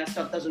altitude and that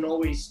stuff isn't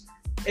always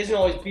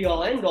be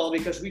all end all,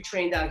 because we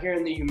trained out here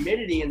in the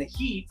humidity and the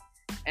heat,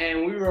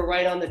 and we were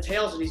right on the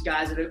tails of these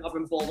guys that are up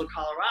in Boulder,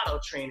 Colorado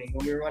training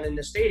when we were running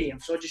the stadium.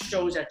 So it just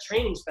shows that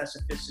training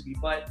specificity.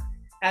 But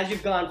as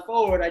you've gone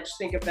forward, I just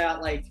think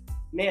about, like,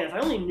 man, if I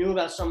only knew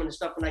about some of the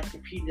stuff when I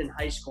competed in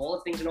high school, all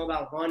the things I know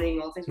about running,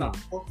 all the things about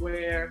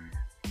footwear,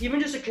 even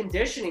just a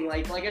conditioning,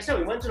 like I said,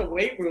 we went to the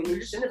weight room. We were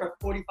just in there for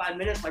 45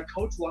 minutes. My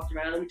coach walked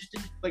around and we just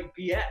did like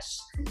BS.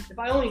 If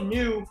I only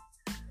knew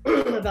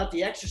about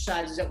the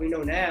exercises that we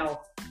know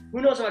now,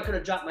 who knows if I could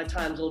have dropped my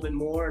times a little bit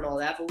more and all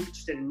that, but we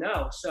just didn't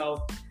know.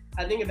 So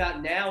I think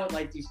about now with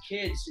like these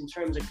kids in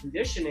terms of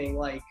conditioning,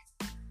 like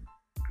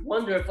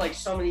wonder if like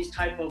some of these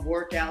type of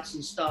workouts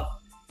and stuff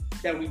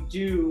that we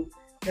do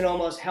can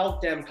almost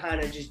help them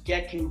kind of just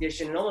get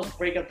conditioned and almost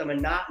break up the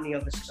monotony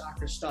of the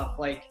soccer stuff.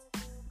 Like,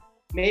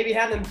 maybe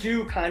have them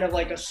do kind of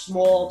like a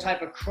small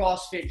type of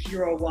CrossFit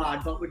hero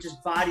WOD, but with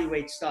just body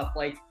weight stuff.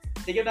 Like,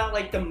 think about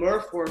like the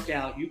Murph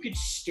workout. You could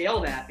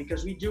scale that,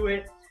 because we do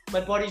it.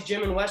 My buddy's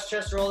gym in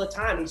Westchester all the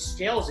time. He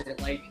scales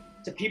it like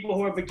to people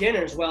who are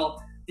beginners.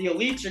 Well, the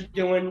elites are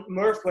doing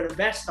Murph with a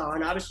vest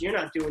on. Obviously, you're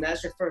not doing that.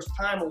 It's your first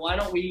time. Well, why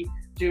don't we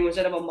do,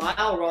 instead of a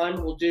mile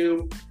run, we'll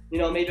do, you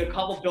know, maybe a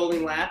couple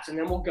building laps, and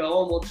then we'll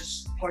go and we'll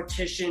just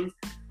partition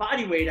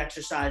body weight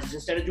exercises.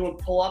 Instead of doing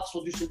pull-ups,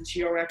 we'll do some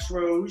TRX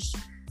rows.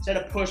 Instead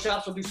of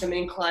push-ups, we'll do some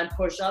incline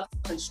push-ups,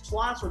 and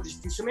squats, we'll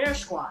just do some air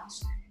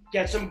squats.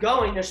 Get them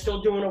going. They're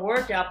still doing a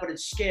workout, but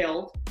it's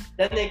scaled.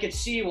 Then they could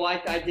see, well,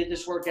 I did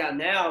this workout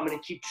now. I'm going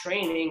to keep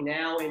training.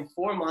 Now in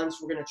 4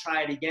 months, we're going to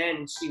try it again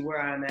and see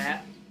where I'm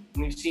at.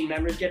 And we've seen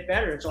members get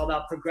better. It's all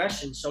about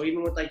progression. So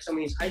even with like some of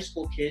these high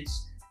school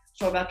kids,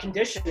 it's all about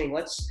conditioning.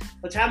 Let's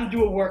have them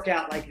do a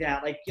workout like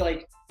that. Like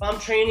if I'm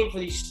training for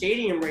these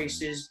stadium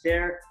races,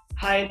 they're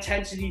high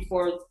intensity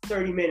for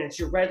 30 minutes.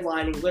 You're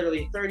redlining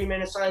literally 30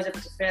 minutes. Sometimes if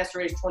it's a fast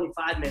race,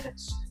 25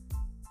 minutes.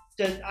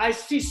 I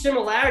see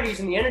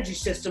similarities in the energy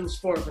systems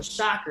for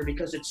soccer,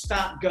 because it's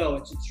stop go.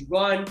 It's you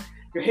run,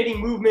 you're hitting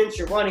movements,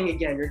 you're running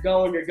again, you're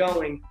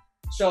going.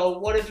 So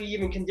what if you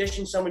even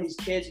condition some of these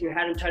kids and you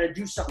had them try to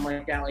do something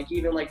like that? Like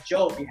even like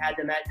Joe, if you had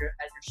them at your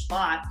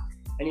spot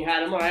and you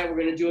had them, all right, we're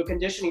going to do a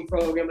conditioning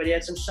program, but he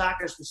had some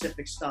soccer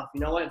specific stuff.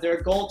 You know what? They're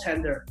a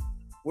goaltender.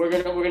 We're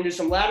gonna do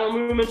some lateral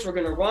movements. We're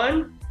gonna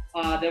run.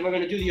 Then we're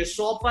going to do the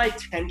assault bike,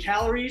 10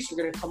 calories. We're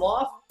going to come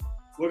off.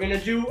 We're going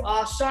to do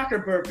soccer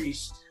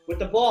burpees with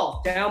the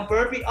ball. Down,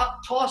 burpee, up,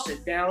 toss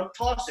it. Down,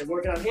 toss it.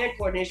 Working on hand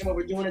coordination, but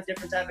we're doing a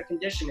different type of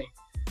conditioning.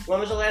 When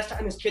was the last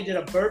time this kid did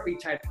a burpee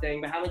type thing?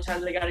 But how many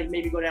times they got to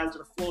maybe go down to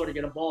the floor to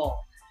get a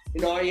ball?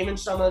 You know, or even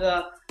some of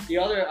the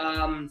other,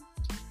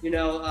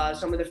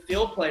 some of the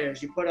field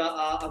players. You put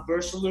a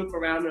Versaloop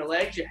around their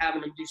legs. You're having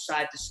them do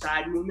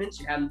side-to-side movements.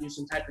 You have them do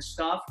some type of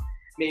stuff.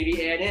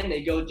 Maybe add in.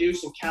 They go do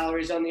some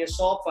calories on the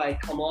assault bike.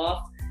 Come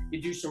off.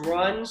 You do some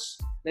runs.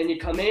 Then you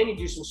come in. You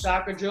do some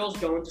soccer drills.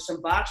 Go into some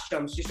box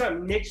jumps. You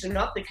start mixing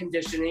up the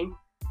conditioning.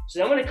 So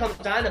then when it comes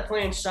down to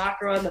playing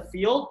soccer on the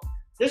field,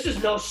 this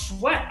is no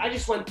sweat. I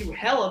just went through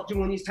hell of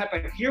doing these type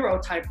of hero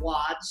type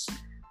wads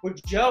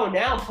with Joe.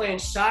 Now I'm playing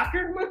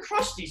soccer. I'm gonna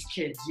crush these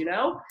kids, you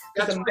know?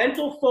 That's the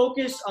mental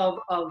focus of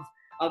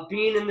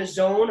being in the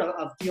zone,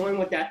 of dealing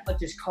with that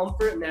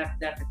discomfort and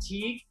that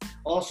fatigue.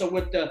 Also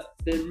with the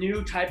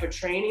new type of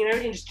training and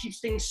everything, just keeps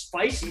things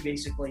spicy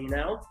basically, you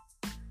know?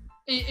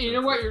 You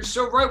know what? You're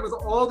so right with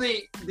all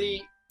the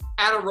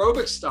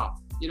anaerobic stuff.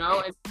 You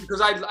know,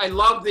 because I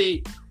love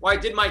I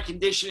did my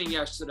conditioning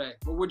yesterday.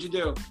 Well, what'd you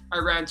do? I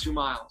ran 2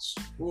 miles.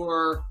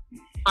 Or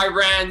I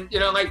ran,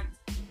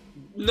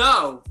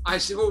 no. I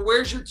said, well,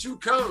 where's your 2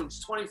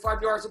 cones?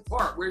 25 yards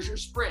apart. Where's your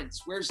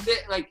sprints? Where's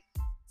that? Like,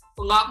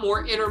 a lot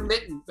more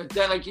intermittent. But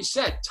then, like you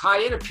said,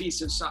 tie in a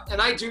piece of something.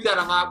 And I do that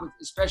a lot with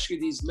especially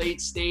these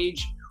late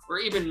stage or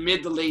even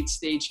mid to late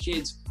stage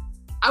kids.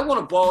 I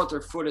want to ball at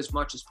their foot as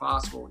much as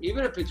possible.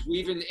 Even if it's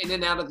weaving in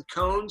and out of the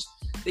cones,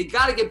 they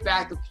got to get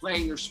back to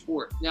playing their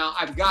sport. Now,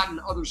 I've gotten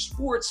other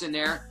sports in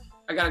there.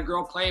 I got a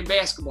girl playing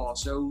basketball.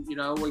 So,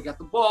 we got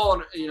the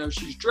ball and,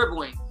 she's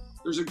dribbling.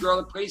 There's a girl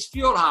that plays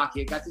field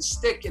hockey. I got the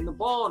stick and the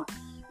ball.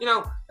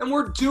 And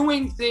we're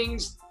doing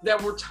things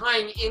that we're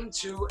tying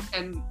into,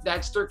 and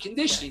that's their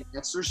conditioning.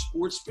 That's their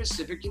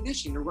sport-specific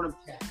conditioning. They're going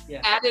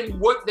to add in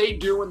what they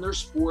do in their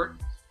sport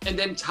and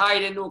then tie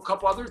it into a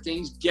couple other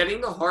things,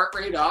 getting the heart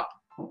rate up,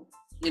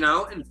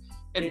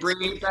 and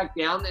bringing it back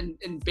down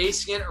and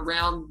basing it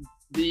around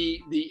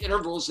the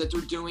intervals that they're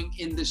doing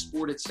in the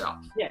sport itself.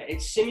 Yeah,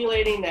 it's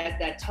simulating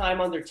that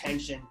time under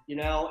tension,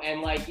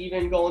 and like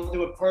even going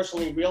through it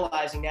personally,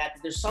 realizing that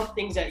there's some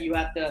things that you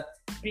have to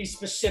be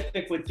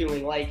specific with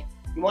doing. Like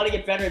you want to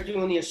get better at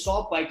doing the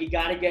assault bike, you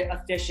got to get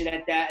efficient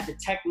at that, the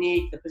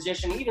technique, the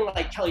position. Even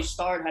like Kelly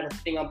Starrett had a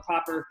thing on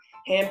proper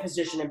hand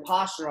position and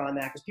posture on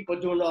that because people are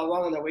doing it all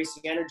wrong and they're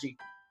wasting energy.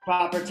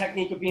 Proper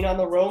technique of being on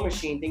the row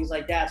machine, things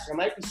like that. So there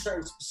might be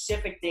certain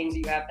specific things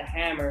that you have to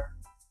hammer.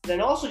 But then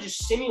also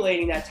just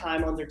simulating that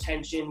time under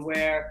tension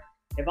where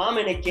if I'm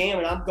in a game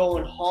and I'm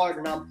going hard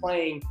and I'm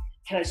playing,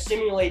 can I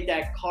simulate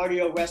that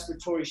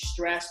cardiorespiratory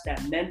stress,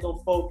 that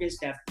mental focus,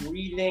 that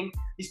breathing?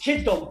 These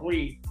kids don't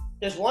breathe.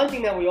 There's one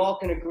thing that we all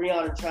can agree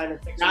on in trying to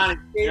fix it.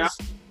 Kids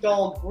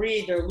don't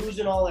breathe. They're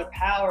losing all their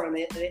power and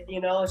it's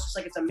just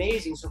like it's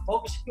amazing. So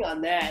focusing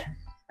on that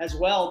as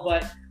well.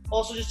 But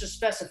also just the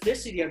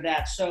specificity of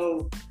that.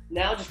 So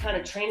now just kind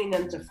of training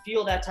them to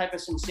feel that type of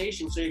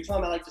sensation. So you're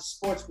talking about like the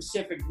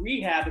sport-specific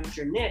rehab, it's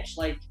your niche.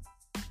 Like,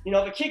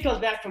 if a kid comes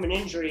back from an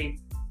injury,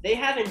 they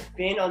haven't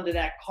been under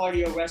that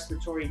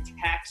cardiorespiratory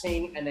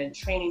taxing and then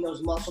training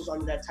those muscles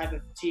under that type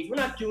of fatigue. We're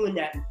not doing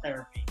that in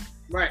therapy.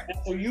 Right.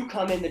 That's where you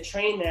come in to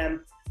train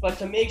them, but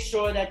to make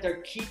sure that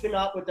they're keeping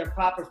up with their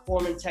proper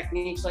form and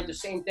techniques, like the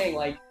same thing.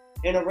 Like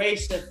in a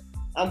race, if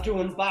I'm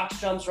doing box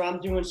jumps or I'm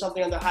doing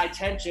something under high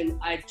tension,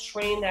 I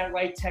train that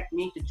right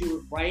technique to do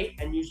it right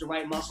and use the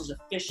right muscles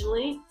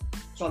efficiently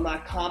so I'm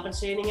not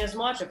compensating as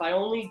much. If I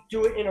only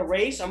do it in a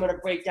race, I'm going to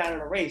break down in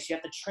a race. You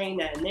have to train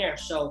that in there.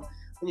 So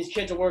when these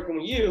kids are working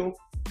with you,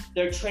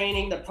 they're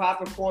training the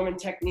proper form and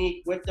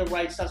technique with the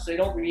right stuff so they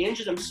don't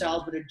re-injure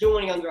themselves, but they're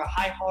doing it under a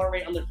high heart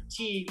rate, under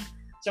fatigue.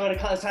 So when it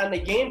comes time to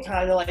game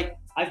time, they're like,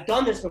 I've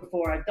done this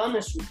before. I've done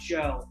this with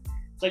Joe.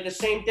 It's like the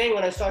same thing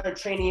when I started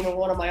training even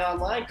one of my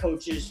online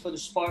coaches for the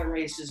Spartan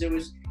races.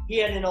 He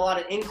had in a lot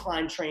of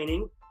incline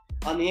training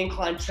on the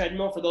incline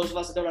treadmill for those of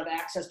us that don't have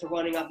access to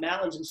running up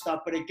mountains and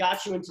stuff, but it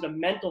got you into the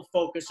mental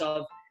focus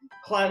of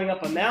climbing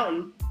up a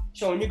mountain.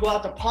 So when you go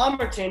out to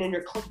Palmerton and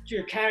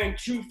you're carrying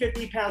 2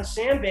 50-pound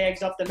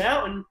sandbags up the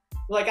mountain,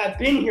 you're like, I've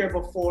been here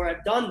before,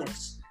 I've done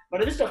this.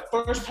 But if it's the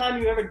first time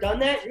you've ever done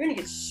that, you're gonna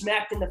get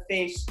smacked in the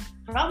face,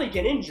 probably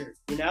get injured,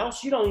 so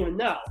you don't even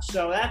know.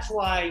 So that's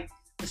why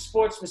the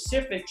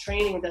sport-specific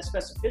training with that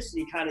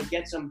specificity kind of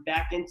gets them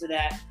back into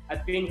that,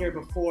 I've been here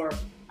before,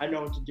 I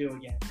know what to do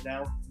again,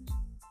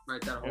 Right,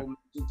 that whole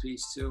mental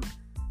piece too.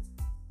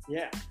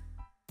 Yeah.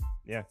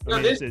 Yeah.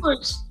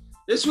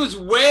 This was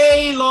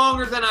way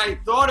longer than I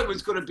thought it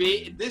was going to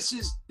be. This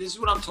is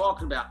what I'm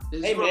talking about.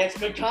 Hey man, it's a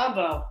good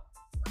combo.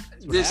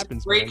 This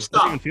happens, great stuff.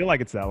 It doesn't even feel like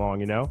it's that long,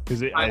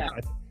 because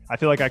I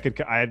feel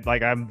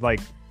like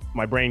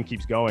my brain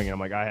keeps going and I'm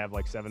like, I have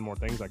like 7 more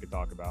things I could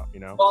talk about,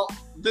 Well,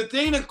 the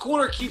thing in the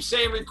corner keeps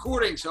saying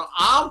recording, so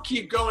I'll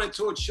keep going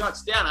until it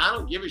shuts down. I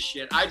don't give a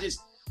shit.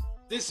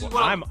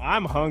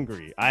 I'm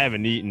hungry. I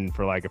haven't eaten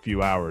for like a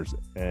few hours,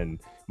 and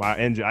my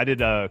engine. I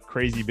did a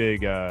crazy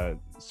big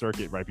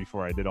circuit right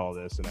before I did all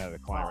this, and I had to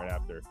climb right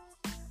after.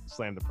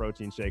 Slammed the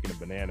protein shake and a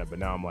banana, but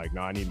now I'm like,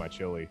 no, I need my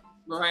chili.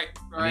 Right.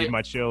 I need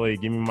my chili.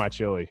 Give me my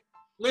chili.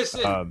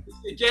 Listen,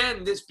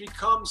 again, this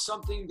becomes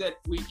something that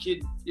we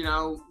could,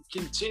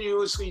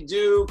 continuously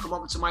do, come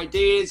up with some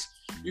ideas.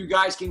 You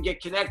guys can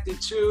get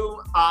connected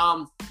to.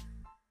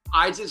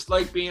 I just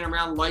like being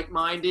around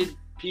like-minded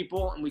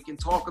people, and we can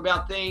talk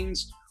about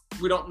things.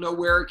 We don't know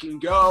where it can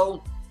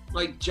go.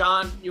 Like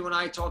John, you and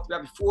I talked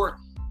about before,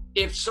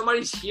 if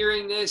somebody's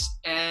hearing this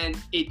and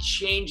it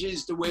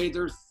changes the way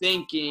they're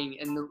thinking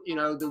and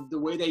the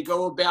way they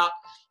go about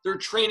their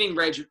training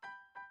regimen,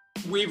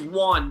 we've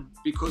won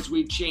because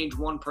we've changed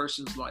one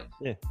person's life.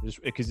 Yeah,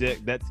 just because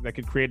that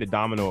could create a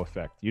domino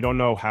effect. You don't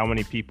know how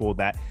many people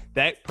that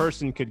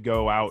person could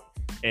go out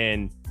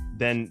and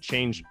then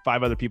change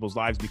 5 other people's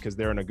lives because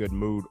they're in a good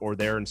mood or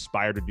they're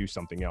inspired to do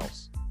something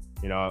else.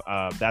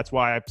 That's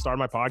why I started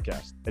my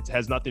podcast. It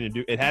has nothing to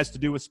do. It has to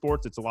do with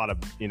sports. It's a lot of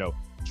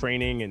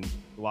training and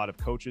a lot of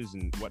coaches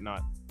and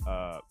whatnot.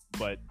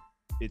 But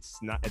it's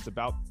not. It's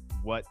about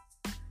what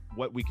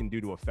we can do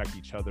to affect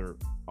each other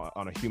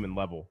on a human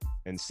level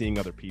and seeing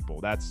other people.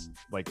 That's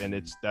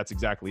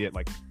exactly it.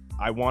 Like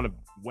I want to,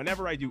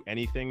 whenever I do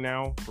anything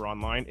now for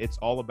online, it's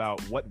all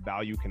about what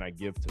value can I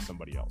give to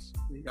somebody else.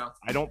 Yeah.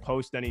 I don't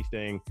post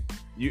anything.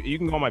 You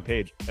can go on my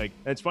page. Like,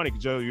 it's funny,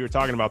 Joe, you were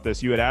talking about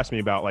this. You had asked me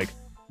about like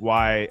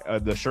why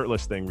the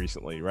shirtless thing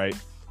recently, right?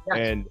 Yes.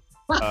 And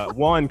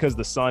one, because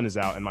the sun is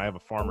out and I have a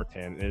farmer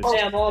tan.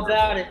 I'm all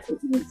about it.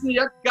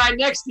 The guy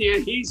next to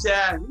you, he's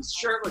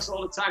shirtless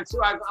all the time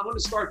too. I'm going to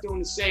start doing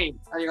the same.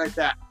 How do you like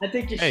that? I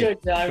think you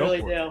should. I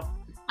really do.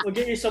 We'll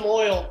give you some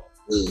oil.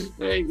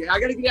 There you go. I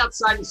got to get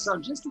outside in the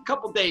sun just a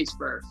couple days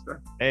first.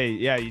 Hey,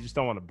 yeah, you just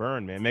don't want to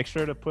burn, man. Make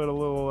sure to put a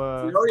little.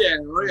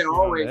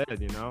 Always.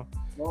 Head,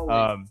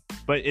 Always.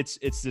 But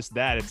it's just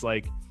that. It's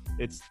like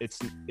it's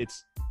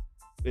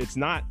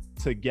not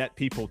to get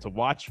people to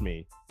watch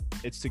me.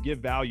 It's to give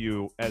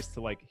value as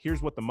to like,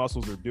 here's what the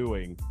muscles are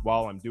doing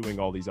while I'm doing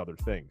all these other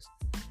things,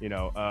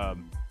 and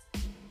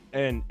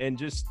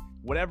just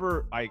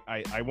whatever I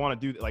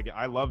want to do. Like,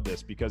 I love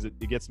this because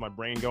it gets my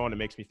brain going. It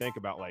makes me think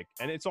about like,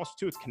 and it's also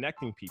too, it's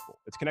connecting people.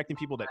 It's connecting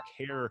people that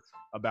care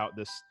about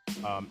this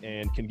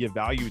and can give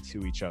value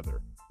to each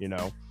other, and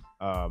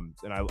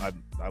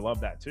I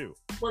love that too.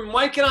 When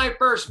Mike and I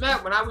first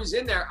met, when I was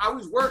in there, I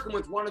was working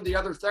with one of the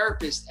other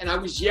therapists and I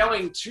was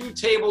yelling 2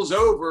 tables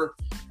over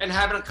and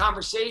having a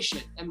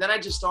conversation. And then I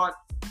just thought,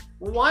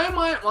 well, why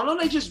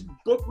don't I just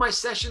book my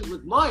sessions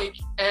with Mike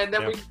and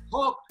then we can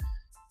talk?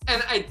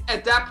 And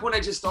at that point, I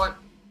just thought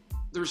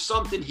there's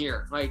something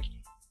here. Like,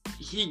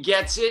 he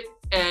gets it,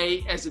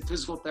 as a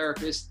physical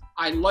therapist.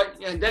 And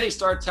then he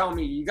started telling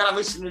me, you got to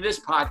listen to this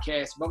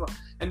podcast, blah, blah.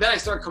 And then I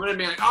started coming in and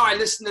being like, oh, I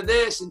listened to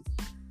this. And,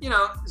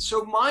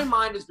 so my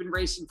mind has been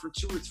racing for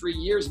 2 or 3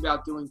 years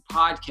about doing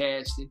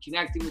podcasts and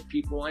connecting with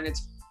people. And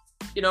it's,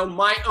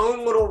 my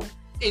own little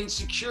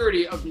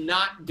insecurity of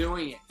not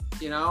doing it,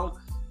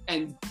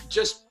 and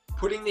just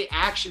putting the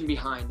action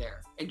behind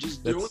there and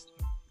just doing it.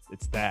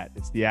 It's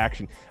the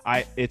action.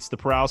 It's the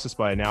paralysis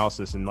by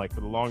analysis. And like,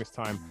 for the longest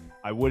time,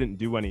 I wouldn't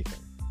do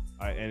anything.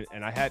 I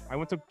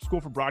went to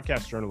school for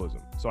broadcast journalism.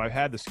 So I've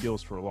had the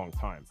skills for a long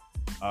time.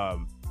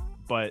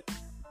 But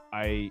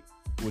I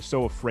was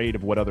so afraid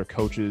of what other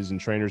coaches and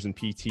trainers and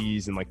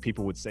PTs and like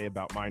people would say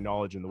about my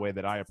knowledge and the way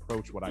that I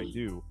approach what I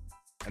do.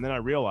 And then I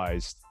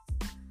realized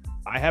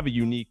I have a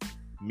unique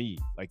me.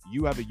 Like,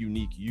 you have a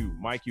unique you.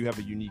 Mike, you have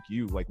a unique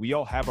you. Like, we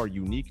all have our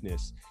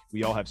uniqueness.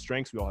 We all have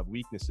strengths. We all have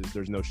weaknesses.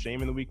 There's no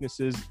shame in the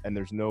weaknesses and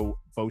there's no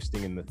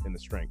boasting in the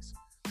strengths.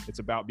 It's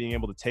about being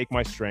able to take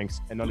my strengths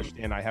and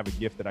understand I have a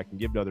gift that I can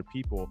give to other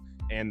people,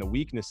 and the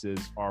weaknesses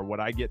are what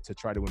I get to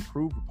try to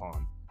improve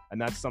upon. And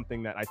that's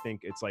something that I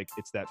think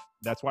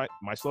that's why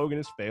my slogan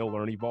is fail,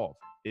 learn, evolve.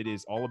 It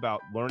is all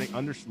about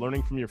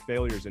learning from your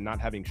failures and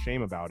not having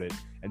shame about it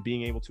and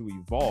being able to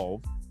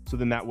evolve. So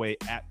then that way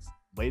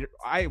later,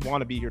 I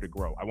want to be here to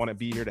grow. I want to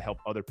be here to help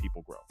other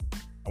people grow.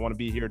 I want to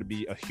be here to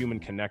be a human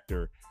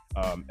connector.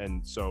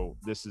 And so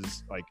this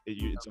is like,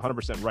 it's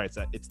 100% right.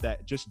 It's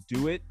that just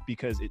do it,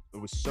 because it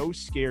was so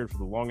scared for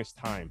the longest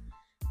time.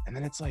 And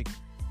then it's like,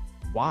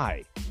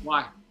 why?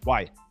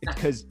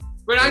 Because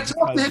when I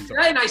talked to him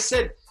today and I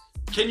said,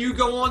 can you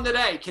go on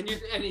today? Can you?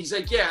 And he's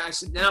like, yeah. I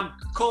said, then I'm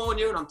calling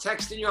you and I'm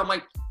texting you. I'm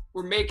like,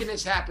 we're making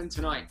this happen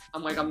tonight.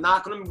 I'm like, I'm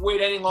not going to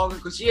wait any longer,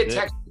 because he had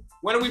texted me,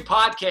 when are we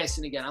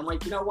podcasting again? I'm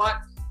like, you know what?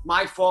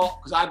 My fault,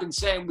 because I've been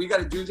saying we got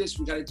to do this.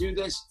 We got to do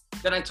this.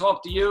 Then I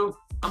talked to you.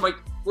 I'm like,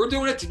 we're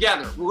doing it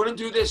together. We're going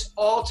to do this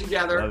all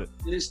together.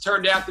 This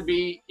turned out to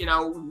be,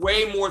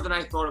 way more than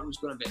I thought it was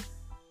going to be.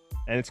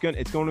 And it's going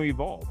to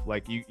evolve.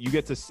 Like, you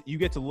get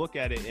to look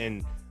at it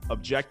and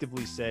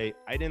objectively say,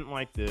 I didn't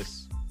like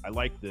this. I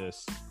like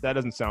this. That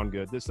doesn't sound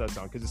good. This does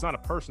sound, because it's not a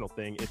personal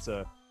thing. It's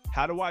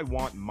how do I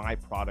want my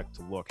product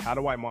to look? How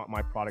do I want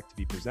my product to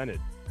be presented?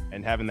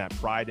 And having that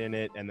pride in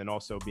it, and then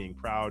also being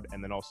proud,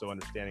 and then also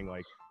understanding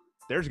like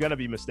there's going to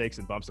be mistakes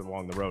and bumps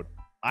along the road.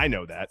 I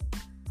know that,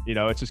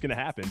 it's just going to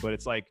happen, but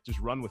it's like, just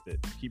run with it.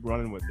 Keep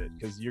running with it,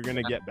 because you're going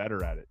to get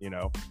better at it,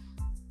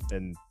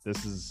 and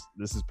this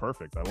is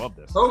perfect. I love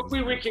this.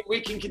 Hopefully we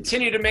can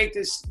continue to make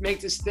this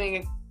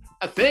thing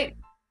a thing.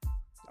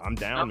 I'm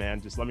down,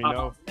 man. Just let me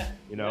know,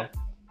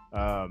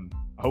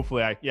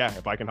 Hopefully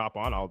if I can hop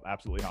on, I'll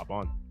absolutely hop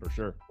on for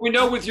sure. We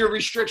know with your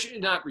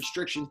not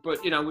restrictions,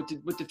 but with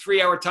the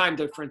 3-hour time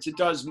difference, it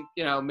does,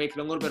 make it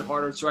a little bit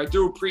harder. So I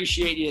do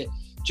appreciate you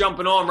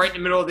jumping on right in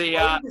the middle of the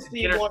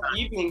more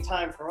evening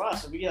time for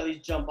us. If we could at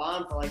least jump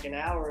on for like an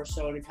hour or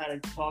so to kind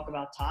of talk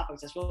about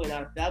topics, that's really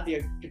that'd be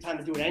a good time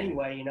to do it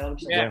anyway,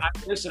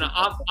 Listen,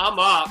 I'm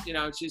up,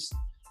 it's just,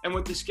 and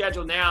with the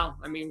schedule now,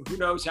 I mean, who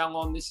knows how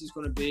long this is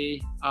going to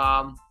be.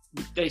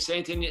 They say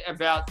anything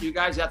about you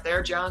guys out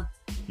there, John?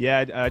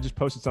 Yeah, I just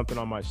posted something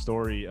on my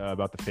story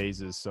about the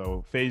phases.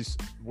 So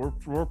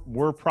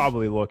we're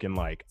probably looking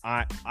like,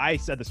 I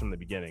said this from the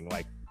beginning,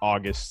 like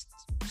August,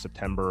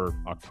 September,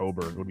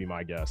 October would be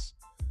my guess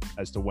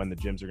as to when the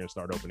gyms are going to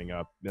start opening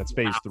up. That's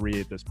phase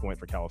 3 at this point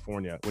for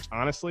California, which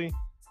honestly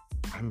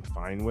I'm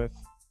fine with.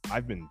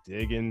 I've been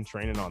digging,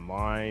 training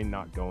online,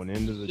 not going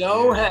into the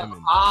gym. Have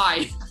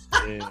I.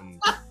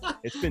 And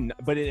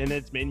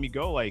it's made me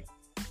go like,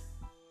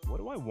 what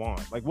do I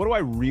want? Like, what do I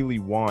really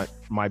want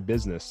for my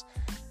business?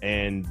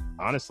 And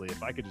honestly,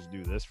 if I could just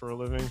do this for a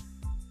living,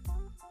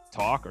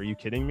 talk, are you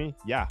kidding me?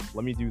 Yeah,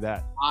 let me do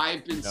that.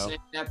 I've been saying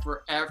that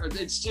forever.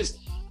 It's just,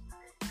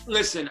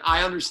 listen,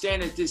 I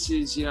understand that this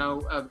is,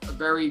 a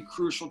very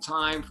crucial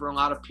time for a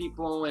lot of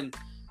people. And,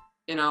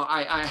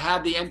 I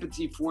have the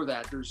empathy for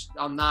that.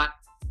 I'm not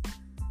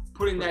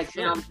putting that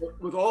down.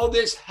 With all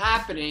this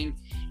happening,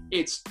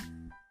 it's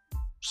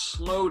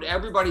slowed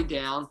everybody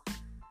down.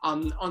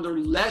 I'm under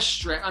less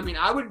stress. I mean,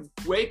 I would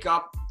wake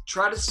up,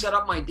 try to set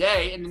up my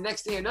day, and the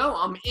next thing I know,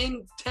 I'm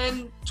in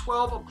 10,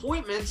 12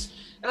 appointments,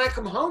 and I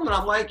come home and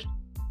I'm like,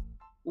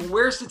 well,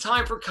 where's the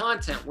time for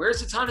content?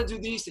 Where's the time to do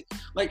these things?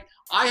 Like,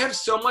 I have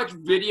so much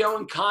video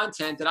and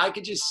content that I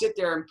could just sit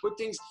there and put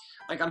things,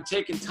 like I'm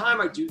taking time,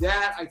 I do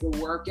that, I go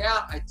work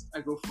out, I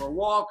go for a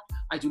walk,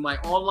 I do my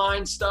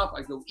online stuff,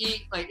 I go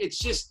eat. Like, it's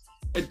just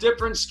a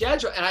different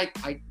schedule. And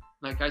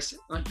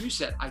like you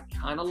said, I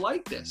kind of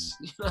like this.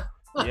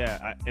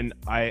 Yeah,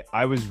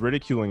 I was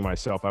ridiculing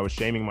myself. I was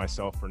shaming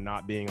myself for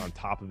not being on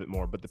top of it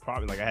more. But the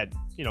problem, like I had,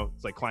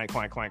 it's like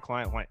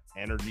client,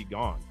 energy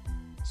gone.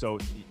 So,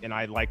 and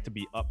I like to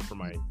be up for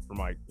my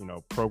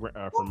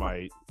program, for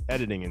my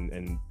editing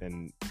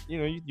and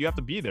you have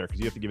to be there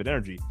because you have to give it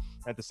energy.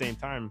 At the same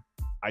time,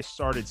 I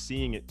started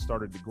seeing it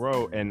started to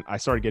grow, and I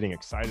started getting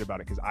excited about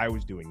it because I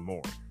was doing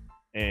more.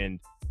 And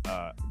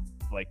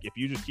like if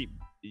you just keep,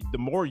 the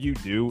more you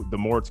do, the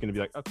more it's going to be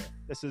like, okay,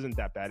 this isn't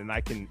that bad. And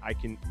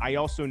I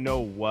also know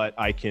what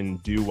I can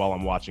do while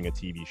I'm watching a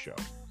TV show.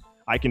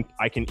 I can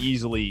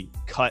easily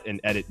cut and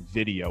edit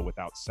video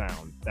without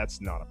sound.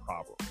 That's not a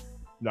problem.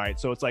 Right.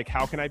 So it's like,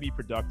 how can I be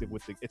productive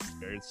it's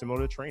very similar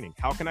to training.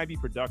 How can I be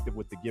productive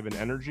with the given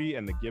energy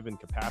and the given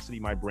capacity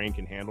my brain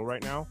can handle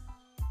right now?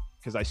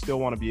 Because I still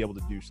want to be able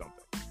to do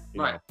something.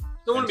 Right.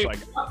 Still want to be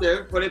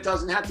productive, but it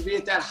doesn't have to be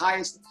at that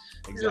highest.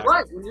 Exactly. You're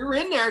right. When you're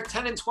in there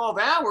 10 and 12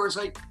 hours,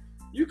 like,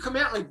 you come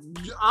out like,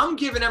 I'm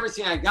giving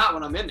everything I got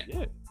when I'm in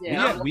there.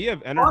 Yeah. We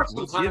have energy.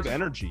 We give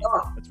energy.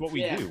 That's what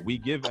we do. We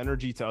give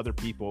energy to other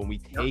people, and we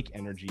take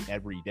energy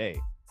every day.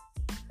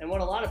 And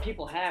what a lot of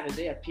people have is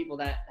they have people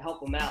that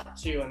help them out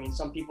too. I mean,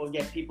 some people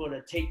get people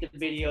to take the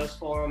videos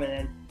for them, and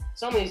then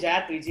some of these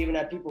athletes even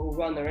have people who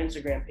run their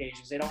Instagram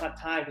pages. They don't have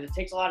time because it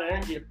takes a lot of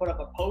energy to put up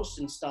a post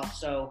and stuff.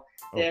 So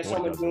they have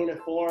someone doing it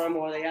for them,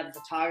 or they have the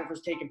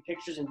photographers taking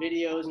pictures and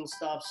videos and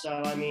stuff.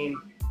 So, I mean,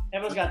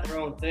 everyone's got their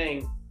own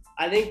thing.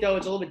 I think, though,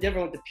 it's a little bit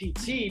different with the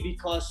PT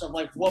because of,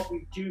 like, what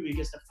we do,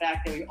 because the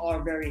fact that we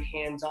are very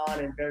hands-on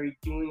and very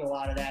doing a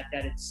lot of that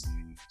it's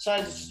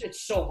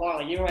so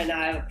hard. Like, even right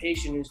now, I have a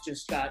patient who's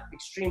just got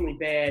extremely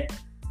bad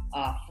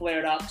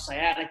flared up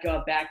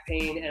sciatica, back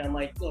pain, and I'm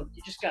like, look,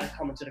 you just got to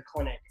come into the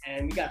clinic.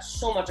 And we got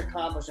so much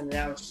accomplished in an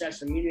hour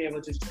session. We were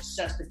able to just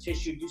assess the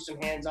tissue, do some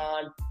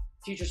hands-on,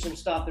 teach her some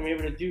stuff that we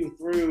were able to do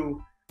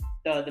through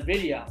the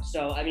video.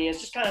 So, I mean, it's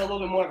just kind of a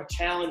little bit more of a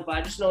challenge, but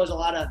I just know there's a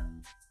lot of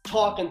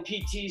talk and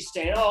PTs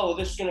saying, oh,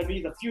 this is going to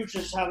be the future,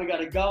 this is how we got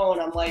to go.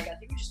 And I'm like, I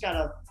think we just got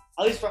to,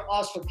 at least for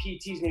us, for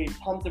PTs, maybe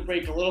pump the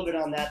brake a little bit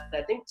on that.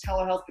 I think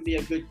telehealth could be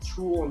a good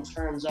tool in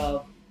terms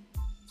of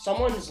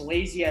someone's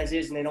lazy as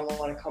is and they don't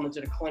want to come into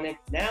the clinic.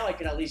 Now I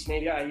could at least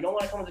maybe, all right, you don't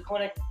want to come into the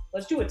clinic?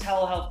 Let's do a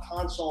telehealth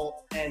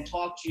consult and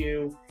talk to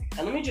you.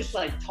 And let me just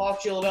like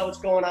talk to you a little about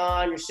what's going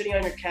on. You're sitting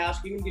on your couch.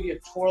 We can give you a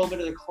tour a little bit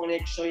of the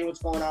clinic, show you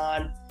what's going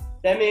on.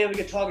 Then maybe we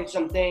could talk about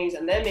some things,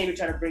 and then maybe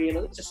try to bring in,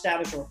 let's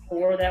establish a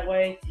rapport that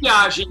way.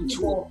 Yeah,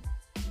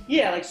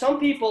 like some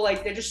people,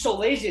 like they're just so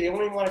lazy, they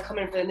won't even want to come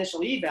in for the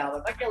initial eval.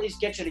 If I can at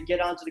least get you to get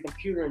onto the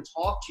computer and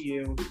talk to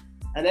you,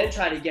 and then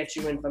try to get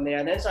you in from there.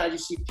 And then sometimes you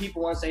see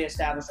people, once they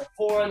establish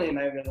rapport, and they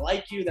might really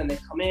like you, then they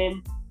come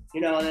in,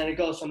 and then it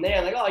goes from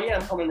there. Like, oh yeah,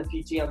 I'm coming to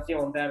PT, I'm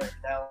feeling better,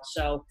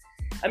 So,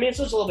 I mean, it's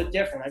just a little bit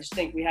different. I just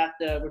think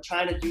we're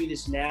trying to do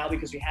this now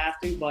because we have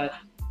to, but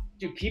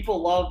dude,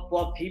 people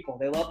love people.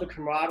 They love the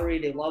camaraderie.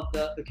 They love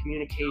the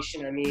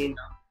communication. I mean,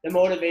 the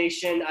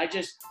motivation.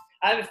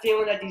 I have a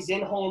feeling that these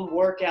in-home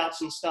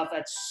workouts and stuff,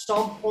 at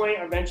some point,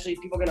 eventually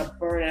people are going to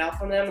burn out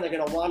from them, and they're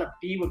going to want to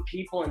be with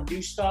people and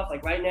do stuff.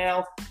 Like right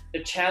now,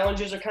 the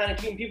challenges are kind of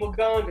keeping people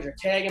going because you're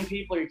tagging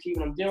people, you're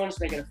keeping them doing, it's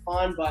making it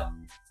fun. But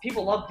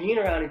people love being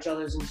around each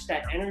other and just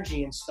that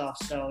energy and stuff.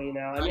 So, you know,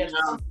 I mean, at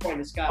some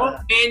point, it's got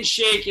to. The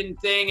handshaking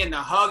thing and the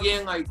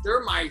hugging, like,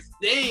 they're my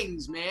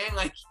things, man.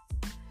 Like,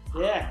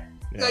 yeah.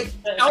 Like,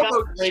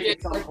 elbow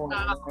shit.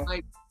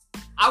 Like,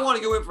 I want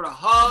to go in for the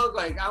hug.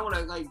 Like, I want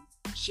to, like,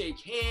 shake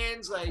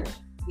hands, like,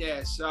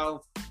 yeah,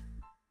 so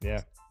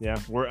yeah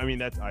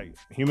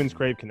humans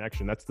crave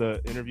connection. That's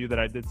the interview that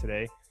I did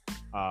today.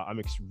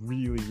 I'm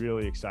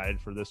really excited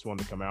for this one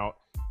to come out.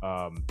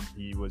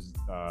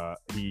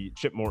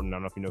 Chip Morton, I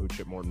don't know if you know who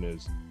Chip Morton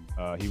is.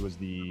 He was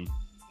the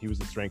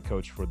strength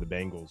coach for the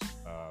Bengals.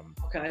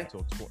 Okay.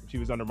 He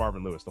was under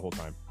Marvin Lewis the whole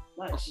time.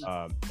 Nice.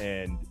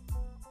 And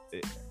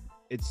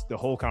it's the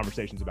whole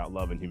conversation's about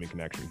love and human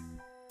connection.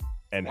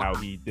 And how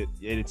he did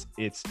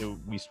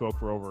we spoke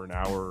for over an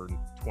hour and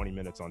 20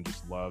 minutes on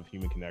just love,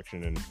 human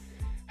connection, and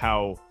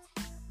how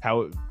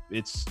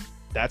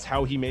that's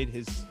how he made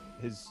his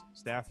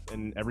staff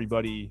and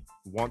everybody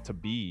want to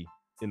be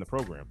in the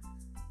program,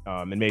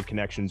 and made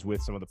connections with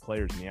some of the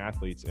players and the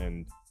athletes.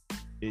 And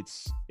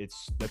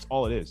that's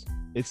all it is.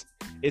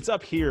 It's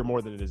up here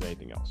more than it is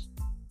anything else.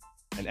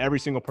 And every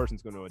single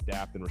person's going to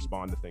adapt and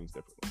respond to things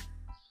differently.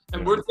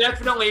 And we're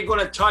definitely going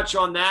to touch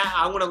on that.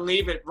 I want to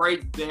leave it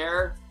right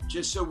there,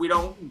 just so we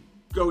don't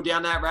go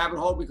down that rabbit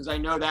hole, because I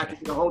know that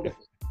could be a whole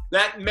different.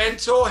 That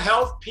mental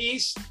health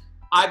piece,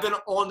 I've been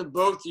on the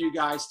both of you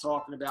guys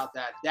talking about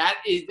that. That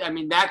is, I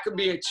mean, that could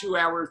be a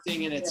 2-hour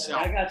thing in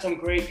itself. I got some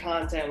great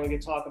content we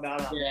could talk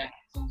about. Yeah.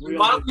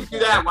 Why don't we do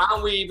that? Why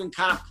don't we even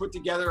kind of put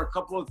together a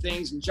couple of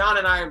things? And John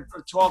and I have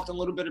talked a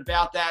little bit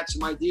about that,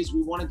 some ideas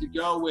we wanted to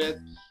go with.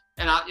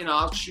 And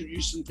I'll shoot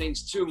you some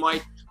things too,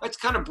 Mike. Let's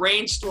kind of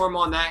brainstorm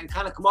on that and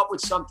kind of come up with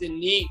something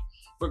neat,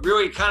 but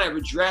really kind of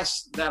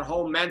address that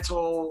whole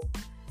mental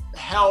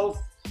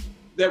health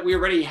that we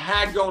already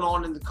had going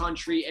on in the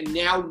country. And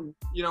now,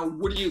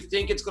 what do you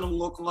think it's going to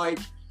look like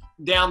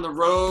down the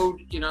road,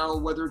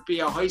 whether it be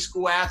a high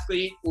school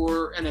athlete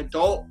or an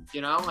adult,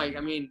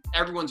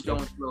 everyone's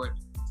going through it.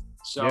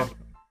 So yeah.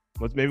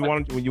 Let's maybe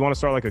you want to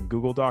start like a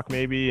Google Doc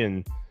maybe,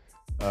 and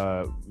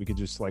we could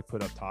just like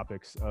put up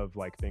topics of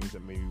like things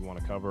that maybe we want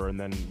to cover, and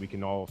then we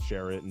can all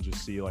share it and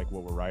just see like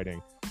what we're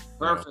writing.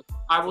 Perfect.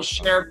 I will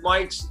share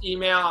Mike's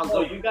email.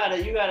 You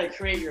gotta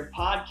create your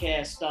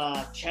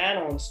podcast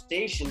channel and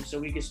station so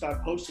we can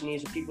start posting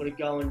these for people to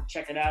go and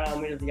check it out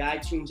on either the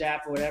iTunes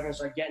app or whatever and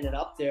start getting it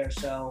up there.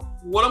 So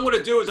what I'm going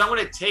to do is I'm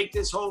going to take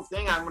this whole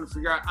thing. I'm going to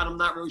figure out. I'm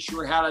not really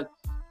sure how to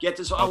get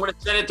this. I'm going to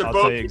send it to both.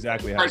 I'll tell you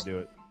exactly how to do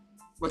it.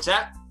 What's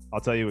that?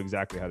 I'll tell you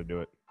exactly how to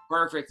do it.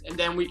 Perfect. And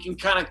then we can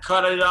kind of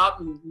cut it up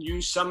and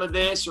use some of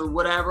this or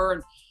whatever.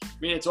 And I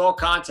mean, it's all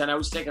content. I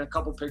was taking a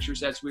couple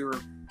pictures as we were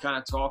kind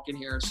of talking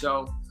here.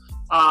 So,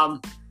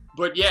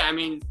 but yeah, I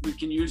mean, we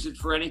can use it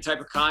for any type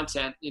of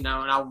content, and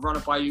I'll run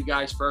it by you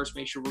guys first,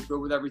 make sure we're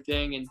good with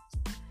everything. And,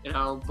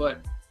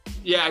 but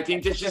yeah, I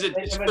think this is a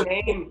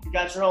name. You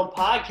got your own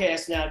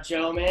podcast now,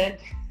 Joe, man.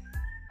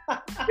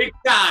 Big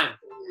time.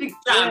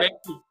 Yeah. Man.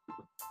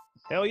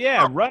 Hell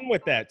yeah. Run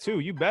with that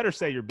too. You better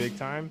say you're big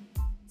time.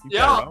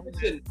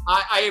 Listen,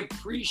 I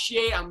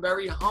appreciate, I'm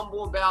very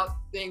humble about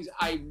things.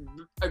 I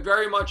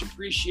very much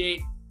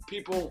appreciate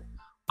people.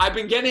 I've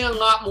been getting a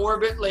lot more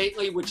of it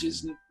lately, which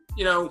is,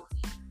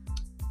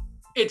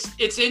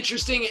 it's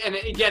interesting. And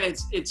again,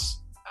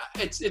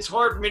 it's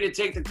hard for me to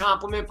take the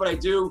compliment, but I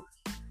do,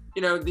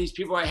 these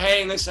people are,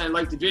 hey, listen, I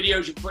like the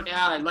videos you're putting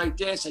out. I like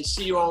this. I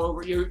see you all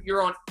over.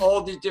 You're on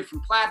all these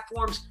different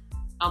platforms.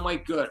 I'm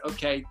like, good.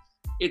 Okay.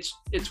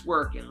 It's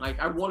working. Like,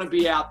 I want to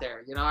be out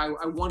there.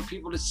 I want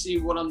people to see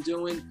what I'm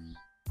doing.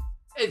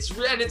 It's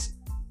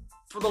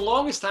for the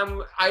longest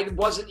time, I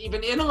wasn't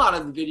even in a lot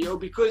of the video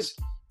because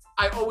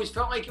I always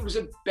felt like it was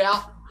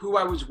about who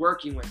I was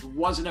working with. It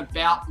wasn't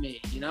about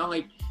me,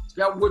 like it's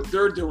about what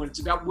they're doing. It's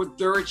about what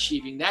they're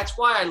achieving. That's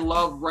why I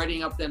love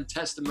writing up them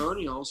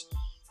testimonials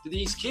to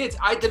these kids.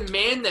 I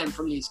demand them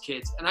from these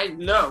kids. And I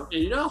know,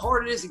 how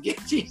hard it is to get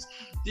these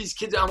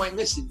kids. I'm like,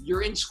 listen,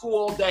 you're in school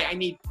all day. I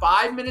need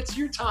 5 minutes of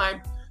your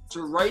time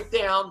to write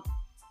down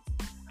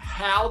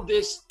how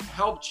this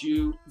helped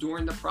you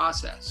during the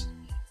process.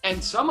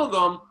 And some of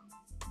them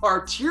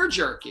are tear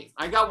jerking.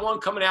 I got one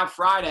coming out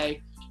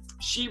Friday.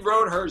 She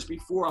wrote hers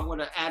before. I'm going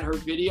to add her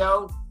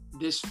video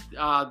this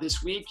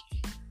week.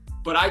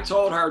 But I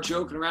told her,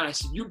 joking around, I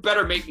said, you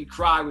better make me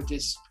cry with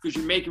this because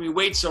you're making me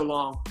wait so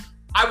long.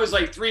 I was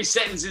like 3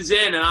 sentences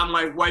in and I'm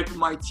like wiping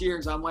my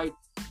tears. I'm like,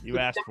 you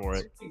asked for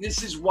it.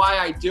 This is why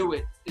I do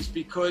it, is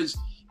because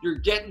you're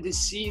getting to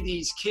see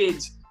these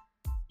kids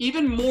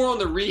even more on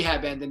the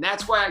rehab end. And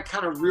that's why I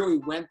kind of really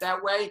went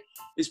that way,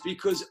 is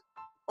because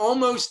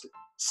almost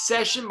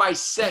session by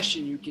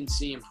session, you can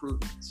see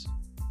improvements.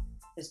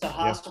 It's the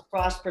hostile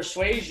cross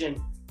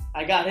persuasion.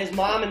 I got his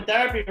mom in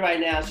therapy right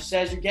now. She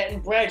says, you're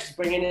getting bread. She's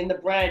bringing in the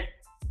bread.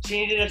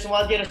 She needed it. She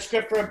wanted to get a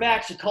script for her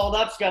back. She called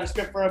up. She got a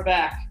script for her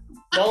back.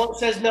 No one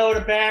says no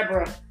to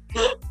Barbara.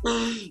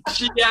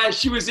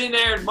 She was in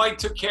there, and Mike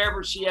took care of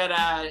her. She had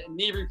a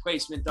knee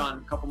replacement done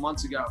a couple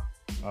months ago.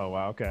 Oh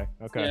wow, okay.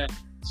 Yeah.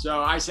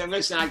 So I said,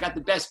 listen, I got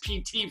the best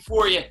PT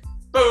for you.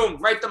 Boom,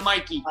 right to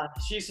Mikey.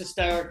 She's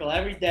hysterical.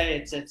 Every day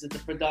it's a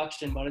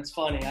production, but it's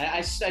funny.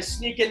 I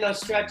sneak in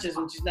those stretches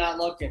when she's not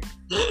looking.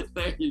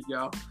 There you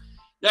go.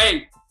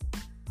 Hey,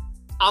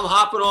 I'm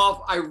hopping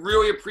off. I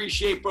really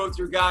appreciate both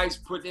your guys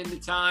putting in the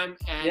time.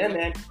 And yeah,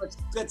 man.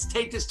 Let's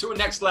take this to a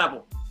next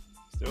level.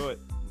 Let's do it.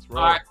 Let's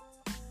roll. All right.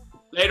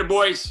 Later,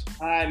 boys.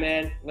 All right,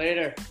 man.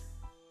 Later.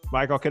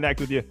 Mike, I'll connect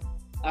with you.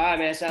 All right,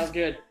 man. Sounds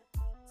good.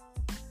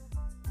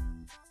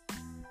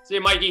 See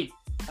you, Mikey.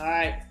 All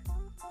right.